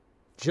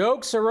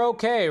 Jokes are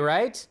okay,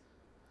 right?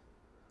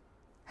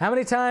 How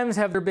many times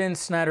have there been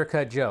Snyder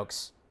Cut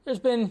jokes? There's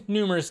been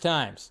numerous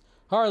times.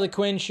 Harley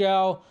Quinn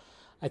show.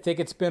 I think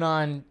it's been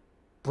on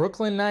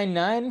Brooklyn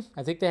Nine-Nine,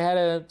 I think they had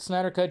a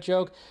Snyder Cut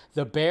joke.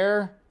 The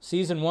Bear,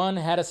 season 1,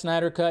 had a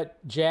Snyder Cut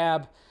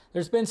jab.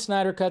 There's been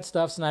Snyder Cut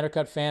stuff, Snyder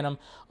Cut Phantom.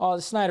 Oh,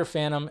 the Snyder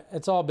Phantom,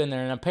 it's all been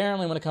there. And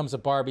apparently when it comes to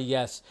Barbie,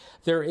 yes,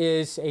 there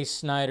is a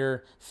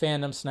Snyder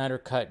Phantom, Snyder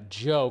Cut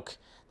joke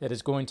that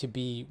is going to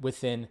be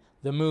within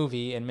the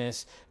movie. And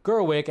Miss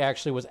Gerwig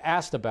actually was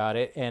asked about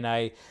it. And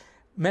I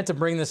meant to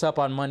bring this up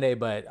on Monday,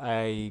 but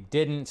I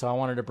didn't. So I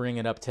wanted to bring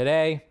it up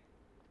today.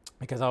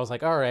 Because I was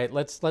like, all right,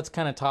 let's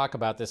kind of talk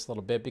about this a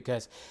little bit,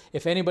 because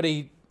if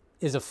anybody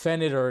is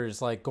offended or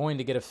is like going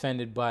to get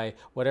offended by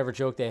whatever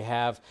joke they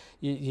have,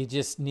 you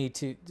just need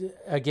to,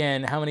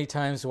 again, how many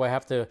times do I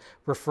have to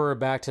refer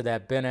back to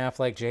that Ben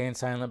Affleck, Jay and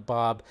Silent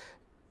Bob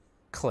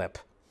clip?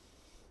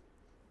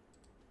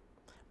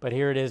 But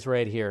here it is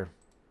right here.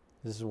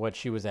 This is what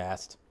she was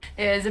asked.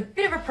 There's a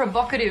bit of a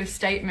provocative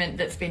statement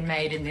that's been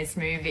made in this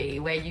movie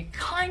where you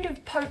kind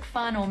of poke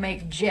fun or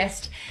make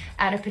jest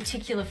at a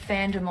particular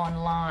fandom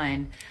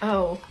online. I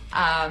don't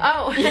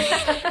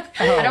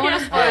want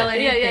to spoil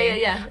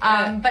anything.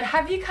 Yeah. But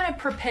have you kind of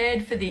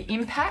prepared for the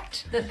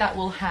impact that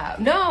will have?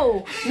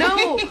 No,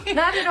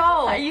 not at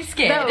all. Are you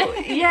scared? No,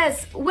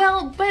 yes.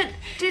 Well, but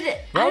did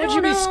it... Why would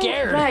you be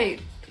scared? Right.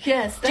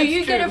 Yes, that's Do you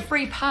true. get a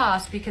free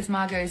pass because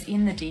Margot's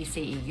in the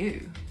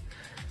DCEU?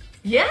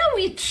 Yeah,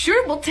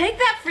 we'll take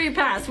that free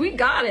pass. We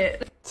got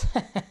it.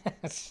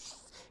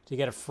 You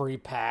get a free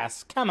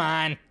pass. Come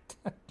on.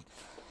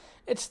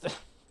 It's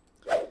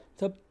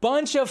a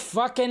bunch of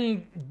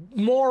fucking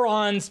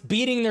morons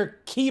beating their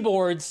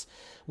keyboards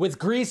with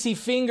greasy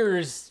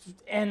fingers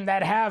and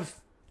that have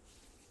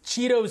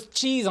Cheetos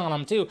cheese on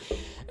them too.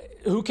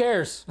 Who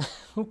cares?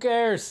 Who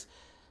cares?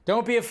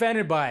 Don't be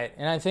offended by it.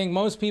 And I think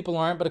most people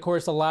aren't, but of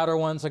course the louder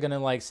ones are going to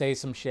like say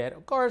some shit.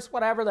 Of course,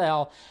 whatever the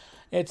hell.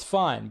 It's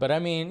fine. But I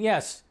mean,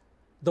 yes,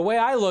 the way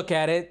I look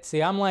at it,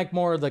 see, I'm like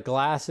more the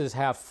glasses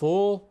half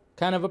full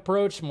kind of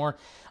approach.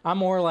 I'm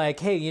more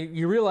like, hey,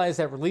 you realize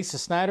that release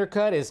of Snyder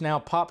Cut is now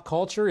pop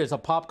culture, is a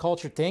pop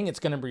culture thing. It's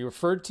going to be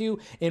referred to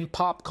in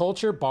pop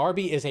culture.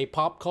 Barbie is a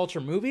pop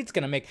culture movie. It's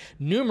going to make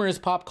numerous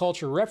pop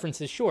culture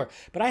references, sure.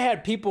 But I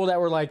had people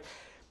that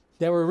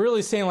were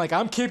really saying like,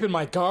 I'm keeping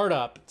my guard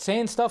up,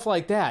 saying stuff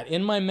like that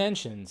in my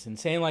mentions and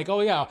saying like,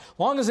 oh yeah, as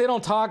long as they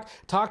don't talk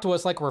to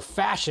us like we're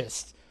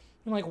fascists.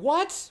 I'm like,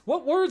 what?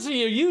 What words are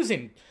you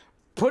using?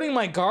 Putting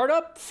my guard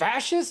up?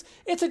 Fascist?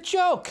 It's a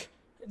joke.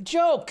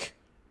 Joke.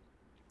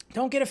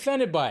 Don't get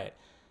offended by it.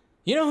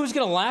 You know who's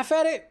going to laugh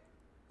at it?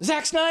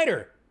 Zack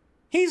Snyder.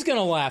 He's going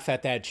to laugh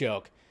at that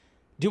joke.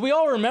 Do we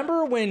all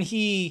remember when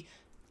he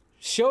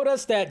showed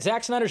us that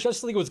Zack Snyder's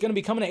Justice League was going to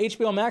be coming to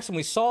HBO Max and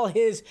we saw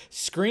his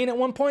screen at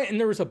one point and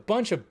there was a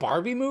bunch of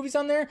Barbie movies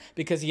on there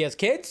because he has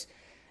kids?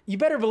 You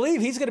better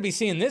believe he's going to be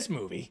seeing this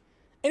movie.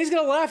 And he's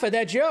going to laugh at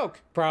that joke,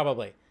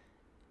 probably.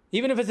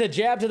 Even if it's a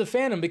jab to the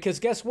fandom, because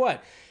guess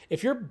what?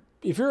 If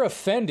you're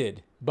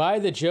offended by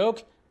the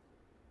joke,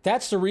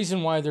 that's the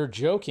reason why they're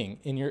joking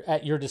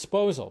at your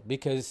disposal,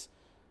 because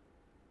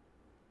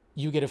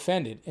you get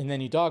offended and then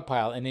you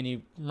dogpile and then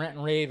you rant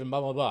and rave and blah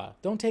blah blah.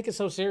 Don't take it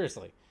so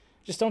seriously.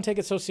 Just don't take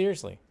it so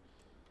seriously.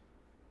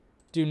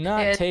 Do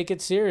not take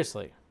it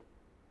seriously.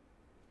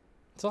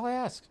 That's all I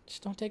ask.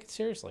 Just don't take it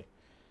seriously.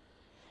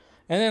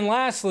 And then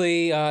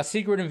lastly,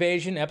 Secret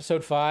Invasion,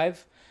 Episode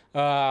 5.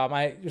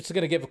 I just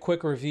going to give a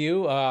quick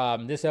review.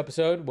 This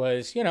episode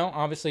was,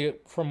 obviously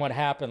from what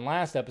happened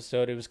last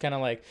episode, it was kind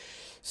of like,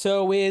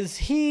 so is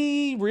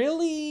he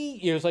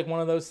really? It was like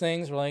one of those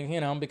things where,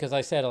 like, because I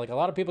said, like, a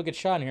lot of people get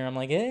shot in here. I'm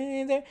like,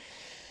 there.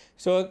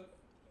 So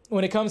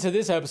when it comes to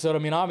this episode, I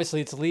mean,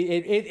 obviously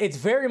it's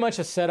very much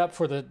a setup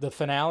for the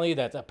finale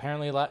that's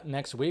apparently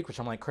next week, which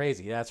I'm like,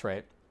 crazy. That's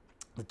right.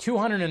 The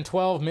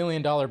 $212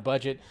 million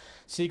budget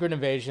Secret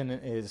Invasion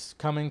is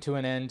coming to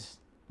an end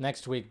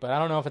next week, but I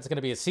don't know if it's going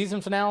to be a season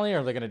finale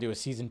or they're going to do a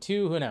season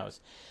 2. Who knows?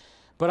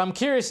 But I'm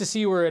curious to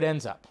see where it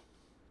ends up.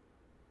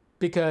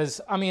 Because,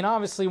 I mean,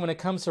 obviously when it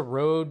comes to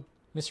Mr.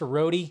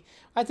 Rhodey,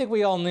 I think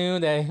we all knew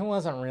that it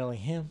wasn't really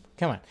him.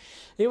 Come on.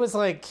 It was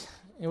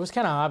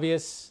kind of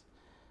obvious,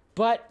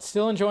 but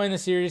still enjoying the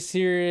series,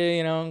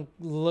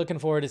 looking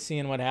forward to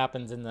seeing what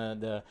happens in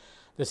the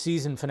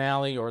season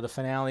finale or the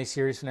finale,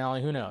 series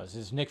finale. Who knows?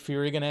 Is Nick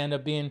Fury going to end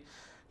up being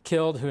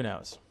killed? Who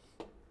knows?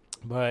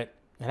 But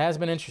it has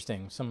been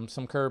interesting. Some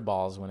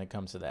curveballs when it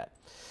comes to that.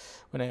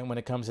 When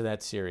it comes to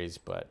that series.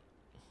 But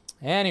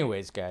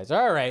anyways, guys.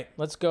 All right.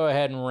 Let's go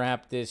ahead and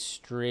wrap this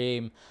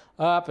stream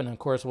up. And, of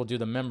course, we'll do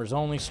the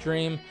members-only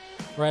stream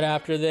right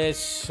after this.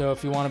 So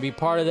if you want to be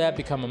part of that,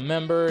 become a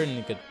member. And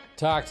you could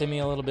talk to me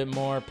a little bit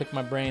more, pick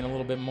my brain a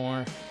little bit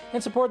more,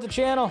 and support the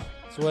channel.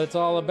 That's what it's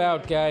all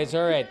about, guys.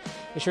 All right.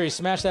 Make sure you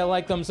smash that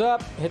like, thumbs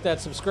up, hit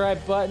that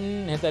subscribe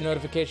button, hit that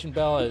notification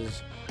bell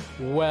as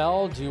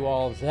well. Do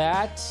all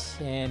that.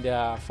 And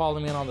follow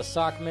me on all the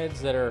sock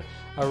mids that are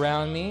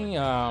around me.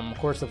 Of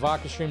course, the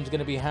Vodka stream is going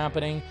to be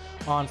happening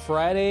on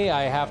Friday.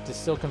 I have to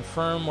still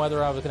confirm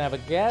whether I was going to have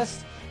a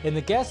guest. And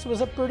the guest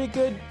was a pretty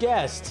good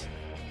guest.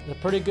 A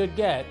pretty good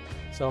get.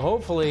 So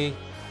hopefully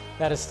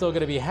that is still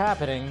going to be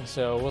happening.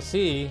 So we'll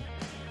see.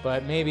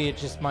 But maybe it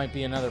just might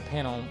be another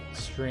panel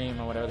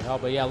stream or whatever the hell.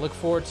 But yeah, look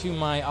forward to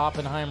my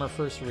Oppenheimer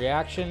first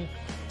reaction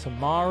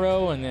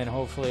tomorrow. And then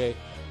hopefully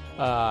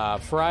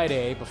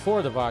Friday,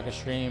 before the Vodka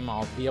stream,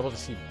 I'll be able to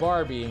see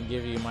Barbie and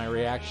give you my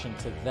reaction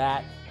to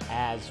that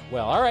as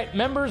well. All right,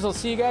 members, I'll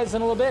see you guys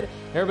in a little bit.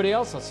 Everybody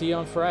else, I'll see you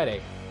on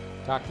Friday.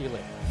 Talk to you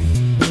later.